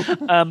thing.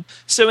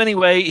 So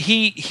anyway,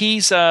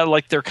 he's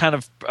like their kind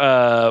of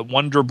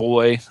Wonder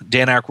Boy.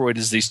 Dan Aykroyd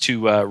is these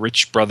two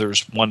rich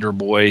brothers, Wonder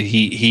Boy.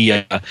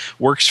 He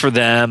works for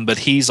them, but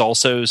he's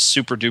also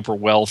super duper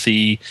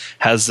wealthy.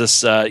 Has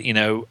this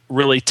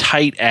really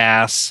tight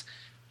ass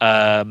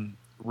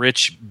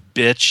rich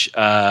bitch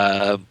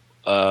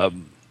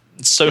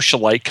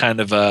socialite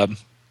kind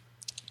of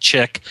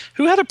chick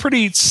who had a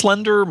pretty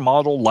slender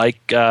model like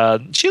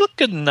she looked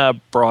good in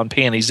bra and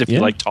panties if you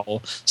like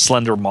tall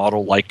slender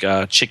model like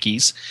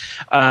chickies,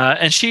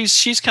 and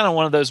she's kind of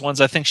one of those ones.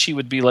 I think she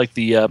would be like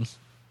the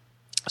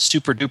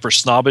super duper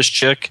snobbish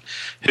chick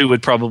who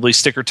would probably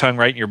stick her tongue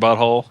right in your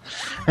butthole.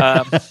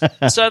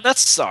 So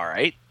that's all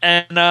right.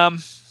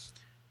 And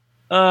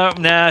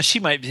she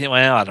might be,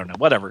 well, I don't know,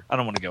 whatever, I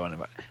don't want to go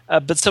into it.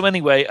 But so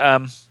anyway,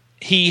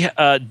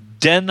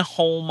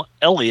 Denholm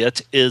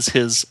Elliott is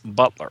his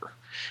butler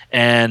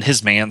and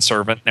his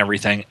manservant and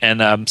everything.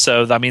 And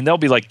so, I mean, they'll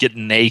be like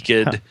getting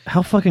naked.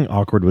 How fucking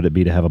awkward would it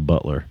be to have a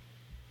butler?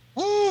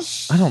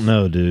 I don't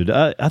know, dude.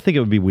 I think it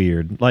would be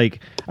weird. Like,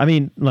 I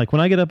mean, like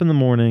when I get up in the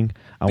morning,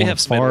 I want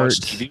to fart.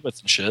 TV with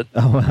and shit.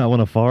 I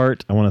want to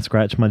fart. I want to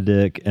scratch my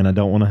dick, and I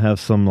don't want to have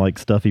some like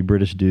stuffy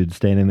British dude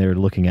standing there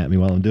looking at me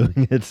while I'm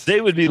doing it.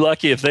 They would be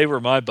lucky if they were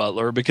my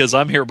butler, because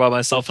I'm here by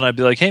myself, and I'd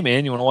be like, "Hey,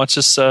 man, you want to watch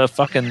this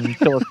fucking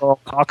Killer Carl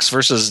Cox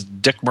versus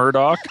Dick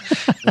Murdoch?"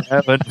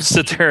 And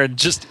sit there and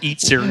just eat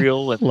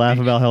cereal and laugh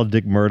about how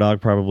Dick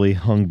Murdoch probably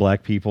hung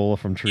black people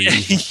from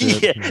trees. And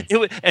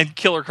shit. And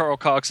Killer Carl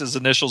Cox's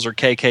initials are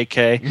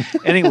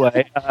KKK.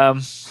 Anyway,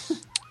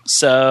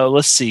 so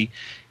let's see.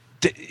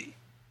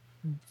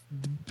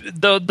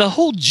 The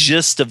whole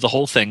gist of the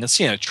whole thing is,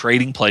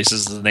 Trading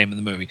Places is the name of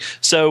the movie.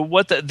 So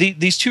what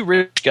these two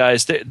rich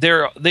guys,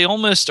 they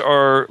almost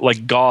are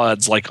like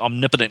gods, like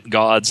omnipotent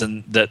gods,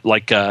 and that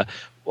like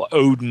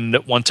Odin,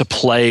 that want to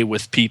play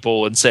with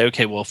people and say,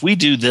 okay, well, if we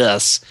do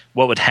this,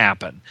 what would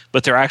happen?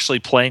 But they're actually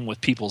playing with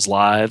people's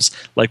lives,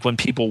 like when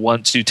people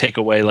want to take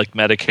away like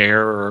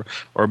Medicare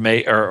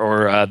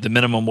or the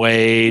minimum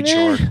wage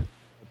or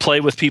play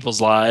with people's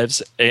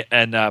lives.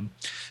 And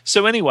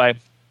so anyway.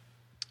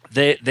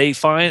 They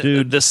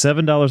find this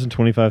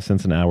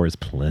 $7.25 an hour is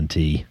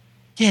plenty.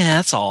 Yeah,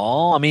 that's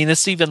all. I mean,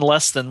 it's even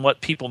less than what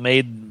people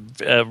made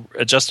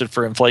adjusted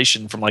for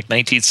inflation from like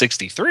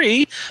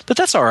 1963, but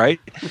that's all right.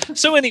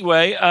 So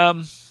anyway,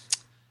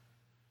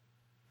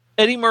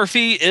 Eddie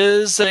Murphy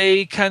is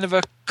a kind of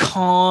a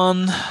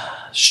con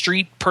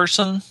street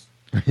person.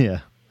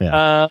 Yeah.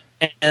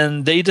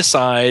 And they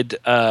decide.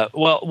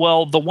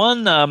 Well, the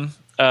one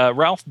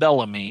Ralph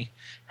Bellamy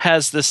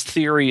has this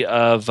theory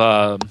of.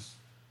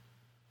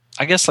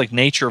 I guess like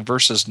nature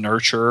versus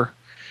nurture.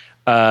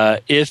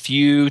 If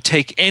you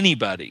take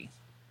anybody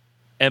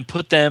and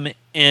put them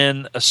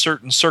in a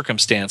certain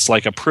circumstance,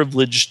 like a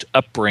privileged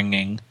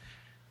upbringing,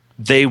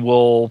 they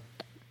will.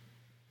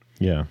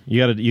 Yeah, you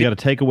got to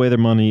take away their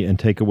money and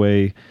take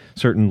away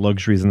certain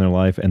luxuries in their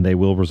life, and they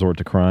will resort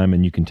to crime.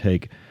 And you can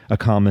take a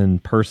common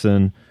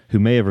person who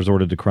may have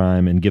resorted to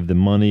crime and give them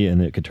money,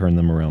 and it could turn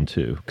them around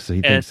too.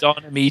 And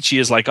Don Amici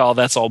is like, oh,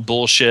 that's all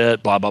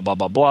bullshit, blah, blah, blah,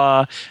 blah,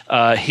 blah.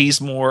 He's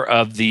more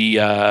of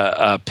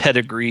the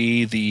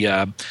pedigree,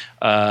 the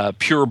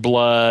pure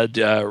blood,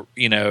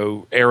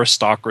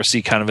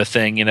 aristocracy kind of a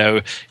thing.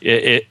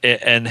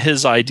 And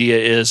his idea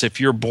is if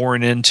you're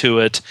born into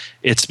it,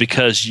 it's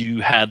because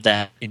you had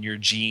that in your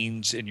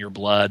genes, in your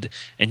blood,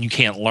 and you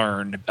can't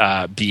learn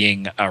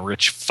being a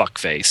rich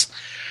fuckface.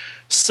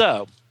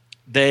 So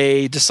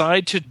they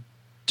decide to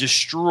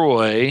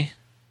destroy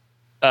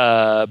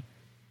Dan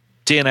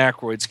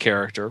Aykroyd's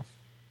character,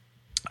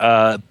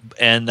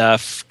 and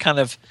kind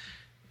of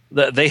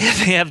they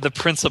have the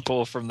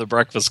principal from The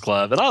Breakfast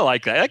Club, and I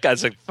like that. That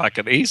guy's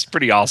he's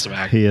pretty awesome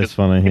actor. He is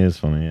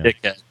funny.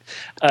 Yeah.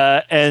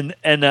 And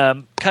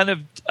kind of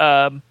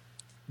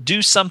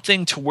do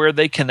something to where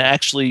they can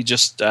actually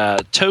just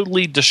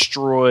totally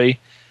destroy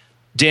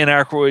Dan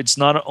Aykroyd's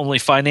not only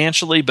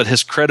financially, but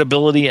his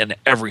credibility and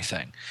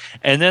everything.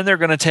 And then they're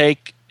going to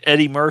take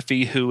Eddie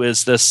Murphy, who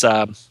is this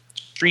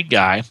street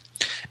guy,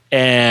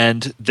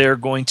 and they're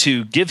going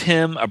to give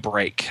him a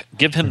break,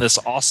 give him this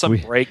awesome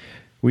break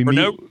for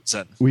no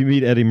reason. We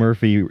meet Eddie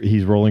Murphy.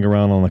 He's rolling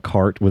around on a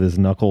cart with his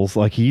knuckles.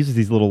 Like he uses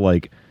these little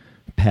like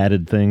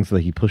padded things that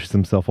he pushes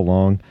himself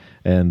along,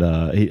 and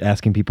he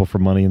asking people for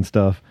money and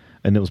stuff.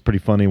 And it was pretty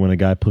funny when a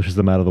guy pushes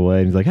them out of the way,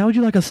 and he's like, "How would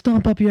you like a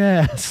stomp up your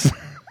ass?"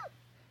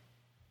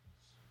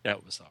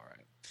 That was all right.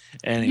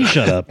 Anyway.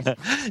 Shut up.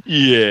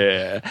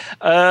 Yeah.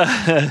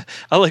 I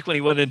like when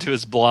he went into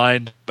his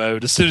blind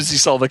mode. As soon as he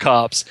saw the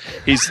cops,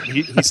 he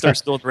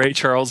starts doing Ray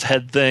Charles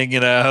head thing,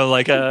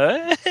 like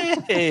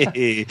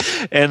hey.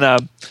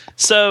 And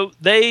so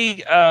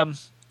they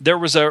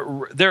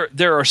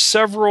there are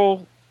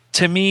several,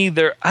 to me,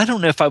 I don't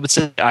know if I would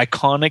say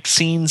iconic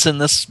scenes in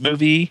this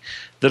movie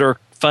that are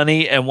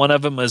funny, and one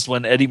of them is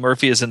when Eddie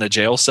Murphy is in a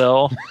jail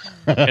cell.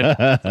 And,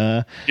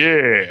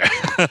 yeah.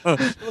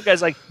 The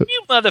guy's like,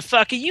 "You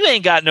motherfucker, you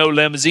ain't got no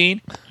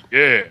limousine."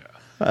 Yeah.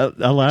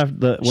 I laughed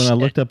when I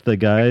looked up the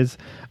guys,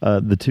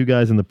 the two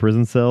guys in the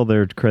prison cell.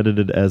 They're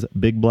credited as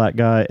Big Black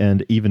Guy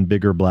and Even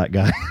Bigger Black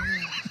Guy.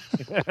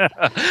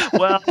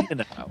 Well,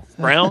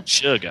 brown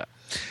sugar.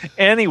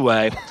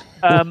 Anyway.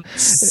 And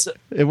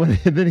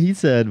then he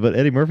said, but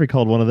Eddie Murphy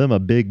called one of them a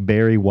big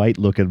Barry White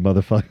looking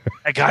motherfucker.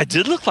 That guy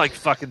did look like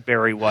fucking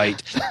Barry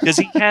White, because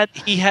he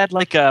had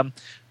like I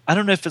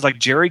don't know if it's like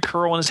Jerry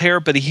curl in his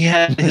hair, but he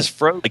had his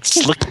fro like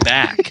slicked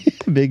back.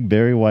 Big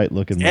Barry White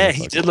looking. Yeah,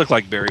 he did look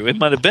like Barry. It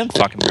might have been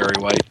fucking Barry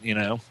White,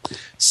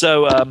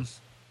 So,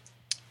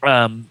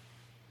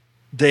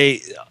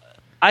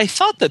 I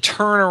thought the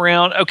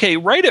turnaround. Okay,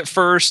 right at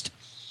first,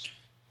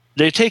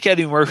 they take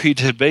Eddie Murphy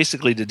to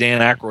Dan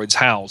Aykroyd's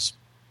house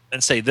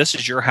and say, "This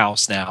is your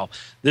house now.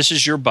 This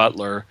is your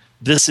butler.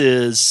 This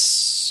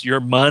is your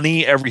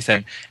money,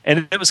 everything."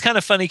 And it was kind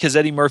of funny because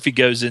Eddie Murphy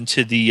goes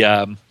into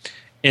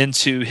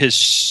into his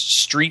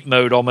street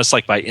mode almost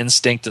like by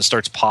instinct and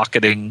starts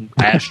pocketing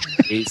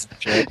ashtrays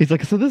and shit. He's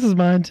like, "So this is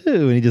mine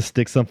too," and he just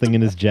sticks something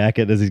in his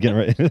jacket as he's getting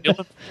ready.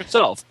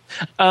 Himself.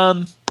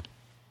 And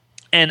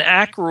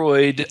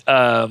Aykroyd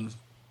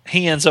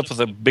he ends up with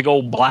a big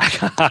old black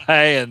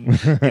eye, and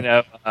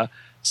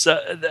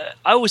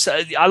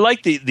I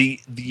like the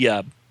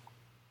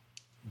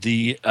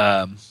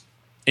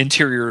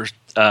interior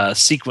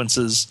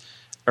sequences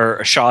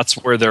or shots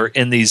where they're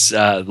in these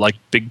like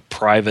big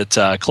private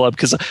club,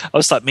 because I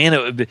always thought,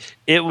 man,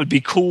 it would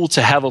be cool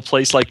to have a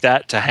place like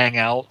that to hang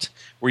out,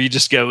 where you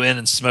just go in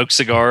and smoke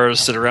cigars,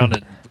 sit around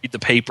and read the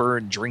paper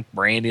and drink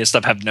brandy and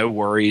stuff, have no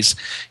worries.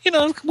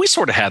 We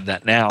sort of have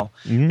that now,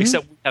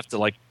 except we have to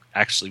like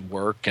actually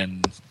work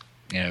and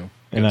and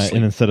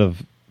instead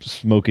of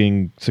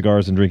smoking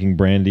cigars and drinking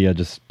brandy, I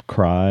just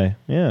cry.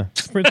 Yeah,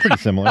 it's pretty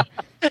similar.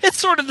 It's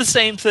sort of the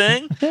same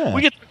thing. Yeah.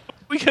 We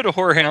get a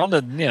whorehound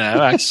and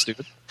act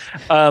stupid.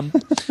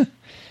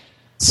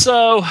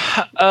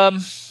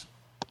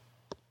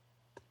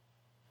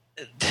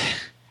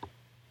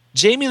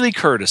 Jamie Lee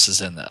Curtis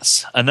is in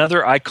this.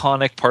 Another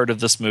iconic part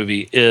of this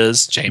movie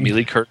is Jamie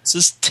Lee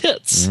Curtis's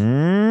tits.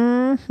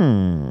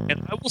 Mm-hmm.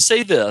 And I will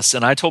say this,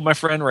 and I told my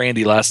friend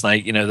Randy last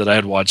night, that I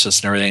had watched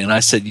this and everything, and I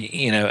said,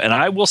 and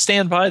I will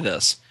stand by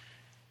this.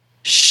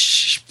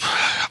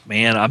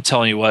 Man, I'm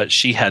telling you what,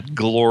 she had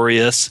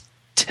glorious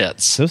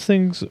tits. Those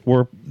things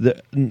were.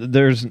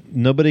 There's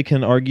nobody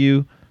can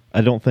argue.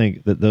 I don't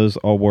think that those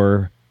all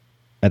were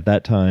at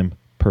that time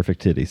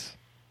perfect titties.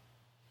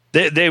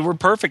 They were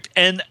perfect,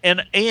 and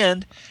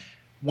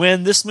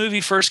when this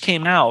movie first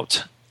came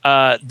out,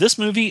 this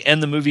movie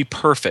and the movie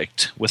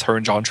Perfect with her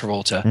and John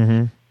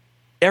Travolta,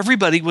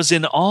 everybody was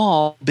in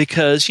awe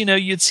because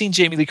you'd seen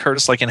Jamie Lee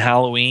Curtis like in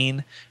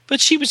Halloween, but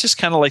she was just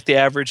kind of like the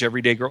average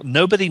everyday girl.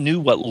 Nobody knew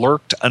what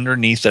lurked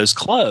underneath those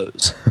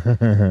clothes,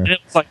 and it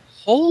was like,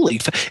 holy!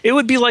 It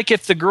would be like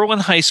if the girl in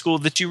high school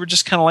that you were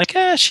just kind of like,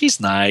 she's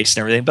nice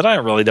and everything, but I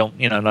really don't,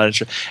 not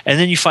interested. And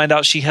then you find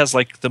out she has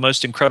like the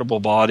most incredible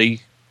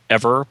body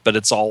ever, but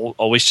it's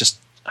always just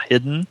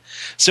hidden.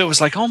 So it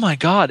was like, oh my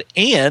God.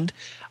 And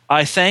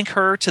I thank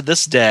her to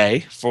this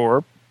day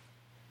for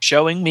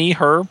showing me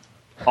her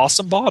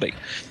awesome body.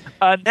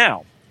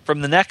 Now,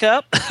 from the neck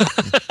up,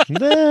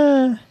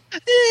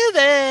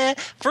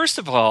 first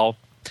of all,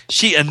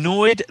 she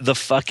annoyed the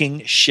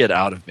fucking shit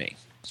out of me.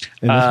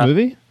 In this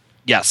movie?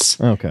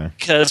 Yes. Okay.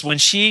 Because when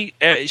she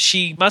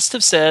must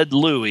have said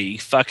Louis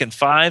fucking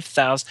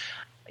 5,000.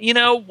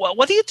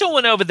 What are you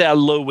doing over there,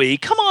 Louis?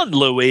 Come on,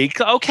 Louis.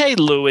 Okay,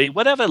 Louis.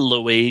 Whatever,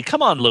 Louis.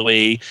 Come on,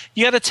 Louis.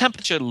 You got a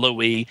temperature,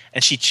 Louis.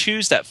 And she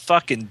chews that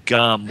fucking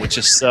gum, which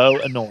is so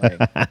annoying.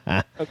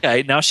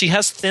 Okay, now she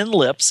has thin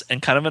lips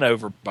and kind of an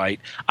overbite.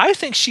 I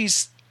think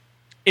she's,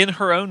 in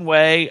her own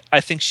way,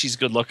 I think she's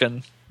good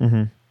looking.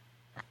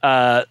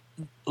 Not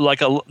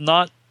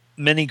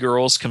many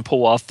girls can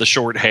pull off the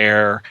short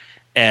hair,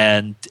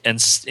 and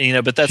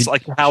but that's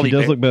like Halle She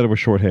does look better with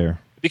short hair.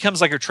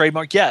 Becomes like her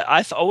trademark. Yeah,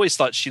 I always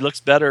thought she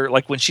looks better.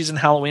 Like when she's in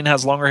Halloween,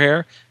 has longer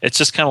hair. It's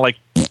just kind of like,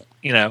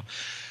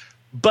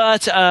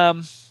 But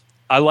I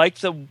like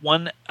the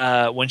one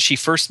when she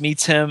first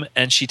meets him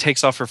and she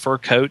takes off her fur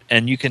coat,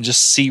 and you can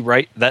just see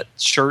that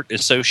shirt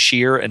is so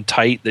sheer and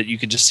tight that you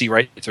can just see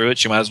right through it.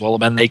 She might as well have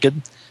been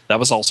naked. That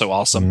was also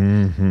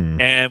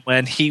awesome. And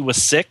when he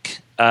was sick,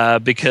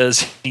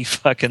 because he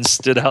fucking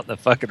stood out in the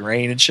fucking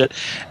rain and shit,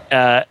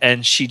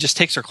 and she just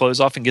takes her clothes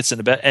off and gets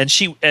into bed, and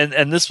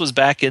this was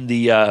back in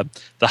the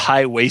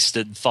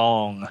high-waisted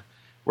thong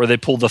where they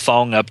pulled the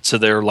thong up to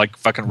their like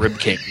fucking rib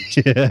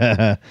cage.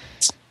 Yeah.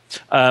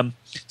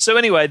 So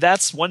anyway,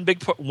 that's one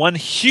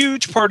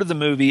huge part of the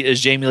movie is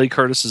Jamie Lee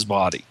Curtis's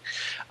body.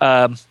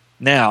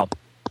 Now,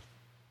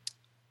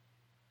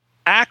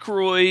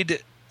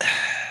 Aykroyd,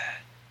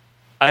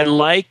 I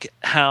like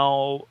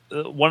how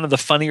one of the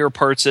funnier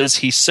parts is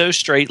he's so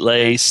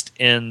straight-laced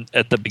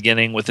at the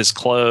beginning with his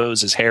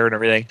clothes, his hair, and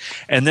everything,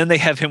 and then they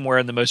have him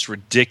wearing the most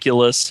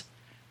ridiculous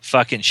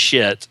fucking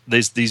shit.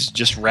 These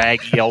just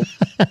raggy old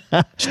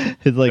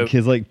his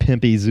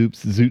pimpy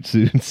zoot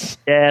suits.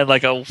 Yeah,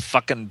 like a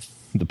fucking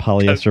the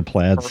polyester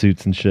plaid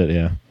suits and shit.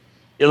 Yeah,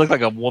 it looked like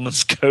a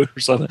woman's coat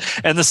or something.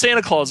 And the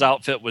Santa Claus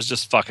outfit was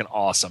just fucking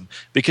awesome,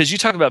 because you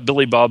talk about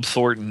Billy Bob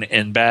Thornton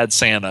in Bad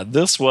Santa.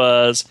 This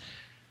was.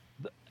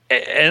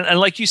 And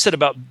like you said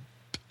about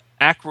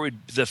Aykroyd,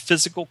 the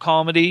physical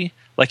comedy,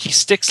 like he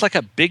sticks like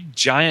a big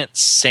giant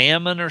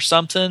salmon or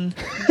something.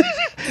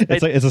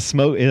 It's a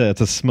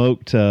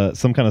smoked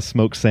some kind of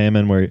smoked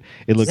salmon where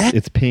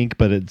it's pink,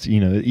 but it's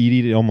you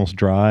eat it almost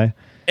dry.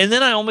 And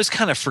then I almost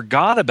kind of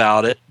forgot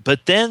about it.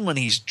 But then when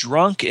he's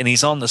drunk and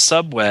he's on the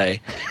subway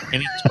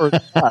and he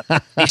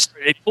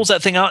pulls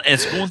that thing out and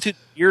it's going through the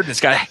beard and it's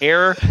got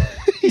hair.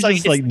 He's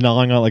just like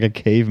gnawing on like a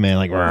caveman,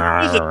 like.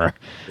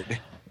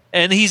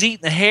 And he's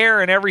eating the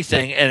hair and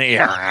everything, and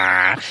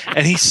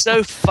he's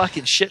so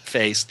fucking shit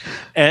faced.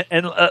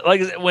 And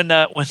like when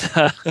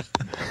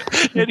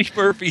Eddie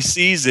Murphy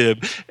sees him,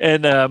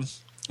 and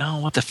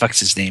what the fuck's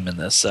his name in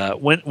this?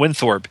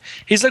 Winthorpe.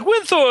 He's like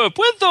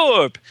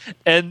Winthorpe,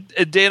 and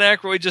Dan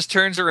Aykroyd just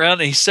turns around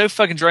and he's so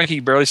fucking drunk he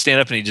can barely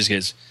stand up, and he just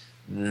goes.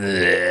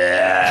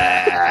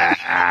 That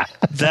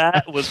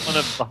was one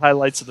of the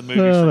highlights of the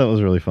movie. Oh, that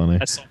was really funny.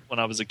 I saw it when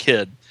I was a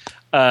kid,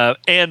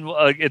 and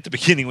at the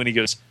beginning when he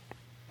goes.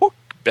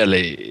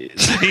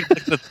 bellies. He looked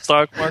at the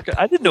stock market.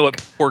 I didn't know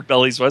what pork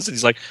bellies was, and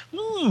he's like,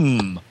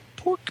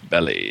 pork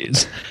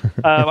bellies.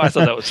 I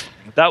thought that was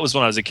funny. That was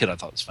when I was a kid. I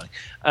thought it was funny.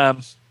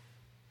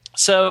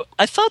 So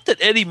I thought that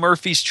Eddie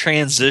Murphy's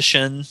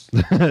transition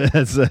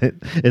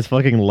it's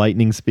fucking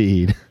lightning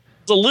speed.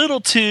 It's a little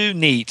too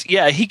neat.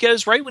 Yeah, he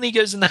goes right when he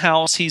goes in the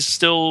house. He's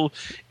still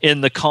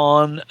in the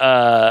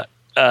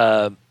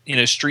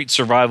street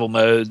survival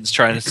mode and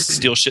trying to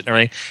steal shit and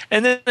everything.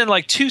 And then in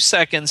like 2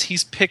 seconds,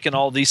 he's picking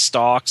all these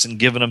stocks and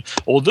giving them,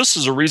 this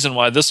is a reason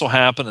why this will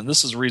happen, and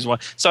this is a reason why.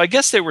 So I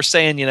guess they were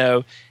saying,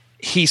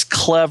 he's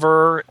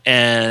clever,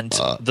 and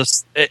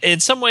in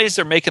some ways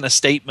they're making a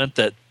statement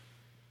that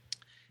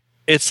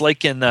it's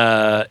like in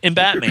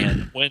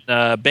Batman when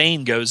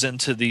Bane goes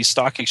into the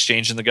stock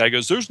exchange and the guy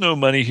goes, "There's no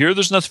money here.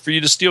 There's nothing for you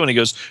to steal." And he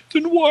goes,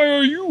 "Then why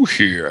are you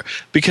here?"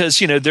 Because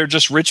they're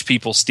just rich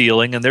people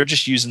stealing, and they're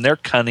just using their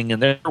cunning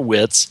and their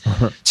wits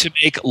to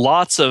make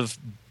lots of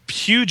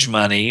huge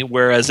money.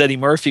 Whereas Eddie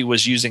Murphy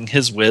was using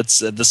his wits,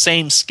 the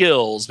same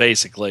skills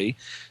basically,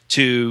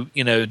 to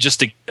just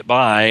to get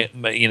by,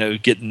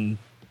 getting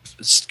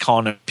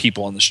conning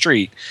people on the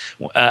street.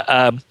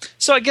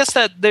 So I guess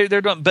that they're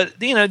doing, but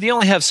they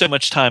only have so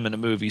much time in a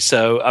movie.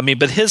 So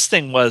but his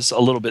thing was a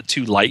little bit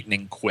too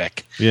lightning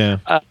quick. Yeah.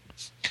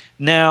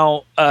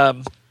 Now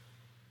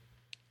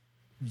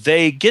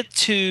they get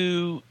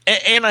to,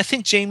 and I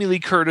think Jamie Lee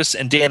Curtis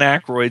and Dan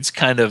Aykroyd's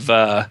kind of.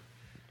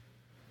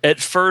 At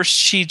first,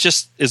 she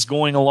just is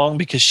going along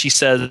because she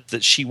said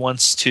that she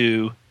wants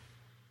to.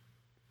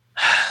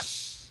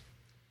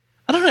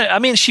 I don't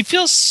know. She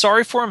feels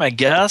sorry for him, I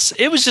guess.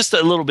 It was just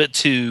a little bit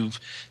too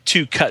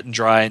cut and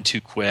dry and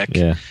too quick.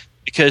 Yeah.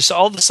 Because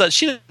all of a sudden,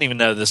 she doesn't even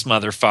know this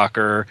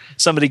motherfucker.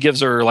 Somebody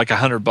gives her like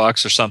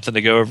 $100 or something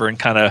to go over and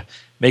kind of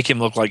make him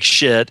look like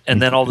shit.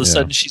 And then all of a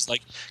sudden, she's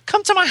like,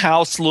 "Come to my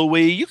house,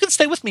 Louie. You can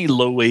stay with me,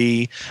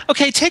 Louie.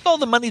 Okay, take all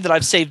the money that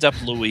I've saved up,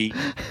 Louie."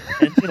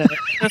 And,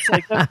 it's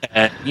like,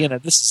 okay,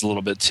 this is a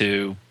little bit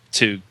too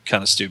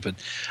kind of stupid.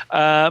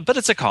 But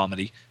it's a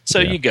comedy. So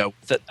you go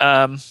with it.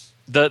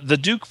 The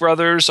Duke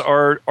brothers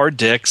are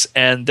dicks,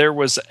 and there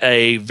was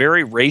a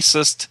very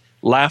racist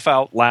laugh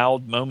out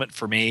loud moment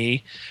for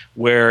me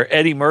where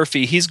Eddie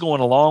Murphy, he's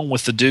going along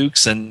with the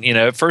Dukes, and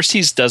at first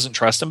he doesn't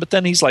trust him, but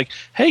then he's like,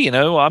 "Hey,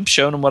 I'm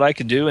showing him what I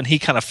can do," and he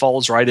kind of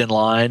falls right in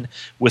line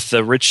with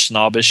the rich,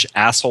 snobbish,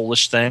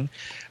 asshole-ish thing.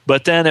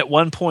 But then at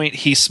one point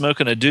he's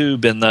smoking a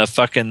doob in the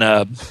fucking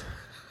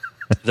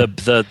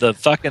the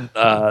fucking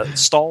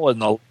stall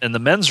in the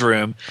men's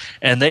room,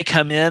 and they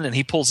come in and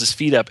he pulls his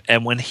feet up,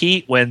 and when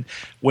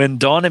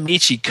Don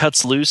Amici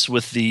cuts loose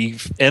with the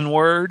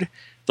N-word,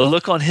 the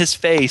look on his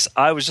face,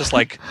 I was just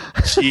like,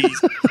 "Jeez,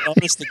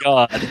 honest to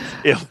God,"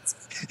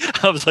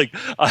 I was like,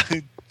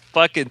 I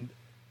fucking.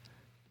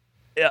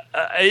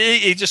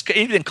 It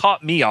even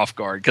caught me off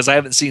guard because I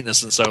haven't seen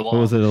this in so long.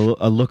 What was it?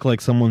 A look like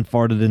someone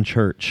farted in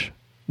church.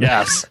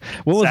 Yes.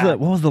 What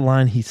was the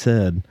line he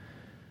said?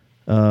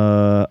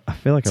 I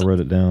feel like I wrote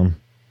it down.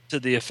 To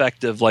the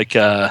effect of like,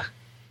 well,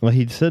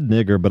 he said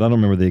nigger, but I don't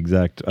remember the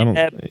exact. I don't.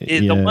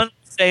 The one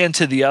saying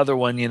to the other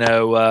one, here's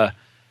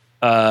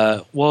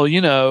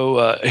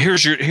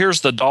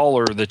the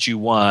dollar that you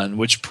won,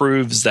 which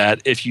proves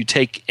that if you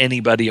take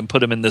anybody and put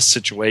them in this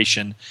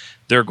situation,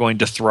 they're going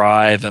to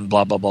thrive, and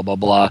blah blah blah blah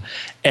blah.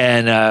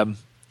 And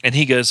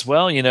he goes,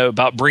 "Well,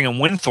 about bringing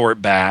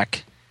Winthorpe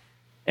back."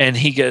 And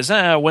he goes,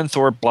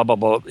 Winthorpe, blah blah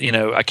blah.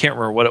 I can't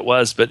remember what it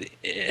was, but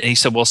he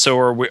said, "Well, so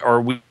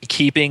are we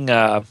keeping?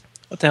 What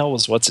the hell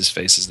was what's his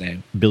face's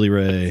name? Billy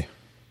Ray.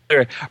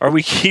 Are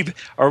we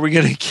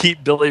going to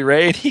keep Billy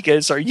Ray?" And he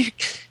goes, "Are you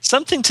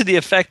something to the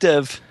effect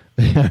of,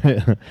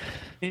 we're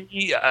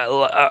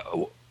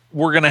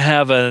going to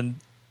have an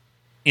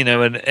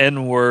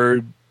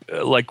N-word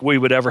like we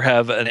would ever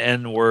have an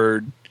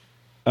N-word."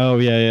 Oh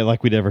yeah,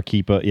 like we'd ever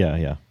keep a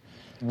yeah.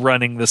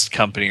 running this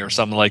company or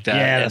something like that.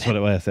 Yeah, that's what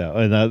it was.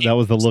 And that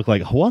was the look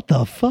like, what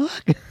the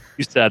fuck?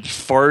 You said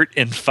fart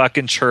in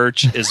fucking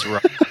church is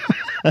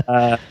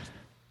right.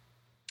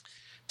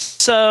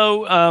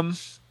 So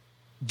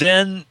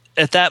then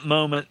at that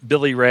moment,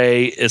 Billy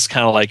Ray is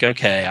kind of like,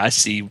 okay, I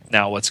see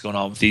now what's going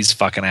on with these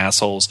fucking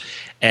assholes.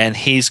 And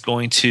he's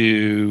going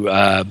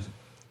to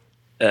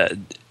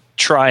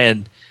try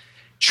and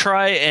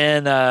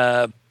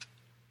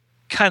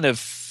kind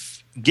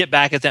of get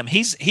back at them.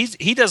 He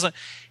doesn't.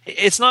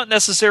 It's not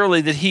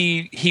necessarily that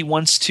he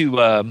wants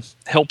to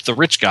help the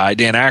rich guy,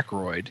 Dan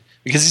Aykroyd,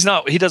 because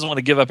he doesn't want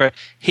to give up.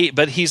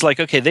 But he's like,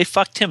 okay, they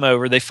fucked him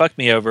over, they fucked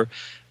me over.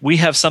 We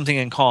have something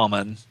in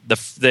common.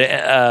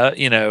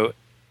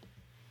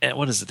 And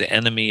what is it? The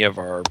enemy of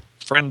our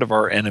friend of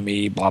our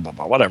enemy, blah blah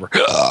blah, whatever.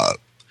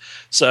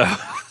 So,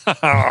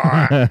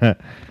 that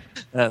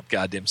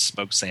goddamn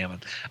smoked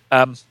salmon.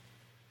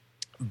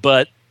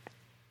 But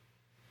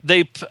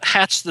they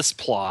hatch this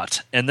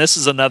plot, and this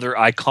is another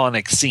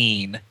iconic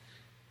scene.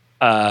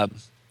 The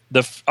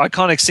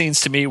iconic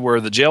scenes to me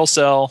were the jail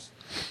cell,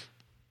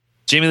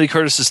 Jamie Lee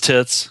Curtis's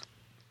tits,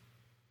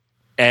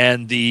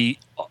 and the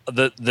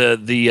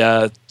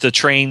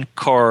train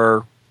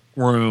car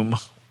room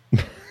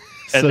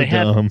And So they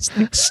had dumb. this,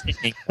 like,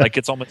 Sting, like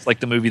it's almost like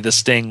the movie The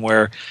Sting,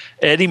 where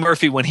Eddie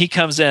Murphy, when he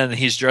comes in,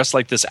 he's dressed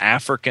like this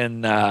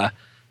African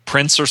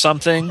prince or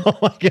something. Oh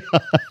my god!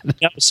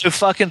 That was so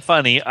fucking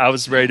funny. I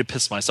was ready to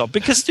piss myself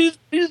because, dude,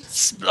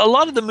 a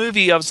lot of the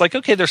movie, I was like,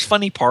 okay, there's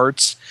funny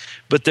parts,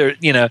 but there,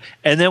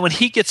 and then when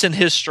he gets in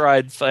his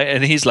stride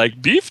and he's like,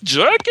 beef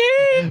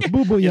jerky,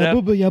 Boo-boo-ya,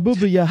 boo-boo-ya,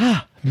 boo-boo-ya,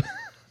 ha!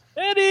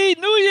 Eddie,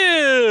 New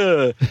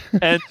Year,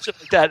 and shit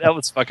like that. That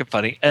was fucking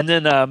funny. And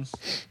then,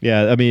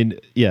 Yeah, I mean,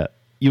 yeah.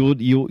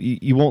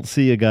 You won't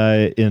see a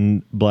guy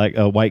in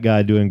a white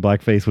guy doing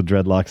blackface with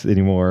dreadlocks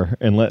anymore,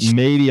 and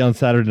maybe on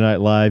Saturday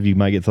Night Live you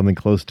might get something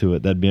close to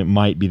it.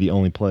 Might be the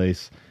only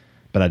place,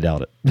 but I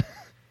doubt it.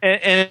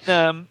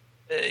 and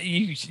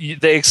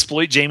they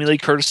exploit Jamie Lee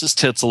Curtis's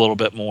tits a little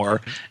bit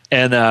more,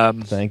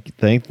 and thank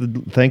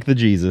the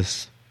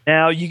Jesus.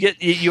 now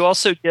you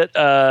also get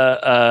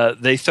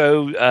they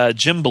throw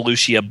Jim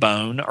Belushi a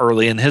bone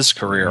early in his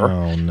career.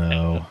 Oh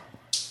no.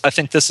 I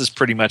think this is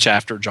pretty much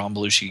after John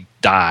Belushi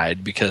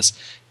died, because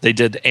they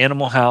did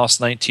Animal House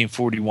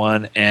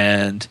 1941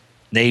 and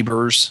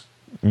Neighbors.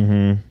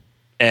 Mm-hmm.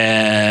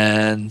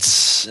 And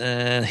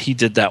he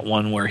did that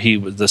one where he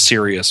was the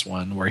serious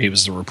one where he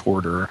was the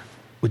reporter.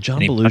 Would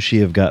John Belushi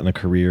have gotten a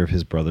career if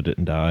his brother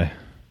didn't die?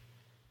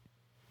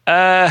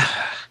 As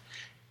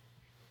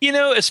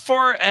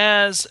far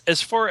as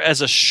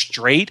a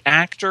straight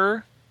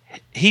actor,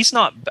 he's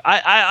not.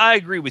 I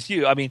agree with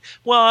you. If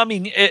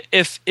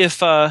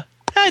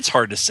it's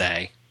hard to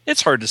say.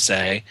 It's hard to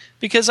say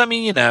because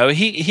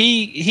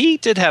he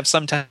did have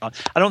some talent.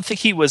 I don't think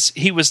he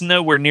was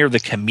nowhere near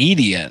the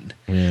comedian.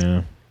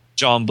 Yeah.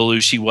 John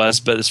Belushi was,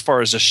 but as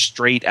far as a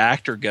straight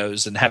actor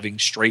goes and having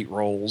straight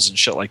roles and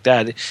shit like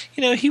that,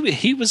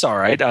 he was all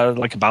right.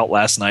 Like About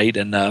Last Night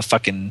and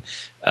fucking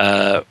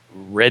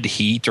Red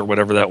Heat or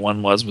whatever that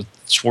one was with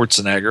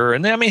Schwarzenegger,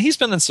 and he's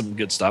been in some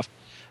good stuff.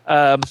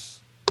 Now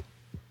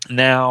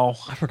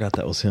I forgot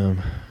that was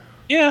him.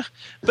 Yeah,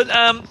 but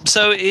and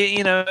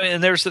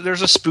there's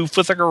a spoof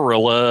with a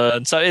gorilla,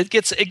 and so it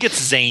gets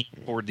zany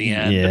toward the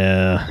end.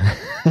 Yeah,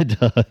 it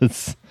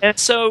does. And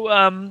so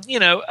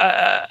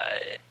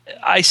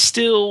I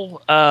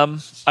still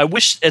I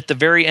wish at the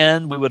very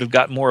end we would have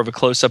got more of a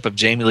close up of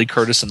Jamie Lee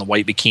Curtis in the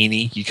white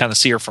bikini. You kind of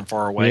see her from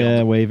far away.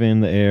 Yeah, waving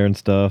in the air and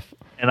stuff.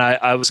 And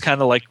I was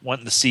kind of like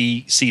wanting to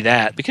see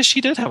that because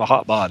she did have a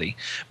hot body,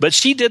 but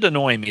she did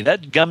annoy me.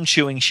 That gum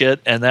chewing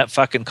shit and that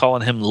fucking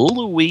calling him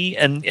Louie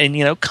and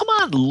come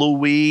on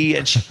Louie,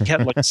 and she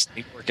had like a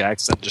New York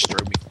accent, just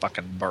drove me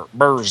fucking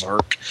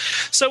berserk.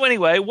 So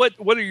anyway, what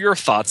are your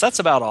thoughts? That's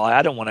about all.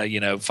 I don't want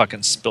to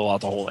fucking spill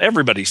out the whole.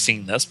 Everybody's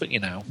seen this, but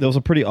there was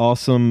a pretty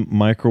awesome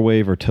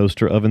microwave or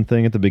toaster oven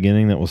thing at the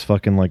beginning that was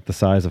fucking like the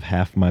size of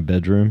half my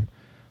bedroom.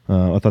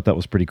 I thought that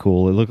was pretty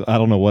cool. It looked, I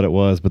don't know what it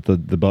was, but the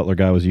butler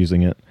guy was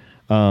using it.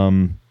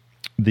 One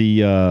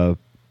of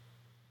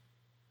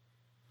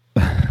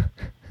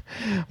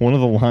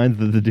the lines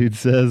that the dude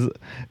says,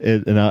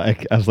 and I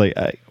was like,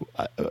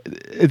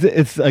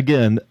 it's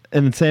again,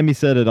 and Sammy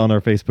said it on our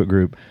Facebook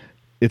group.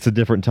 It's a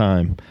different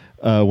time.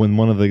 When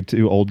one of the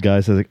two old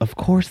guys says, "Of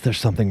course, there's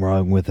something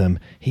wrong with him.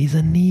 He's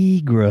a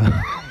Negro."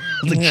 I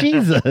was like,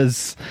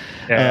 Jesus.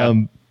 Yeah.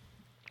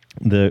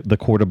 The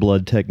cord of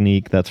blood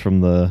technique. That's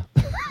from the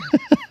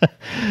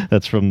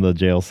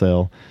jail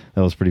cell.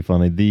 That was pretty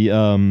funny.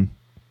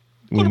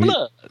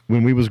 When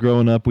we was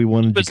growing up, we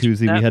wanted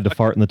jacuzzi. We had to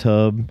fart in the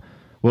tub.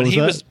 What was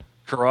that? Was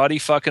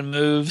karate fucking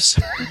moves,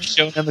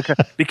 showing him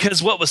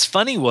because what was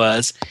funny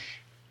was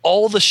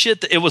all the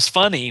shit that it was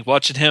funny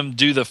watching him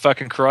do the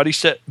fucking karate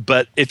shit.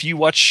 But if you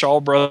watch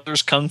Shaw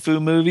Brothers kung fu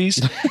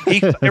movies,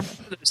 every one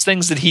of those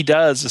things that he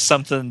does is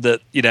something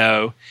that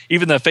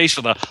even the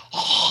facial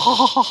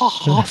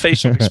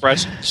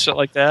expression, shit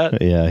like that.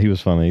 Yeah, he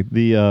was funny.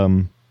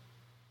 That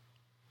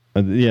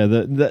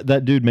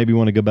dude made me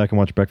want to go back and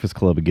watch Breakfast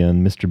Club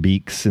again. Mr.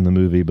 Beeks in the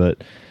movie,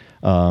 but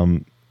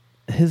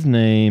his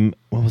name.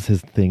 What was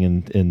his thing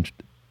in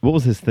what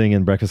was his thing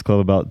in Breakfast Club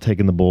about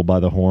taking the bull by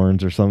the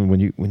horns or something?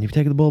 When you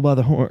take the bull by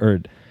the horn,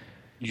 or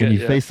when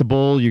you face the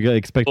bull, you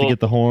expect to get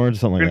the horns,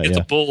 something like that. Get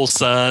the bull,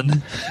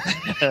 son.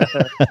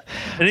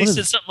 And he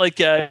said something like,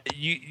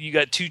 "You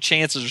got two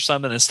chances or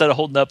something." Instead of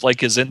holding up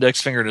like his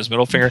index finger and his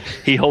middle finger,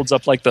 he holds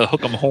up like the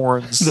hook 'em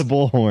horns, the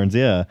bull horns.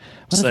 Yeah,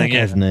 what's that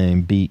guy's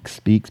name?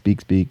 Beeks.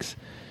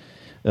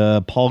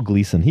 Paul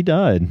Gleason. He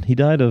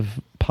died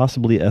of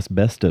possibly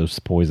asbestos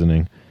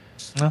poisoning.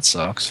 That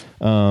sucks.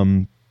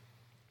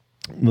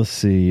 Let's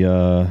see.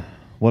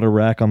 What a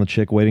rack on the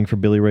chick waiting for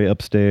Billy Ray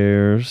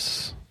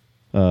upstairs.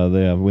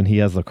 When he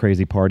has a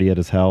crazy party at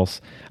his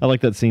house. I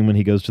like that scene when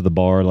he goes to the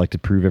bar, like to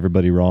prove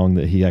everybody wrong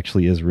that he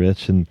actually is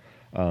rich, and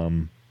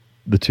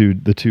the two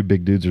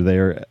big dudes are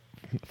there.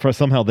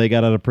 Somehow they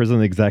got out of prison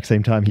the exact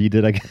same time he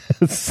did, I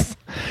guess,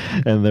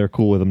 and they're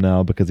cool with him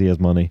now because he has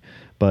money.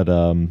 But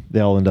they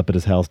all end up at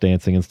his house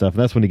dancing and stuff,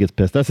 and that's when he gets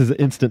pissed. That's his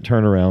instant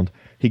turnaround.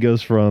 He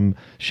goes from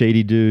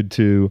shady dude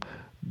to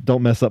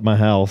don't mess up my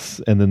house,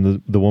 and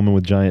then the woman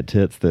with giant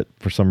tits that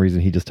for some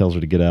reason he just tells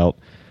her to get out.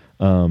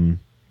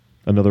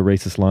 Another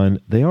racist line.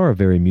 They are a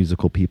very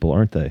musical people,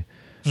 aren't they?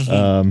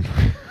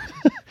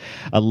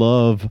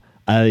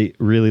 I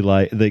really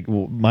like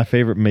my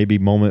favorite maybe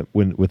moment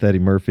with Eddie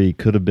Murphy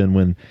could have been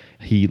when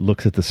he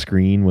looks at the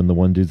screen when the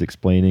one dude's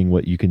explaining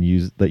what you can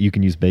use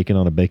bacon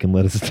on a bacon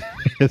lettuce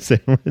tomato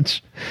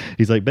sandwich.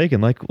 He's like,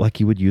 bacon like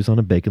you would use on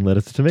a bacon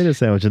lettuce tomato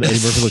sandwich, and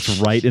Eddie Murphy looks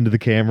right into the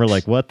camera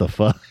like, what the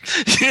fuck?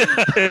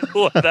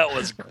 Well, that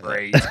was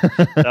great.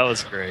 That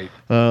was great.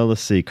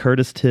 Let's see,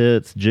 Curtis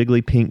Tits,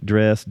 jiggly pink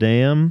dress,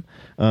 damn.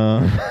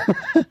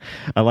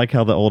 I like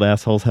how the old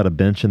assholes had a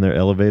bench in their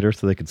elevator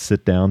so they could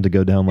sit down to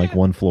go down like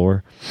one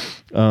floor.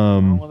 What's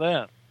wrong with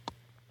that?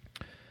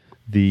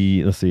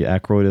 Let's see,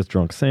 Aykroyd as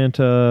drunk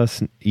Santa,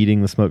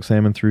 eating the smoked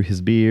salmon through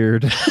his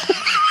beard.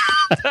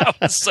 That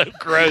was so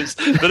gross.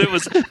 But it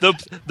was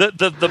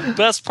the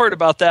best part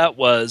about that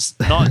was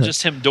not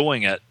just him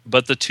doing it,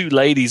 but the two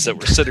ladies that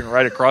were sitting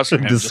right across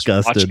from him just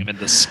watching him in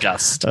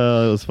disgust.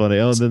 Oh, it was funny.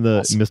 Oh, and then the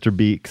awesome.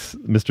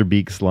 Mr.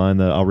 Beaks line,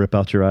 I'll rip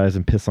out your eyes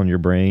and piss on your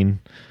brain.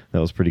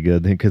 That was pretty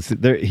good because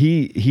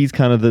he's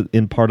kind of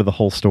in part of the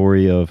whole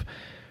story of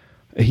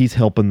he's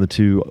helping the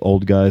two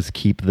old guys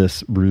keep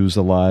this ruse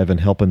alive and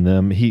helping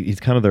them. He's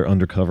kind of their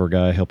undercover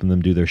guy, helping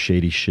them do their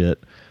shady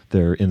shit,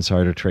 their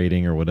insider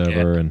trading or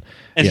whatever. Yeah.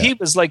 And he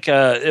was like,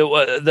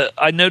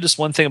 I noticed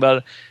one thing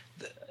about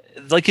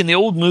it, like in the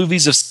old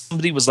movies, if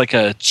somebody was like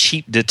a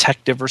cheap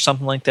detective or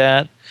something like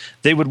that,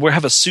 they would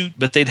have a suit,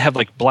 but they'd have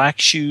like black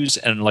shoes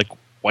and like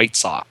white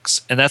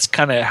socks. And that's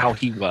kind of how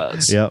he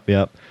was.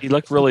 Yep. He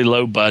looked really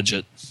low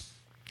budget.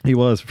 He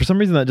was. For some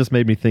reason, that just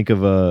made me think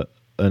of an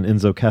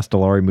Enzo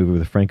Castellari movie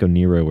with Franco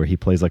Nero where he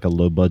plays like a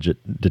low budget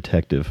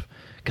detective.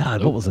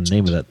 God, what was the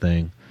name of that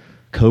thing?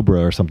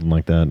 Cobra or something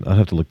like that. I'd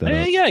have to look that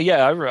up.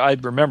 Yeah. I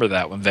remember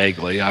that one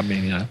vaguely. I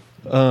mean, I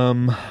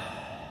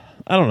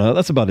don't know.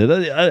 That's about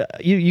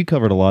it. You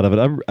covered a lot of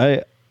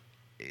it.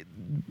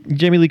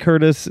 Jamie Lee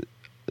Curtis.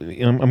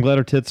 I'm glad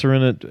her tits are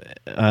in it.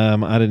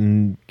 I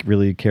didn't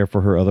really care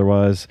for her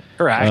otherwise.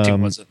 Her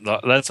acting wasn't.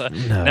 No.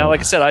 Now, like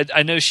I said,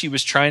 I know she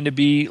was trying to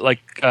be like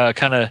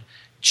kind of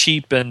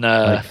cheap and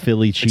like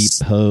Philly cheap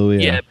hoe.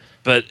 Yeah.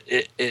 But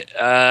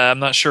I'm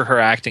not sure her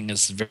acting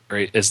is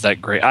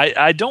that great.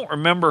 I don't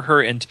remember her,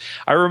 and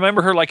I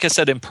remember her, like I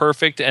said, in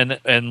Perfect,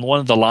 and one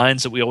of the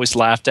lines that we always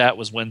laughed at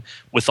was when,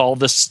 with all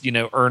this,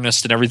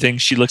 earnest and everything,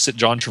 she looks at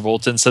John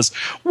Travolta and says,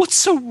 "What's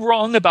so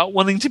wrong about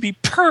wanting to be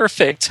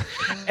perfect?"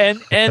 and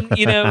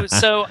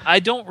so I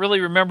don't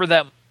really remember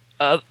that.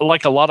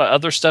 Like a lot of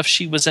other stuff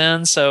she was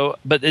in,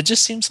 but it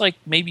just seems like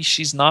maybe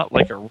she's not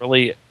like a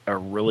really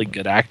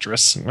good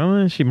actress.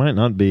 Well, she might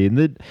not be. I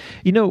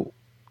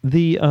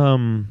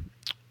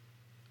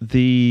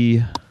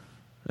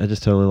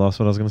just totally lost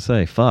what I was going to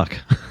say. Fuck.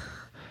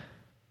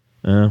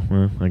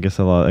 Well, I guess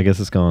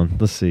it's gone.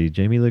 Let's see.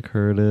 Jamie Lee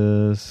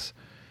Curtis.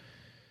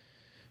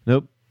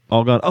 Nope.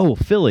 All gone. Oh,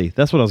 Philly.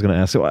 That's what I was going to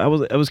ask. So I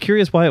was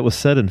curious why it was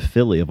set in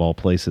Philly of all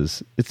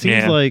places. It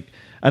seems like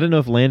I don't know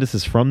if Landis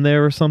is from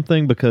there or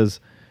something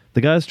because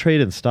the guys trade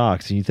in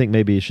stocks and you think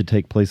maybe it should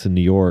take place in New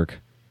York.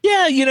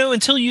 Yeah,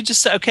 until you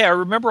just say, okay, I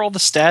remember all the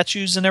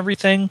statues and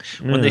everything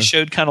when they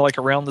showed kind of like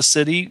around the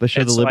city. They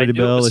showed the Liberty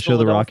Bell, they showed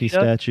the Rocky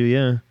statue,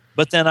 yeah.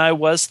 But then I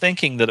was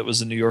thinking that it was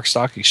the New York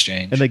Stock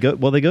Exchange. And they go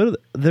to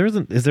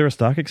is there a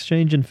stock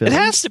exchange in Philly? It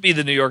has to be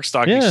the New York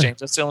Stock Exchange.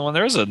 That's the only one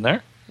there is, isn't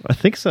there? I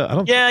think so. I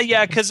don't.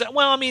 Yeah, because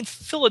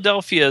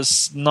Philadelphia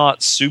is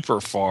not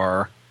super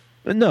far.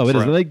 No, it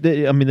isn't.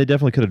 They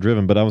definitely could have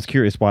driven, but I was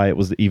curious why it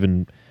was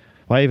even.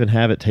 Why even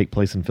have it take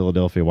place in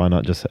Philadelphia? Why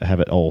not just have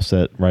it all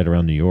set right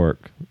around New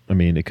York? I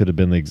mean, it could have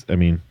been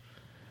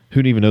who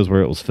even knows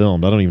where it was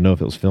filmed? I don't even know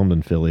if it was filmed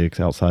in Philly. It's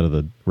outside of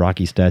the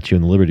Rocky statue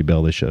and the Liberty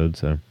Bell they showed.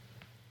 So,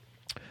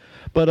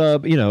 but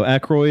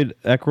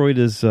Aykroyd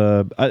is.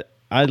 I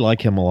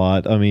like him a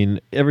lot. I mean,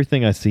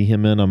 everything I see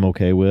him in, I'm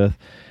okay with.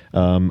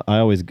 I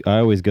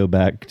always go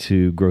back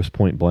to Grosse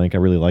Pointe Blank. I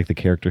really like the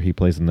character he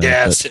plays in that.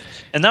 Yes,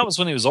 and that was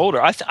when he was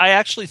older. I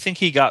actually think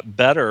he got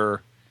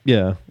better.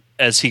 Yeah.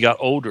 As he got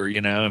older,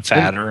 and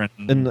fatter,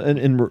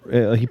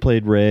 and he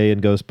played Ray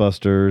in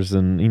Ghostbusters,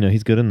 and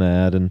he's good in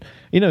that, and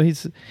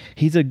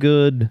he's a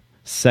good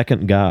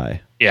second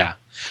guy. Yeah,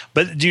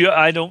 but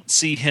I don't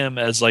see him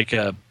as like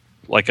a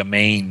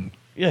main.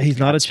 Yeah, he's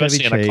not a Chevy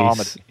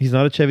Chase. He's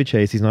not a Chevy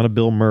Chase. He's not a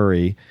Bill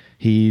Murray.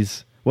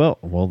 He's well.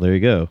 There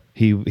you go.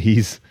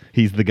 He's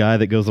the guy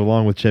that goes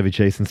along with Chevy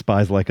Chase and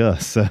Spies Like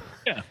Us. So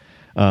yeah,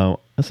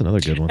 that's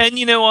another good one.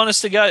 And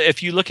honest to God,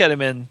 if you look at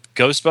him in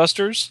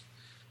Ghostbusters,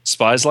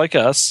 Spies Like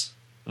Us,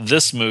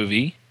 this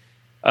movie,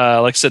 like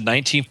I said,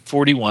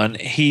 1941,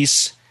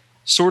 he's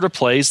sort of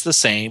plays the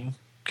same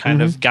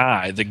kind of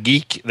guy,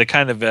 the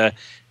kind of a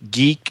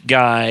geek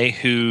guy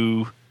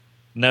who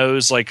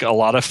knows like a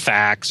lot of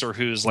facts or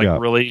who's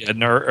like really a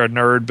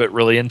nerd but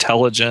really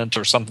intelligent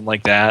or something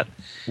like that.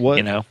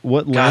 What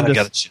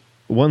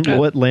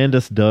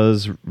Landis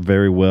does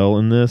very well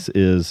in this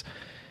is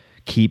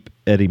keep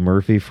Eddie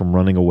Murphy from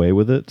running away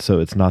with it.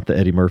 So it's not the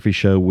Eddie Murphy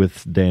show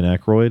with Dan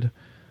Aykroyd.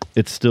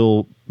 It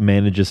still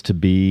manages to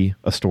be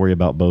a story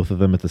about both of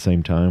them at the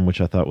same time, which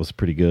I thought was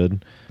pretty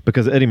good.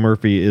 Because Eddie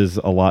Murphy is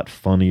a lot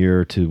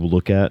funnier to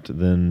look at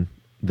than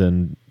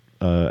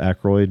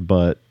Aykroyd,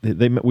 but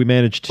we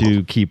managed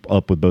to keep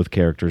up with both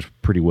characters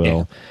pretty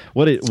well.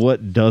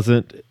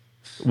 Yeah.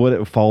 What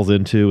it falls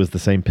into is the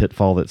same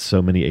pitfall that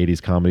so many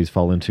 80s comedies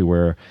fall into,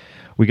 where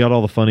we got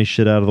all the funny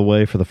shit out of the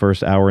way for the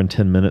first hour and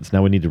 10 minutes.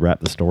 Now we need to wrap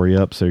the story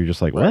up. So you're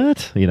just like,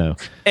 what? You know?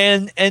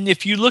 And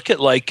if you look at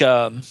like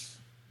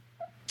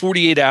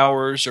 48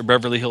 Hours or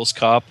Beverly Hills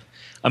Cop,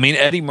 I mean,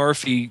 Eddie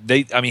Murphy,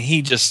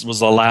 he just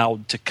was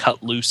allowed to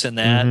cut loose in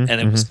that, and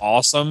it was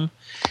awesome.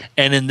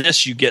 And in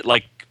this, you get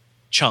like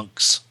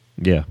chunks.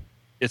 Yeah.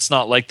 It's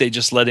not like they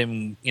just let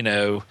him,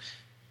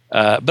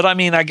 but I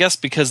mean, I guess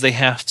because they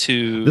have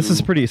to. This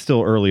is pretty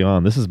still early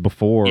on. This is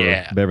before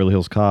Beverly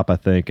Hills Cop, I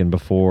think, and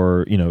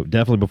before,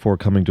 definitely before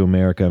Coming to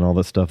America and all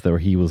that stuff where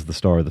he was the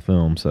star of the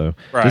film. So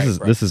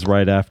this is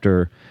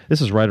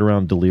right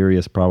around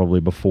Delirious, probably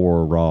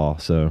before Raw.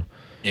 So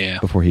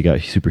before he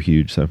got super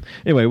huge. So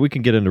anyway, we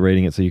can get into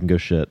rating it so you can go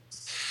shit.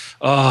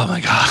 Oh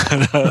my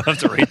God. I have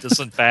to rate this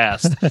one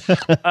fast.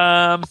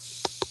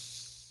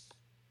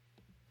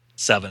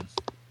 7.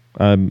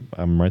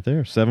 I'm right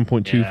there.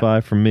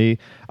 7.25 from me.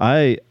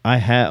 I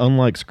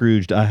unlike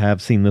Scrooged, I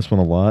have seen this one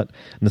a lot.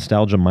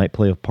 Nostalgia might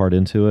play a part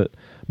into it,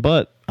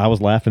 but I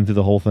was laughing through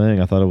the whole thing.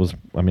 I thought it was,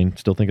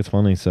 still think it's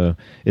funny. So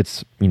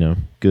it's,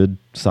 good,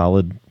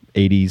 solid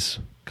 80s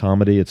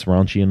comedy. It's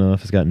raunchy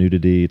enough. It's got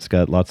nudity. It's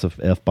got lots of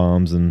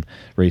F-bombs and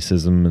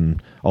racism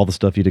and all the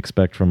stuff you'd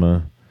expect from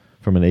an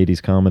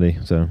 80s comedy.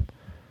 So,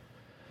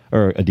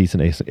 or a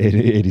decent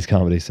 80s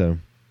comedy. So,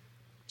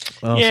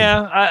 awesome.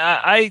 Yeah,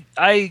 I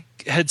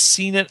had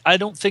seen it. I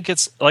don't think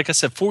it's, like I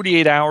said,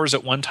 48 Hours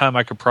at one time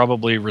I could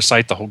probably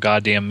recite the whole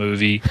goddamn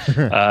movie,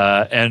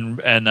 and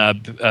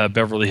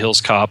Beverly Hills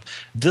Cop.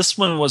 This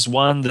one was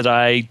one that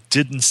I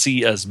didn't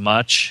see as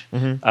much,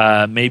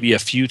 maybe a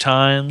few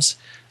times,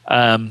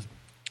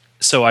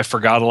 so I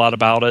forgot a lot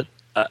about it,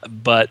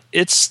 but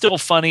it's still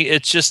funny.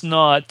 It's just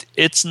not,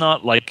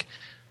 like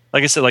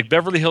I said, like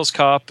Beverly Hills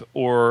Cop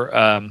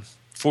or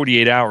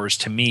 48 Hours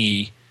to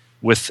me,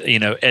 with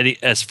Eddie,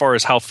 as far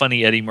as how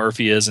funny Eddie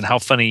Murphy is and how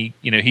funny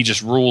he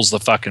just rules the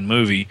fucking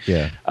movie.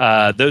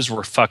 Yeah, those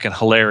were fucking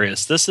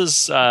hilarious. This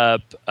is a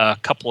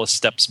couple of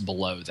steps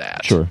below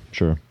that. Sure.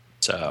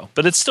 So,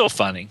 but it's still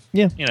funny.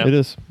 Yeah, it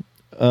is.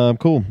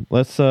 Cool.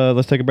 Let's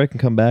take a break and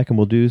come back, and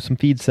we'll do some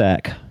feed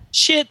sack.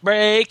 Shit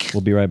break.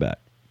 We'll be right back.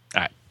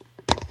 All right.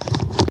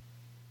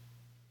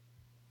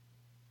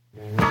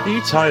 Are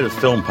you tired of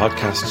film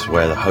podcasts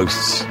where the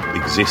hosts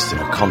exist in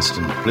a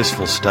constant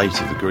blissful state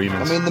of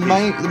agreement? I mean,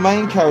 the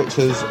main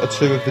characters are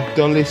two of the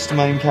dullest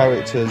main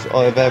characters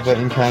I have ever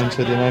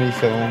encountered in any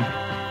film.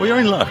 Well, you're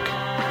in luck.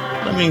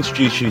 Let me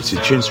introduce you to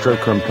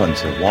Chinstroker and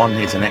Punter. One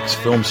is an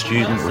ex-film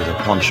student with a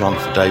penchant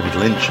for David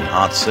Lynch and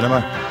art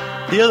cinema.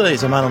 The other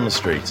is a man on the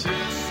street.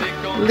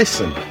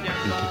 Listen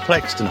in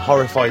perplexed and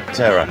horrified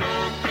terror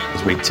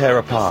as we tear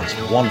apart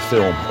one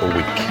film a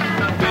week.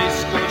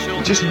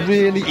 It just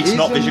really It's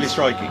not visually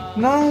striking.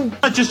 No.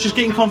 Just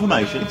getting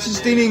confirmation. It's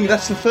just dealing.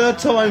 That's the third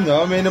time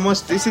though. I mean,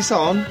 is this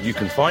on? You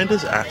can find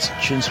us at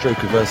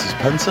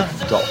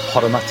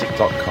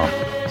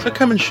chinstrokerversuspunter.podomatic.com. So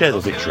come and share the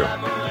victory.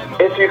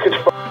 If you could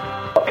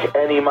fuck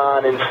any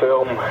man in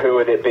film, who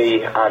would it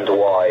be and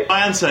why?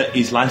 My answer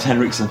is Lance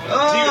Henriksen.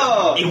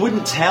 Oh! He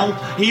wouldn't tell.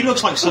 He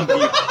looks like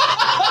somebody.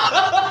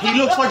 He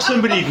looks like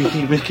somebody who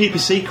can keep a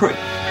secret.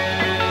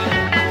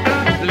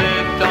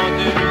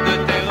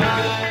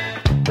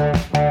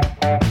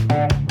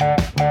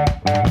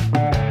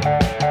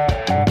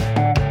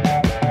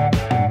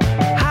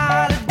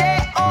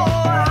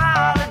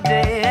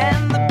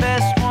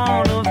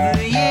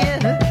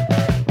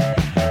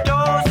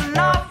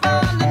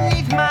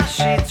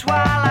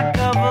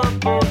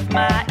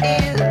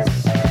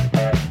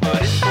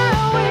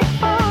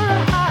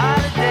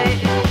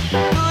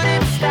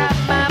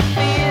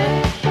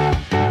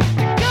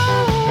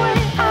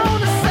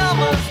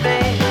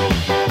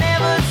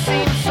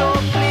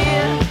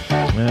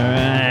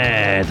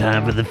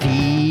 The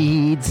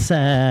feed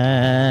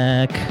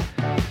sack.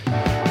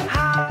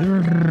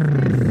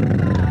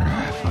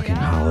 Fucking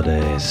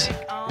holidays.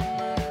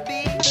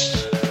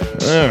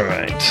 All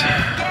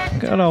right.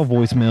 Got all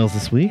voicemails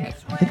this week.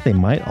 I think they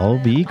might all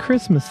be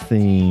Christmas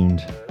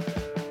themed.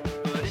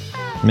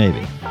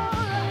 Maybe. All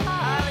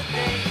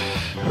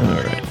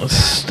right. Let's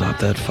stop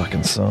that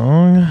fucking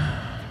song.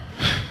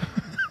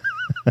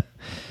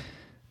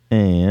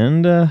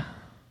 And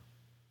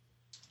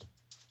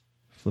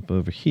flip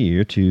over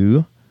here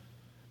to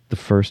the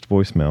first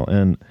voicemail,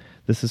 and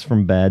this is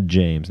from Bad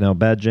James. Now,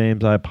 Bad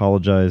James, I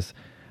apologize.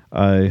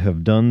 I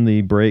have done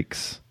the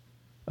breaks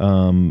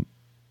last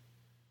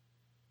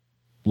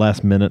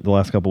minute, the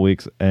last couple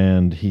weeks,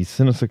 and he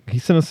sent us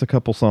a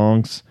couple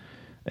songs,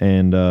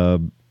 and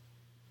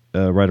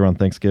right around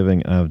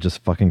Thanksgiving, I've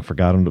just fucking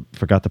forgot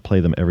to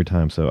play them every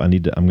time. So I'm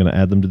going to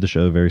add them to the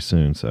show very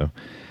soon. So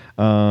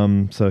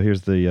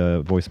here's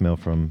the voicemail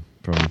from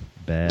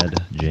Bad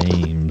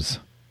James.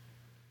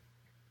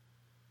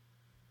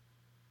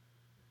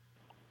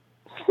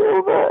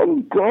 Silver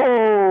and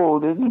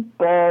gold. It's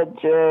Bad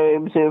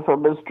James here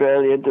from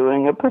Australia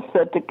doing a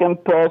pathetic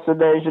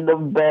impersonation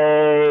of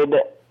Bade.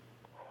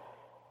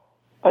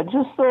 I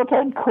just thought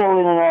I'd call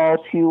in and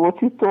ask you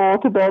what you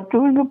thought about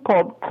doing a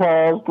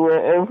podcast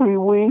where every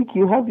week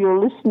you have your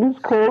listeners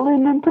call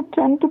in and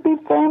pretend to be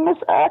famous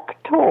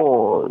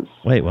actors.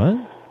 Wait, what?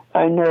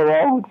 I know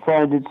I would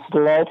find it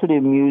slightly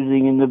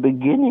amusing in the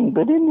beginning,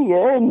 but in the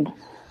end,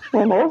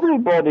 when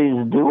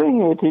everybody's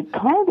doing it, it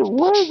kind of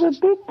wears a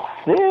bit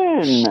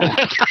thin.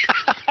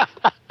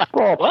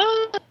 But,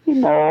 you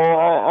know,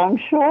 I'm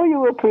sure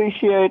you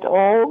appreciate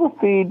all the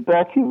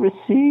feedback you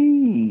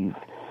receive.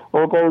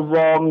 Although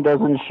Zom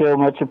doesn't show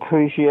much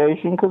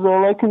appreciation because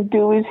all I can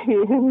do is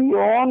hear him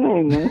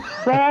yawning and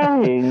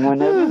sighing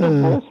whenever the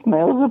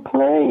voicemails are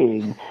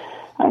playing.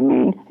 I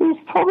mean, he's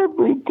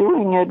probably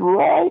doing it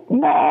right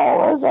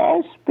now as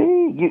I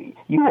speak.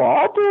 You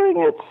are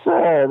doing it,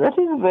 sir. That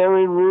is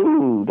very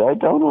rude. I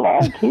don't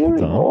like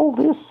hearing all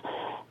this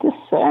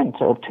dissent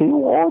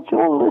towards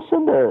your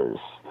listeners.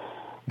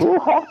 We'll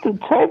have to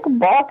take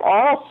back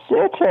our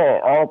city,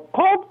 our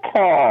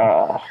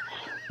podcast.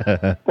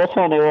 But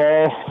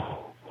anyway,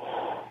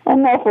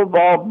 enough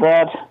about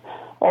that.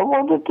 I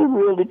wanted to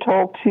really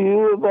talk to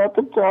you about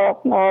The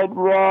Dark Knight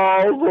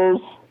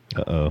Rises.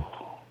 Uh-oh.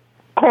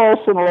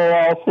 Personally,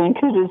 I think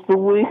it is the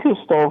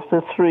weakest of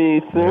the three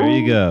films. There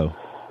you go.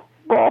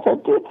 But I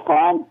did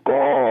find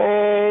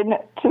Bane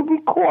to be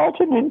quite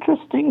an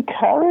interesting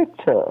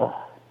character.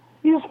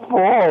 His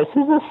voice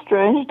is a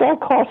strange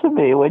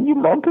dichotomy when you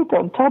lump it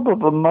on top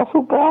of a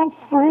muscle-bound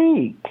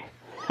freak.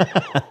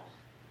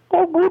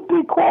 That would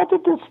be quite a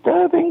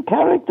disturbing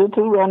character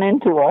to run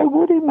into, I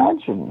would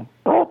imagine.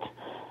 But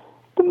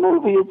the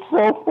movie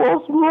itself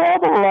was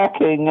rather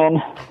lacking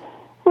and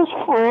was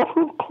fraught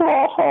with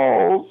plot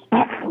holes.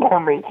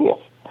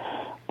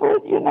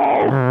 But, you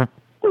know,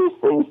 these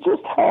things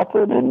just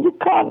happen and you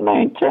can't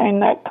maintain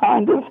that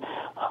kind of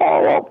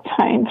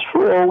high-octane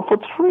thrill for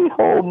 3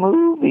 whole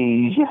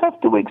movies. You have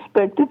to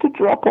expect it to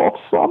drop off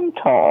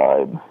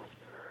sometime.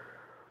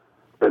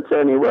 But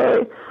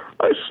anyway,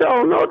 I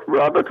shall not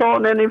rub it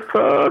on any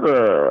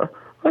further.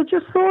 I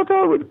just thought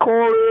I would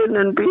call in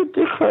and be a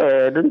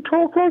dickhead and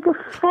talk like a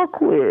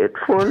fuckwit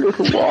for a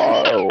little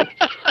while.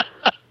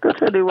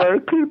 But anyway,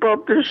 keep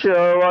up the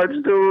show.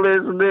 I'm still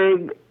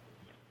listening.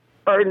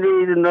 I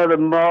need another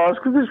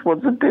mask. This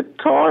one's a bit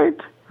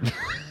tight.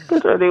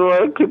 But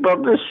anyway, keep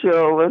up the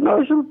show and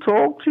I shall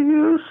talk to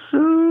you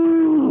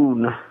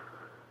soon.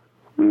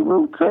 We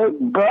will take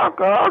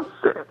back our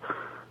city.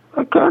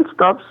 I can't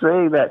stop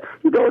saying that.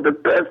 You know, the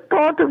best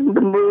part of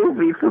the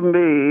movie for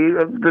me,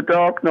 of The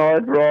Dark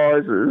Knight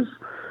Rises,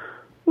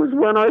 was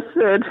when I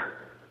said,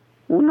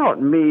 well,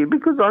 not me,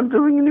 because I'm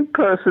doing an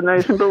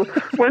impersonation, but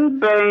when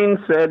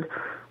Bane said,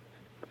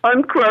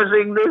 I'm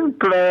crushing this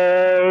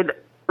blade,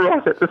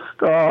 right at the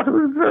start. It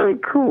was very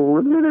cool.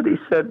 The minute he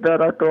said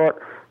that, I thought,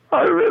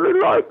 I really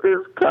like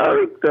this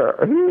character.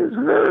 He is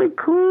very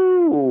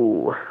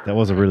cool. That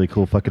was a really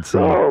cool fucking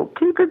scene. So,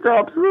 keep it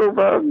up,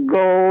 Silver and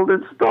Gold,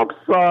 and stop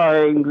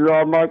sighing,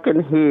 Zom. I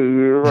can hear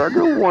you. I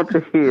don't want to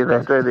hear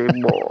that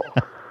anymore.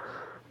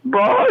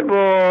 Bye,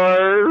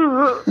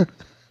 boys.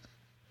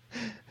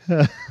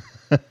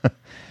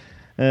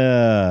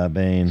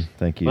 Bane,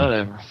 thank you.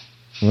 Whatever.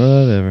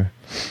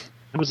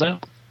 Who was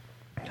that?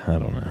 I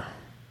don't know.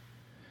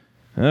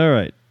 All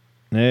right.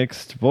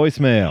 Next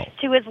voicemail.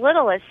 To as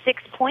little as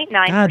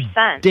 6.9%.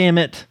 God damn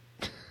it.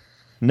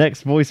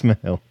 Next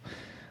voicemail.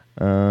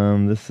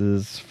 This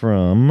is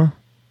from...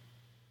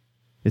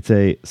 It's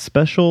a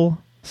special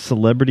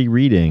celebrity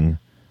reading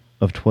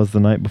of 'Twas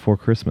the Night Before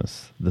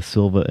Christmas, the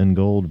Silver and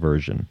Gold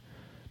version.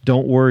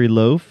 Don't worry,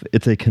 Loaf.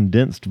 It's a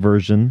condensed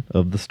version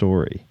of the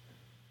story.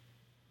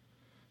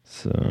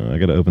 So I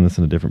got to open this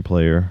in a different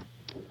player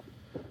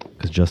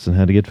because Justin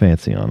had to get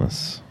fancy on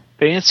us.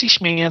 Fancy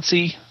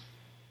schmancy.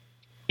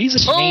 He's a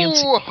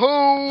schmancy. Ho,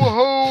 ho,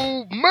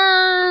 ho!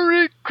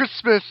 Merry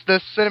Christmas! The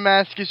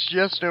Cinemascus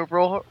Just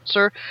Overall,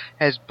 sir,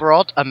 has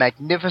brought a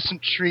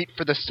magnificent treat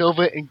for the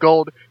Silver and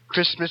Gold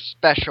Christmas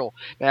special.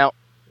 Now,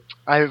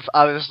 I've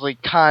obviously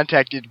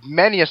contacted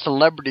many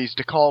celebrities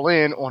to call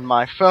in on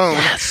my phone.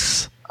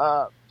 Yes!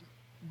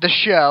 The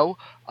show,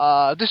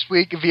 this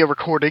week via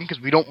recording, because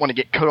we don't want to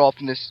get cut off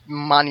in this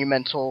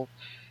monumental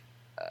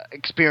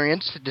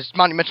experience, this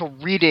monumental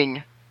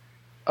reading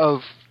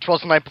of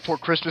 'Twas the Night Before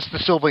Christmas, the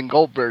Silver and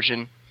Gold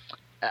version.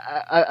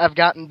 I've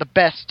gotten the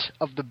best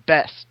of the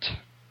best.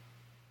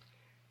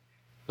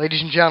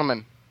 Ladies and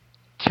gentlemen,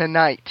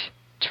 tonight,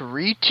 to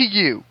read to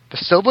you the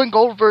Silver and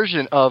Gold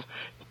version of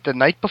The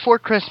Night Before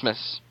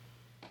Christmas.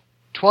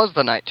 'Twas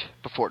the Night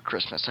Before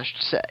Christmas, I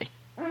should say.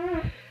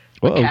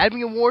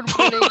 Academy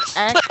Award-winning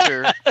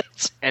actor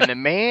and the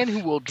man who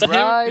will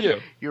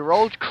drive your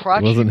old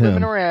crotchety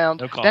women around.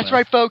 No comment. That's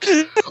right, folks.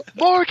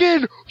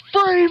 Morgan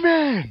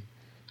Freeman!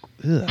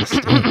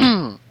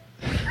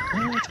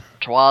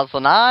 'Twas the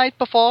night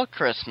before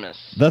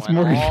Christmas. That's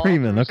Morgan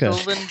Freeman, okay.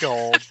 Silver and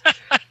gold.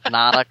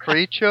 Not a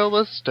creature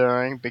was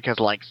stirring because,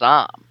 like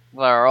Zom,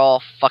 they're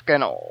all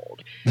fucking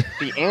old.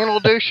 The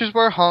anal douches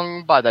were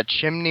hung by the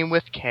chimney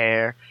with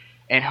care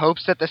in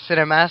hopes that the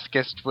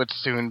Cinemascus would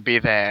soon be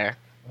there.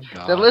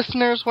 The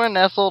listeners were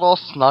nestled all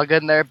snug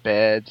in their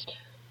beds,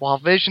 while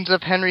visions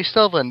of Henry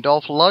Silva and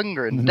Dolph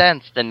Lundgren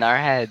danced in our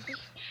heads.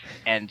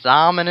 And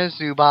Zom and his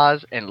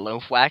Zubaz and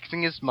Loaf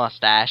waxing his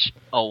mustache,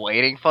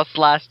 awaiting for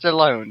Slash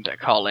Stallone to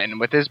call in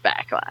with his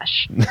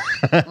backlash.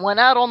 When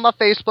out on the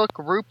Facebook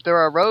group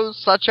there arose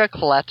such a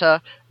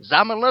clatter,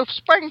 Zom and Loaf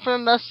sprang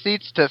from their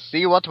seats to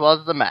see what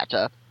was the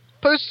matter.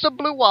 Posts of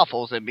blue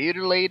waffles and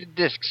mutilated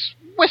discs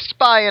whisked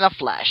by in a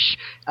flash,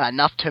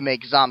 enough to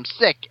make Zom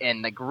sick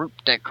and the group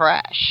to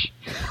crash.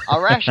 A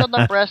rash on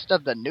the breast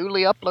of the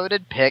newly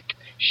uploaded pic,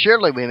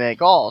 surely we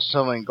make all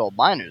Silver and Gold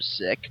miners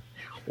sick.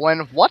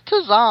 When what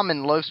to Zom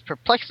and Loaf's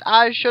perplexed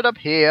eyes should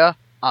appear,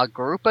 a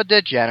group of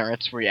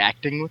degenerates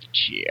reacting with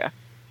cheer.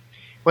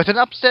 With an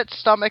upset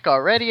stomach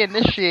already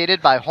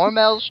initiated by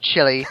Hormel's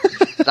chili,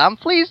 Zom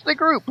flees the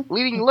group,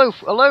 leaving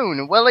Loaf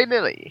alone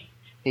willy-nilly.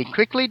 He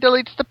quickly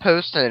deletes the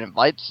post and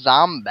invites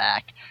Zom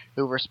back,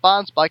 who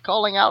responds by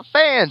calling out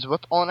fans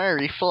with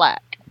honorary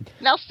flack.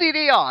 Now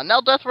CD on,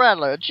 now Death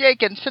Rattler,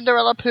 Jake and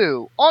Cinderella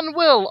Pooh, on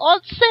Will,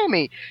 on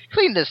Sammy,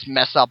 clean this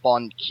mess up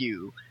on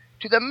cue.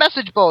 To the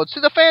message boards, to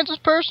the fans'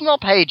 personal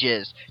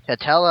pages, to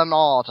tell them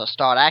all to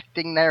start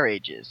acting their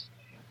ages.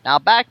 Now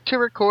back to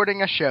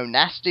recording a show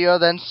nastier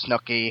than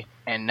Snooki.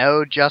 And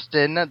no,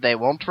 Justin, they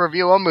won't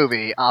review a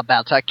movie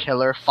about a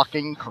killer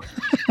fucking creep.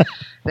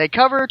 They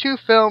cover 2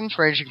 films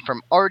ranging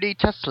from arty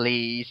to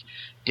sleaze,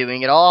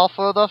 doing it all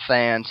for the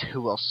fans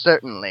who will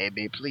certainly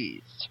be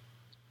pleased.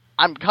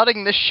 I'm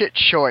cutting this shit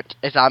short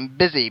as I'm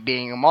busy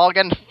being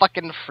Morgan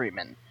fucking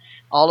Freeman.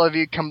 All of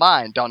you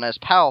combined aren't as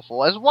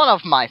powerful as one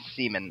of my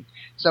seamen.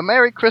 So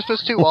Merry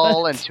Christmas to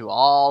all, and to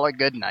all a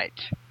good night.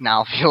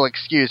 Now, if you'll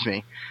excuse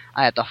me,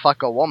 I had to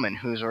fuck a woman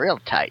who's real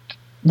tight.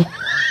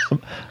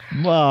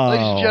 Wow.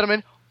 Ladies and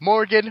gentlemen,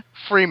 Morgan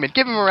Freeman.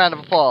 Give him a round of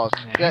applause.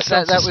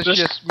 That was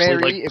just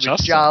merry. Like it was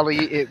Justin. jolly.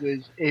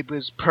 It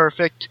was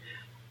perfect.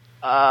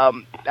 I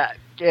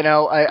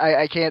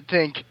can't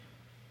think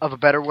of a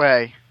better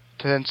way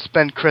to then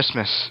spend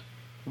Christmas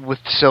with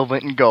Silver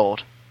and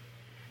Gold.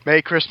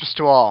 Merry Christmas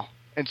to all,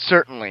 and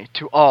certainly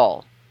to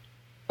all,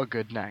 a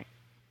good night.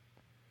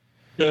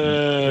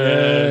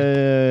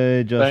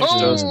 Yay, Justin.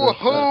 Thanks, Justin.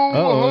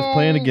 Oh, it's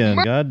playing again.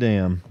 God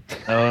damn.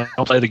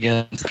 I'll play it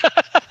again.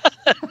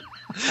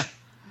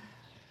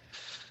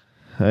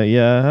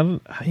 Yeah,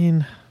 I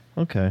mean,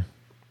 okay.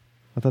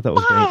 I thought that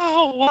was Bane.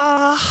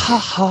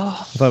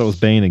 I thought it was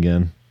Bane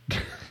again.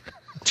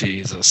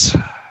 Jesus.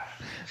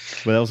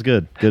 But that was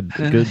good. Good.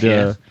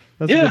 Yeah.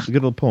 That's Yeah. a good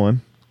little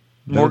poem.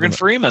 Morgan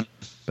Freeman.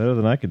 Better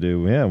than I could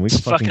do. Yeah, we can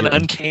Fucking get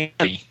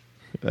uncanny.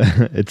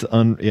 It's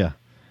yeah.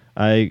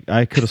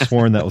 I could have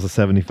sworn that was a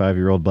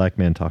 75-year-old black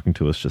man talking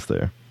to us just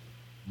there.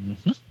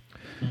 Mm-hmm.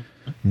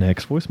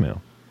 Next voicemail.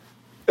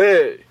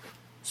 Hey,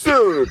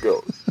 Silver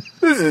Gold.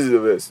 This is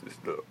Sylvester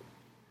Stallone.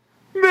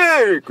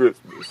 Merry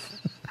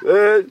Christmas.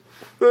 And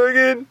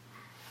fucking,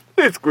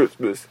 it's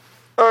Christmas.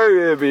 I'm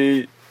gonna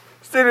be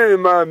sitting in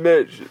my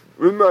mansion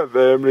with my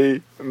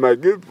family and my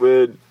good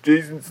friend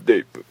Jason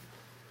Statham.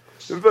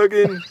 And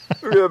fucking,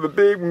 we're gonna have a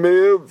big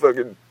meal,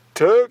 fucking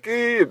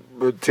turkey and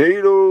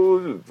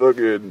potatoes and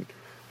fucking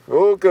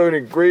all kind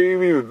of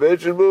gravy with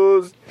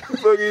vegetables.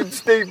 Fucking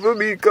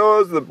Statham, he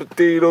calls the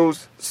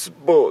potatoes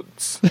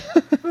sports.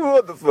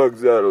 What the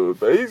fuck's that all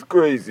about? He's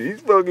crazy.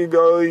 He's fucking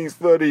got all these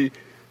funny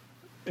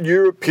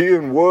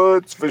European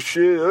words for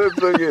shit.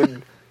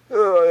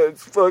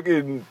 It's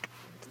fucking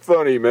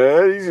funny,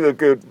 man. He's a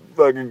good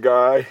fucking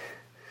guy.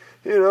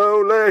 You know,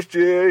 last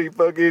year he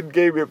fucking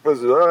gave me a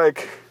present. I'm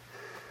like,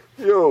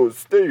 yo,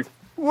 Steve,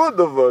 what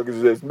the fuck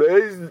is this,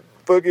 man? He's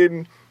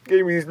fucking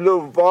gave me these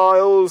little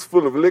vials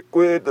full of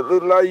liquid that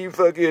look like you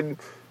fucking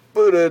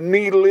put a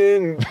needle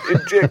in,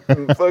 inject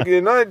and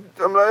fucking. I'm like,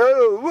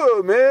 oh,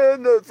 whoa, man,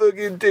 I'm not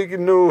fucking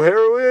taking no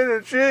heroin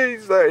and shit.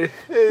 He's like,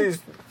 hey,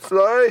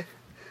 Sly,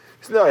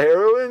 it's not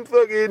heroin,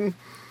 fucking,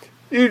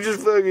 you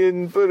just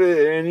fucking put it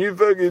in, you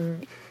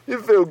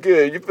feel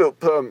good, you feel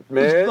pumped,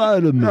 man. It's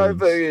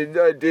vitamins.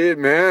 I did,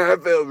 man, I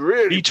felt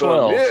really B12.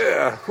 pumped,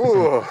 yeah,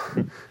 whew.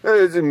 That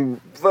is some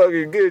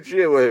fucking good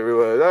shit, whatever it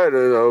was, I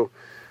don't know.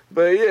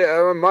 But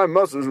yeah, my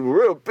muscles were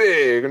real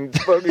big and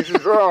fucking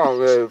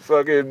strong.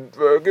 Fucking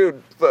for a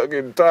good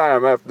fucking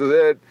time after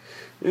that,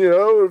 you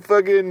know.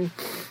 Fucking,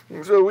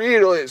 so we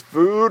eat all this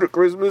food at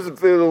Christmas and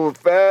feel all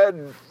fat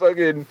and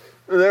fucking,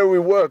 and then we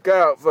work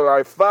out for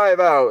like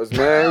 5 hours,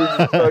 man. We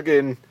just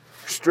fucking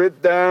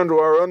strip down to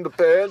our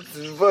underpants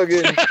and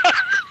fucking,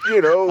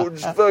 you know,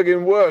 just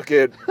fucking work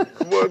it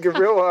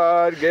real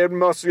hard, get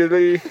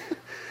muscular.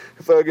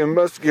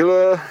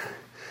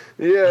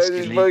 Yeah,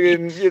 it's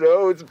fucking, you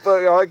know, it's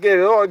fucking, I get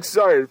all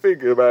excited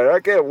thinking about it. I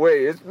can't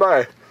wait. It's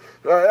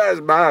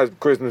that's my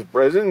Christmas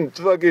present. It's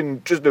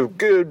fucking just a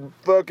good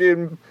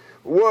fucking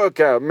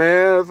workout,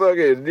 man.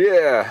 Fucking,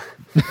 yeah.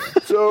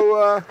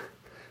 So,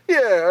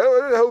 yeah,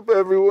 I hope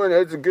everyone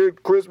has a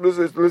good Christmas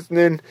that's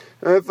listening.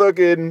 I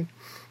fucking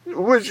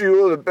wish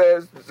you all the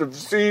best of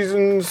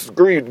seasons.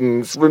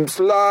 Greetings from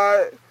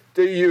Sly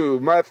to you,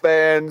 my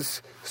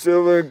fans,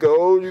 Silver and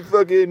Gold. You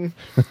fucking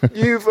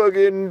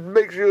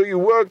make sure you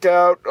work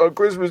out on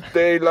Christmas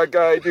Day like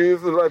I do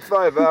for like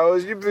 5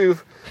 hours. You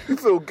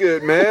feel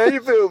good, man.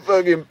 You feel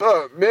fucking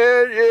pumped,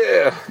 man.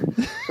 Yeah.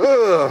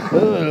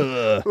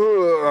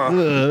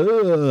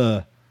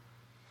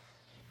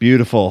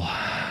 Beautiful.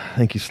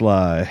 Thank you,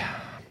 Sly.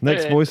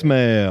 Next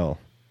voicemail.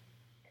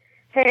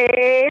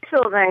 Hey,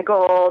 Silver and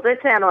Gold.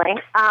 It's Emily.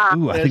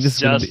 Ooh, I think this is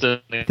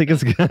Justin. I think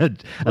it's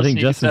good. I think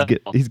Justin's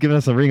he's giving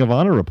us a Ring of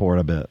Honor report,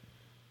 I bet.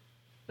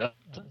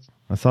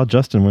 I saw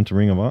Justin went to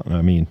Ring of Honor.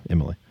 I mean,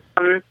 Emily.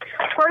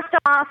 First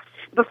off,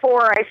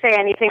 before I say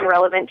anything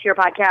relevant to your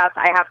podcast,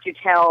 I have to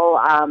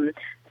tell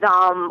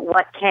Dom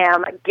what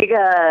Cam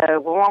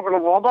Giga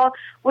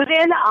was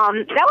in.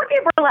 That would be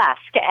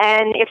Burlesque.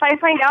 And if I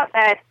find out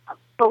that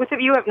both of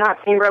you have not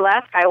seen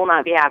Burlesque, I will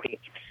not be happy.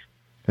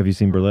 Have you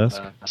seen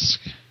Burlesque?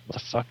 What the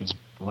fuck is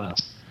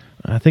Burlesque?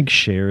 I think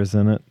Cher is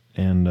in it,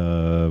 and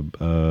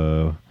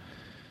the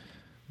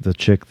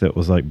chick that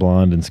was like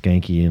blonde and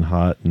skanky and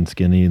hot and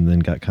skinny and then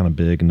got kind of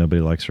big and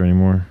nobody likes her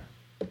anymore.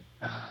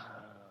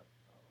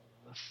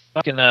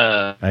 Fucking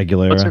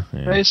Aguilera. What's her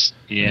face?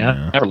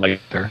 Yeah, never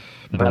liked her,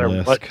 no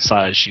matter what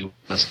size she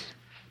was.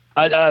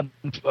 I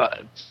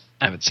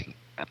haven't seen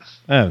that.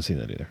 I haven't seen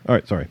that either. All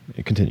right, sorry.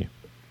 Continue.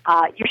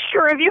 You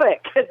should review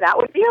it, because that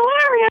would be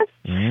hilarious.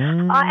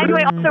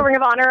 Anyway, also Ring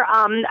of Honor,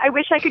 I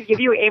wish I could give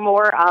you a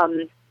more,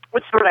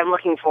 what's the word I'm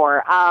looking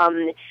for,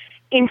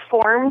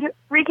 informed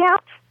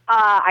recap.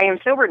 I am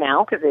sober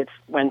now, because it's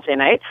Wednesday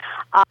night.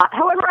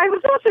 However, I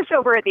was also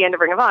sober at the end of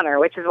Ring of Honor,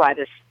 which is why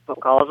this phone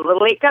call is a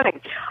little late coming.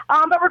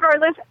 But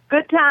regardless,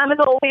 good time as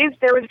always.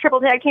 There was a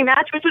triple tag team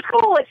match, which was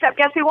cool, except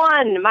guess who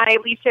won? My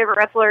least favorite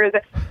wrestlers,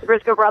 the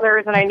Briscoe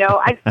brothers, and I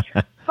know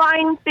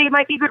fine, they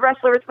might be good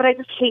wrestlers, but I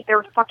just hate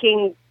their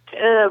fucking,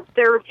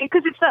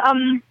 because it's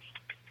the,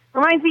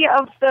 reminds me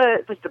of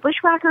the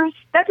Bushwhackers.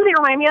 That's what they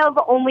remind me of,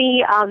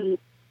 only,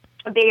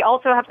 they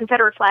also have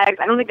Confederate flags.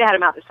 I don't think they had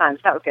them out this time,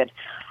 so that was good.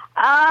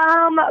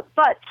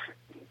 But,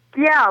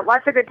 yeah,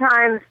 lots of good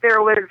times.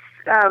 There was,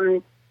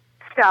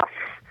 stuff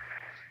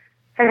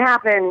that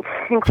happened,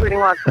 including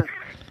lots of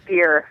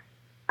beer.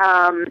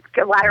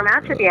 Ladder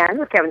match at the end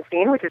with Kevin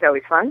Steen, which is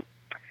always fun.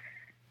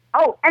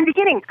 Oh, and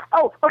beginning.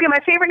 Oh, okay, my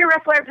favorite new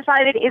wrestler I've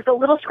decided is the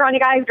little scrawny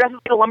guy who dresses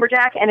like a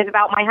lumberjack and is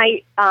about my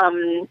height.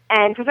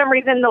 And for some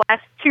reason, the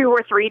last 2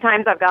 or 3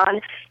 times I've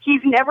gone,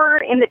 he's never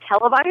in the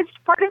televised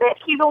part of it.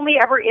 He's only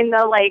ever in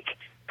the,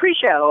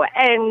 pre-show.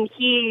 And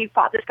he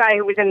fought this guy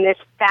who was in this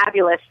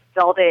fabulous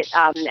velvet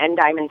and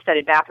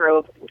diamond-studded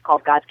bathrobe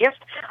called God's Gift.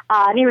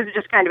 And he was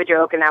just kind of a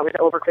joke, and that was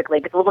over quickly.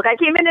 But the little guy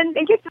came in and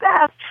kicked his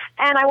ass.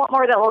 And I want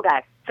more of that little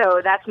guy.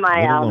 So that's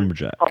my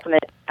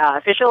ultimate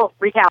official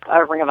recap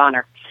of Ring of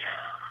Honor.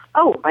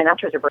 Oh, my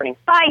nachos are burning.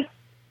 Bye.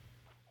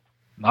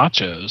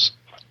 Nachos?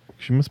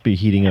 She must be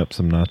heating up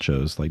some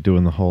nachos,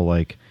 doing the whole,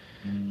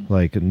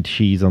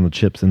 cheese on the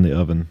chips in the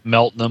oven.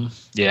 Melting them.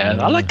 Yeah.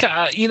 I like,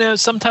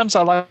 sometimes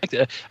I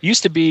like,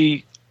 used to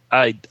be,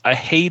 I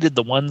hated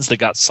the ones that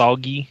got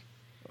soggy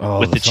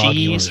with the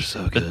cheese. Ones are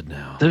so good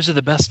now. Those are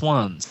the best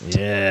ones.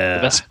 Yeah.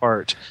 The best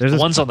part. There's the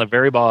ones on the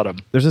very bottom.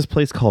 There's this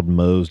place called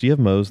Moe's. Do you have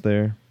Moe's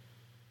there?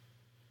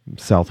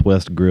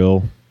 Southwest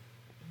Grill.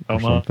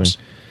 Almost.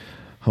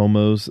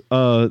 Homos.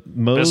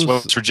 Moe's.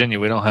 West Virginia,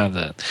 we don't have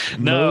that.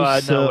 No,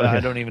 I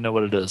don't even know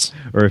what it is.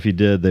 Or if you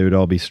did, they would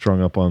all be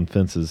strung up on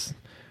fences.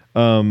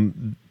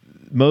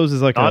 Moe's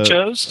is like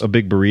a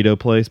big burrito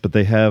place, but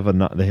they have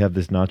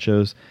this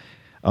nachos.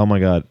 Oh my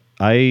god!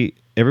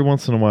 Every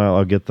once in a while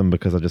I'll get them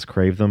because I just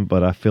crave them,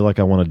 but I feel like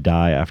I want to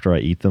die after I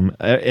eat them,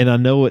 and I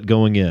know it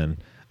going in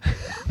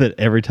that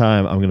every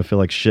time I'm going to feel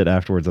like shit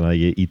afterwards, and I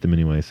eat them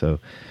anyway. So,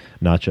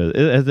 nachos.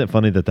 Isn't it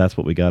funny that that's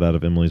what we got out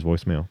of Emily's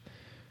voicemail?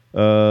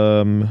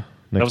 Next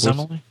that was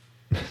Emily?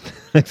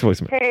 Next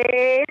voicemail.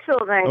 Hey,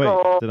 Silver.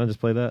 Wait, did I just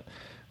play that?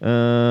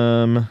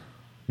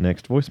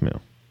 Next voicemail.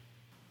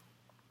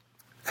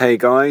 Hey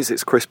guys,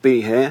 it's Chris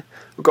B here.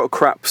 We've got a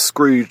crap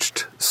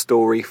Scrooged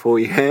story for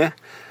you here.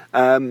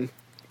 A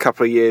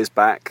couple of years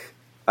back,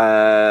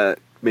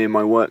 me and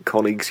my work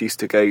colleagues used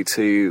to go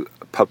to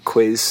a pub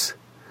quiz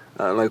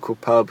at a local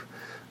pub.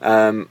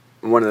 One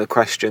of the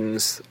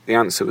questions, the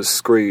answer was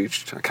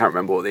Scrooged. I can't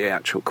remember what the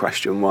actual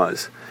question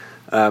was.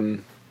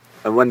 And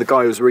when the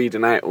guy was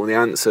reading out all the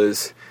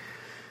answers,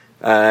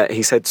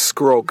 he said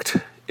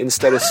Scrogged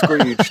instead of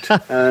Scrooged,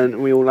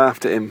 and we all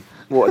laughed at him.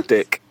 What a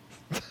dick.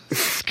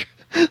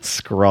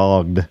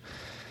 Scrogged.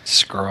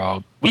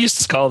 We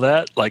used to call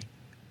that,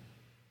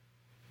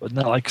 wasn't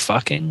that like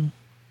fucking?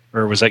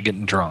 Or was that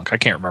getting drunk? I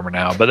can't remember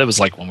now, but it was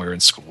like when we were in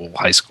school,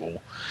 high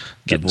school,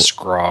 getting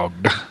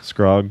scrogged.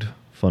 Scrogged?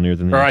 Funnier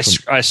than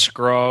that. Or I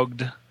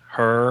scrogged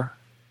her.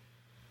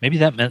 Maybe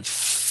that meant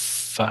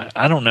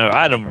I don't know.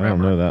 I don't remember. I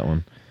don't know that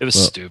one. It was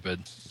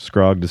stupid.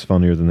 Scrogged is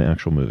funnier than the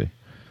actual movie.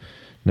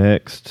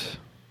 Next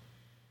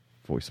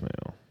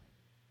voicemail.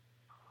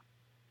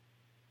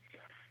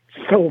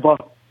 Silver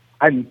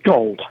and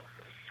Gold.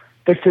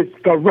 This is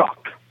The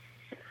Rock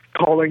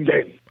calling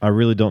in. I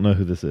really don't know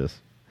who this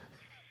is.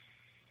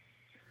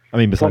 I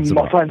mean, besides from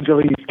The Los Rock.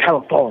 Angeles,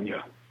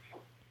 California.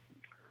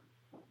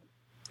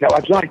 Now,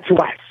 I'd like to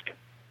ask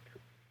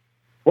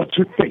what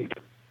you think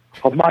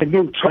of my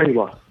new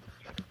trailer,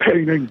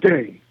 Pain and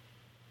Gain.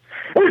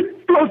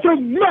 It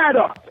doesn't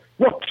matter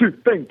what you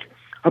think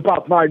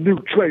about my new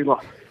trailer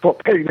for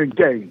Pain and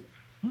Gain.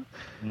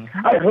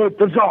 I heard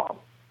the Zom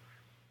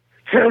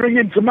tearing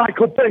into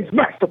Michael Bay's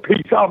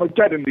masterpiece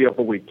Armageddon the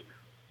other week.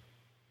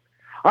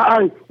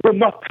 I will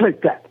not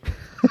take that.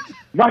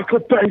 Michael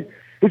Bay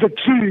is a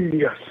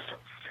genius.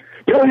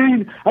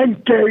 Pain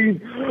and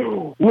Gain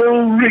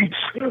will reach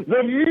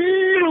the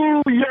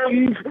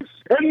millions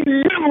and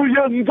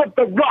millions of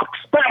the rock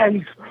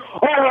fans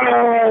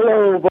all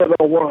over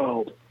the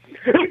world.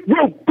 It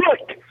will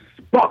break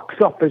box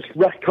office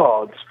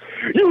records.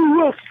 You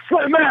will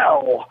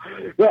smell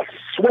the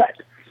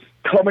sweat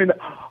coming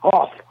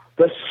off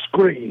the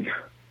screen.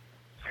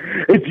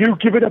 If you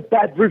give it a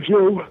bad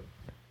review,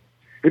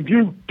 if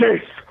you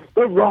diss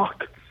The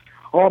Rock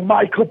or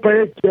Michael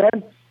Bay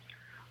again,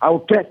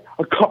 I'll get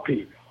a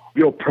copy of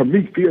your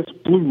Prometheus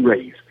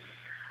Blu-rays.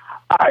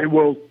 I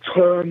will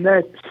turn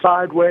that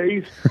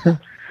sideways and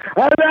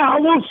I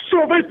will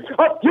shove it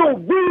up your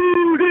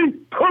Rudy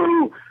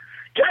Poo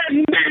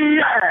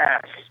candy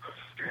ass.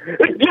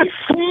 If you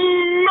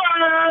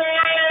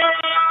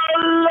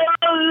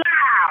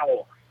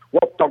smell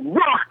what The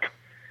Rock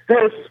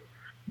is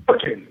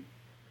cooking.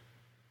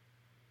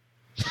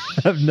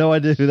 I have no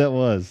idea who that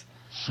was.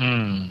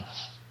 The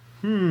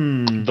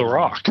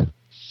Rock.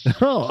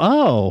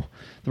 Oh.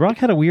 The Rock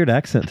had a weird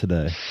accent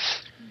today.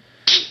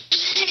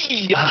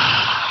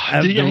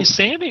 Yeah,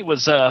 Sammy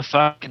was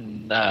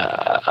fucking.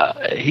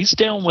 He's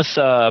down with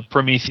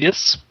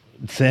Prometheus.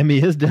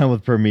 Sammy is down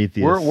with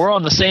Prometheus. We're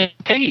on the same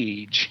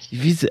page.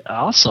 He's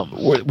awesome.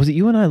 Was it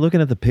you and I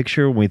looking at the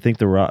picture when we think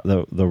the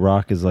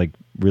Rock is like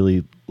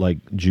really like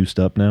juiced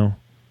up now?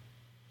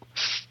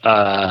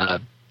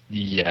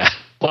 Yeah.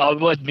 Well, I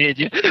wouldn't admit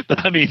you,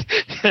 but I mean,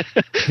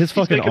 his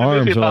fucking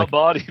arms are like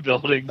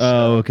bodybuilding.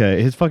 Oh,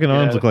 okay. His fucking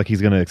arms look like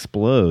he's going to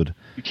explode.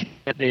 You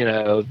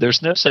can't,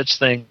 there's no such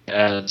thing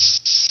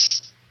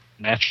as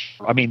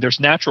natural. I mean,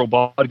 there's natural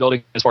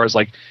bodybuilding as far as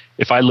like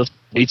if I lift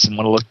weights and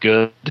want to look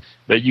good,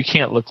 but you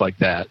can't look like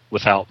that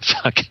without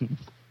fucking.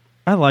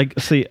 I like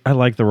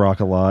The Rock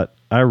a lot.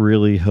 I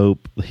really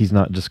hope he's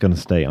not just going to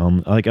stay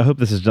on. Like, I hope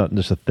this is not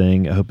just a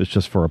thing. I hope it's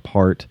just for a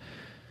part,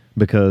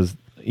 because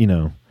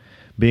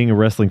being a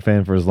wrestling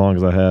fan for as long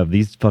as I have,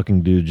 these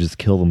fucking dudes just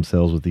kill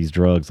themselves with these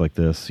drugs like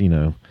this,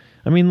 I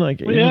mean, like,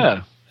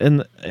 yeah.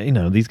 And,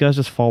 these guys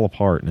just fall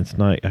apart, and it's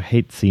not, I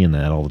hate seeing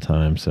that all the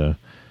time, so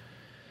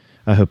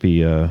I hope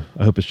I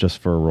hope it's just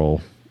for a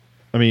role.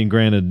 I mean,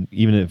 granted,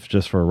 even if it's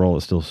just for a role,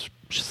 it still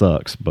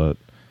sucks, but,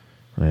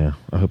 yeah,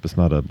 I hope it's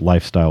not a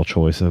lifestyle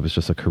choice. I hope it's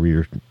just a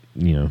career,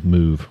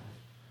 move.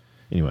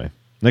 Anyway,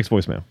 next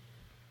voicemail.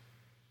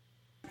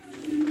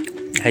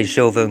 Hey,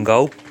 Silver and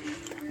Gold.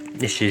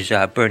 This is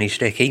Bernie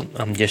Sticky.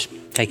 I'm just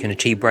taking a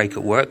tea break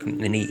at work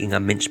and eating a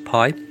mince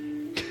pie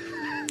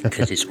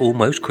because it's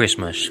almost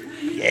Christmas.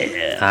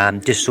 Yeah.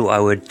 Just thought I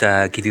would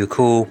give you a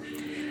call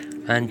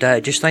and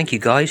just thank you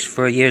guys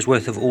for a year's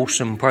worth of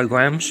awesome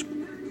programs.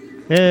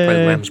 Hey.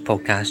 Programs,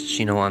 podcasts,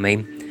 you know what I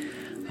mean.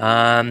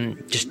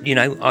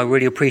 I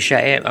really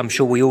appreciate it. I'm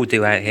sure we all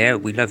do out here.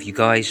 We love you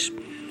guys.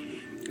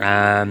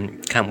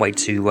 Can't wait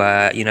to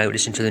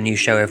listen to the new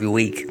show every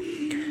week.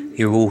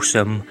 You're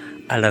awesome.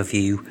 I love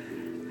you.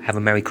 Have a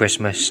Merry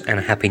Christmas and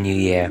a Happy New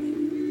Year.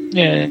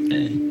 Yeah.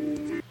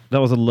 That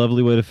was a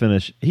lovely way to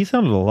finish. He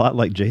sounded a lot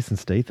like Jason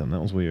Statham. That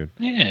was weird.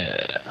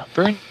 Yeah.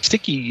 Bernie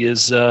Sticky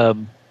is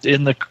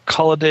in the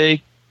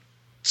holiday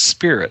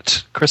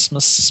spirit,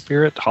 Christmas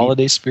spirit,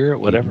 holiday spirit,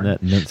 whatever.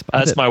 That mince pie.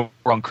 That's my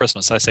wrong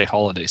Christmas. I say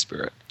holiday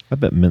spirit. I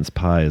bet mince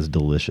pie is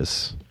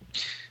delicious.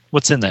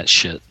 What's in that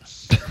shit?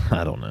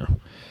 I don't know.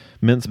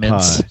 Mince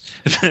pie.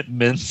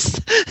 Mince.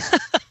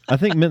 I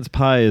think mince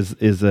pie is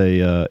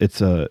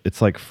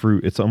it's like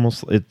fruit. It's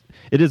almost it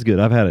is good.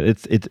 I've had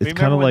it. It's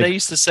kind of like they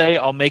used to say,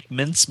 "I'll make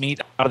mince meat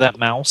out of that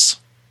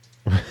mouse."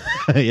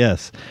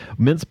 Yes,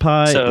 mince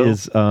pie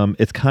is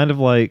it's kind of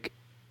like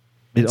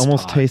it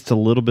almost tastes a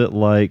little bit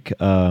like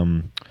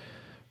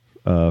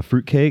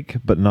fruitcake,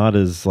 but not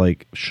as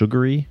like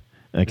sugary.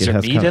 Like is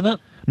there meat in it?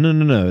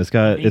 No.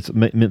 It's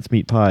mince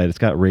meat pie. It's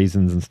got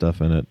raisins and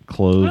stuff in it,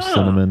 cloves,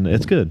 cinnamon.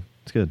 It's good.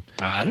 It's good.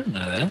 I didn't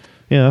know that.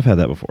 Yeah, I've had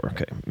that before.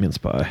 Okay, mince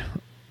pie.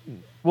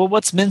 Well,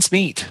 what's mince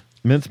meat?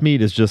 Mince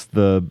meat is just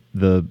the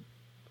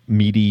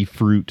meaty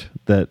fruit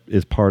that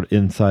is part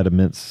inside a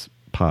mince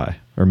pie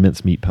or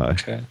mince meat pie.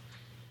 Okay.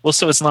 Well,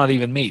 so it's not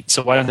even meat.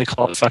 So why don't they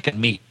call it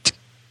fucking meat?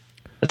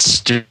 That's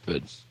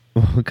stupid.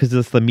 Because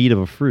it's the meat of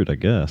a fruit, I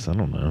guess. I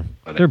don't know.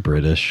 They're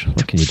British.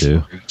 What can you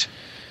do?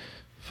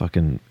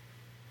 Fucking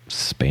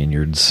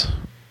Spaniards.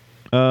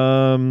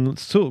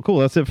 So cool.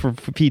 That's it for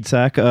Feed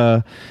Sack.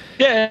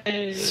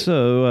 Yay!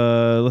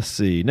 So let's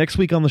see. Next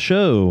week on the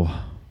show,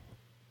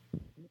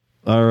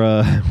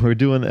 we're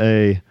doing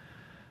a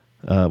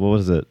what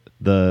was it?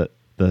 The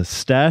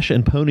Stash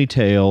and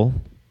Ponytail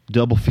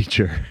double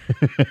feature.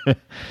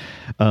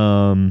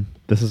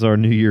 This is our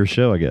New Year's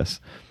show, I guess.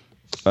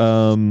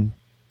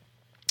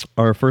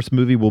 Our first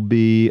movie will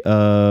be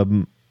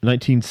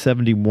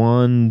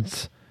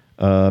 1971's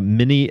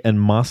Minnie and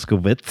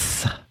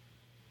Moskowitz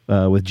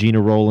with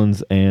Gina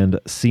Rowlands and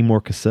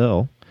Seymour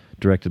Cassell,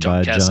 directed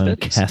by John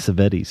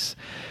Cassavetes.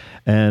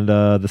 And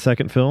the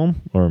second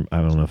film, or I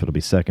don't know if it'll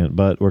be second,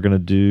 but we're going to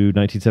do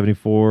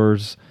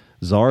 1974's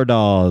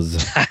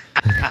Zardoz.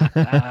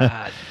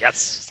 Yes.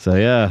 So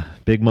yeah,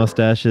 big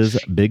mustaches,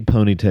 big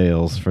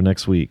ponytails for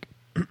next week.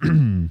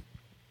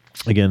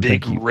 Again,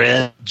 big thank you.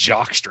 red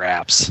jock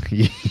straps.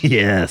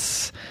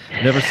 Yes.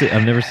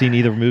 I've never seen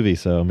either movie,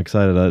 so I'm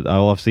excited.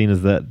 All I've seen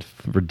is that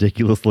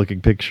ridiculous looking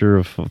picture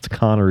of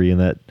Connery in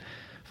that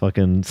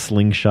fucking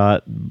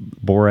slingshot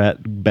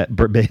Borat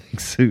bathing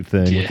suit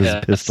thing with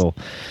his pistol.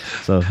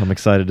 So I'm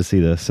excited to see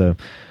this. So,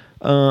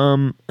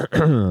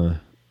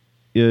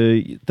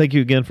 thank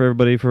you again for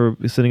everybody for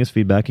sending us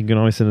feedback. You can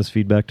always send us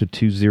feedback to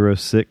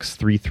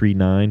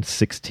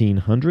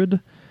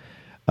 206-339-1600,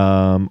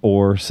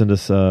 or send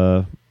us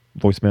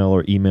voicemail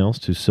or emails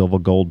to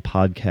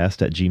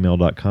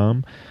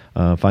silvagoldpodcast@gmail.com.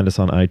 Find us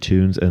on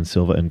iTunes and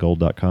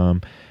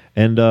silvaandgold.com.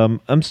 And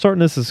I'm starting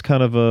this as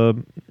kind of a,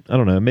 I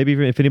don't know, maybe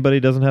if anybody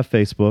doesn't have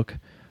Facebook,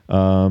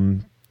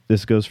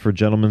 this goes for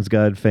Gentleman's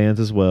Guide fans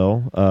as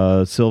well,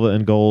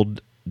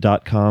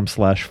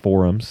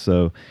 silvaandgold.com/forums.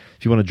 So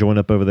if you want to join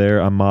up over there,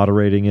 I'm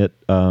moderating it.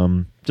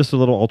 Just a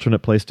little alternate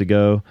place to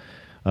go.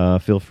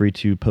 Feel free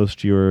to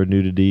post your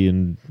nudity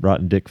and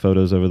rotten dick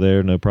photos over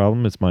there. No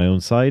problem. It's my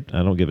own site.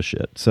 I don't give a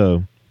shit.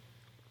 So,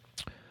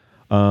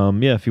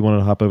 yeah, if you want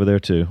to hop over there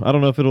too. I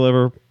don't know if it'll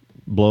ever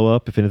blow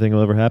up, if anything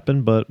will ever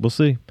happen, but we'll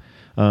see.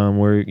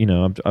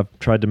 I've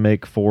tried to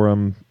make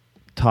forum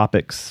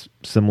topics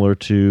similar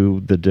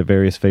to the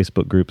various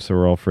Facebook groups that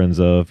we're all friends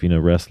of,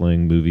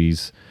 wrestling,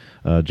 movies,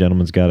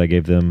 Gentleman's Guide. I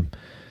gave them,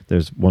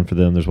 there's one for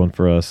them, there's one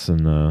for us.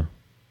 And,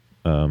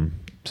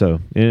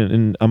 so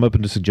I'm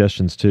open to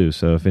suggestions too.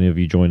 So if any of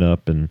you join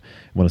up and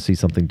want to see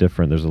something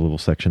different, there's a little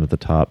section at the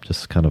top,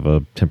 just kind of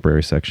a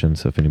temporary section.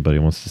 So if anybody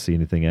wants to see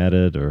anything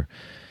added or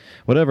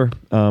whatever,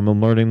 I'm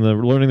learning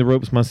the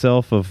ropes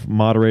myself of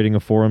moderating a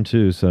forum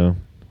too. So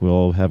we'll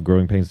all have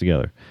growing pains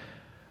together.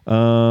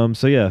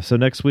 So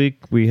next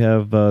week we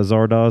have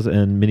Zardoz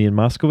and Minnie and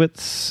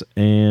Moskowitz,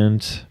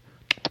 and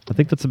I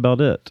think that's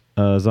about it.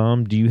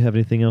 Zom, do you have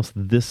anything else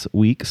this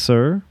week,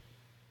 sir?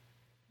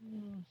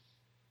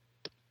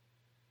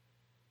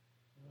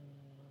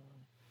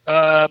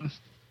 I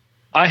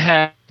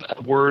have a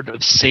word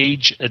of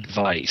sage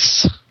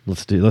advice.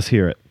 Let's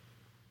hear it.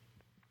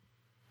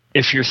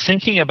 If you're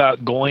thinking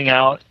about going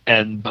out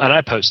and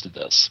I posted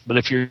this, but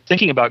if you're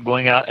thinking about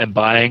going out and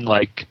buying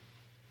like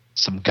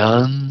some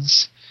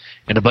guns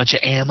and a bunch of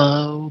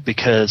ammo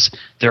because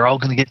they're all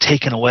going to get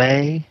taken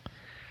away,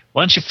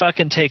 why don't you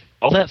fucking take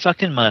all that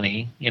fucking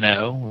money,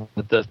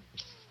 with the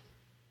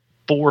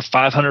 $400 or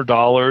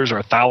 $500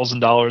 or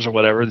 $1,000 or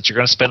whatever that you're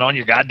going to spend on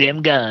your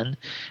goddamn gun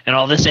and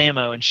all this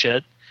ammo and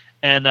shit,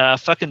 and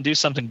fucking do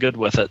something good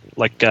with it,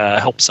 like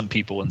help some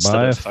people instead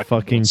buy of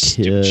fucking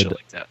stupid shit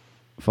like that.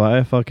 Buy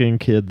a fucking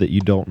kid that you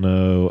don't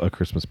know a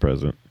Christmas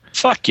present.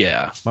 Fuck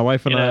yeah. My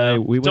wife and I,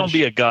 don't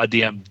be a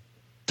goddamn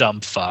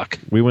dumb fuck.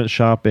 We went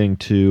shopping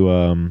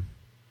to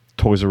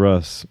Toys R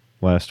Us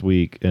last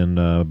week and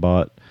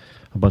bought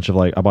a bunch of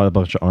I bought a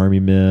bunch of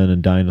army men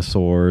and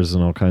dinosaurs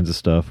and all kinds of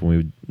stuff. And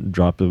we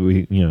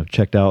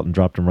checked out and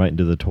dropped them right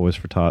into the Toys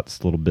for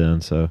Tots little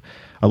bin. So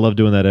I love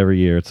doing that every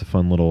year. It's a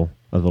fun little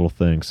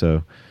thing.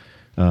 So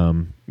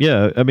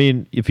yeah, I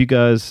mean, if you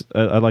guys,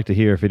 I'd like to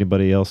hear if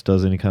anybody else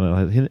does any kind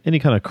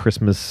of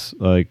Christmas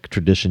like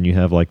tradition you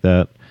have like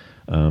that.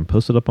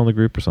 Post it up on the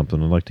group or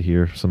something. I'd like to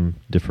hear some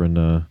different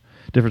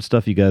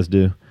stuff you guys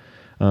do.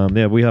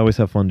 Yeah, we always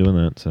have fun doing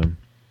that. So,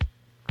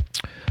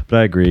 but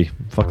I agree.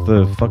 Fuck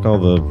all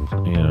the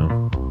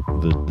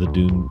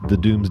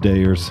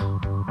doomsdayers.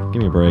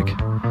 Give me a break.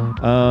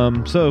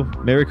 So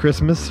Merry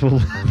Christmas.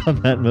 On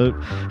that note,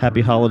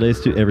 Happy Holidays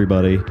to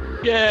everybody.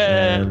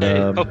 Yeah. And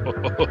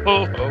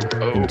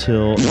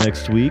until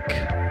next week,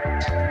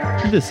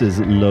 this is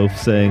Loaf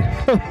saying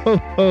ho ho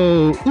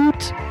ho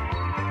oot.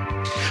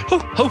 Ho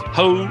ho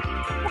ho.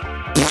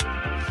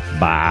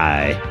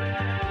 Bye.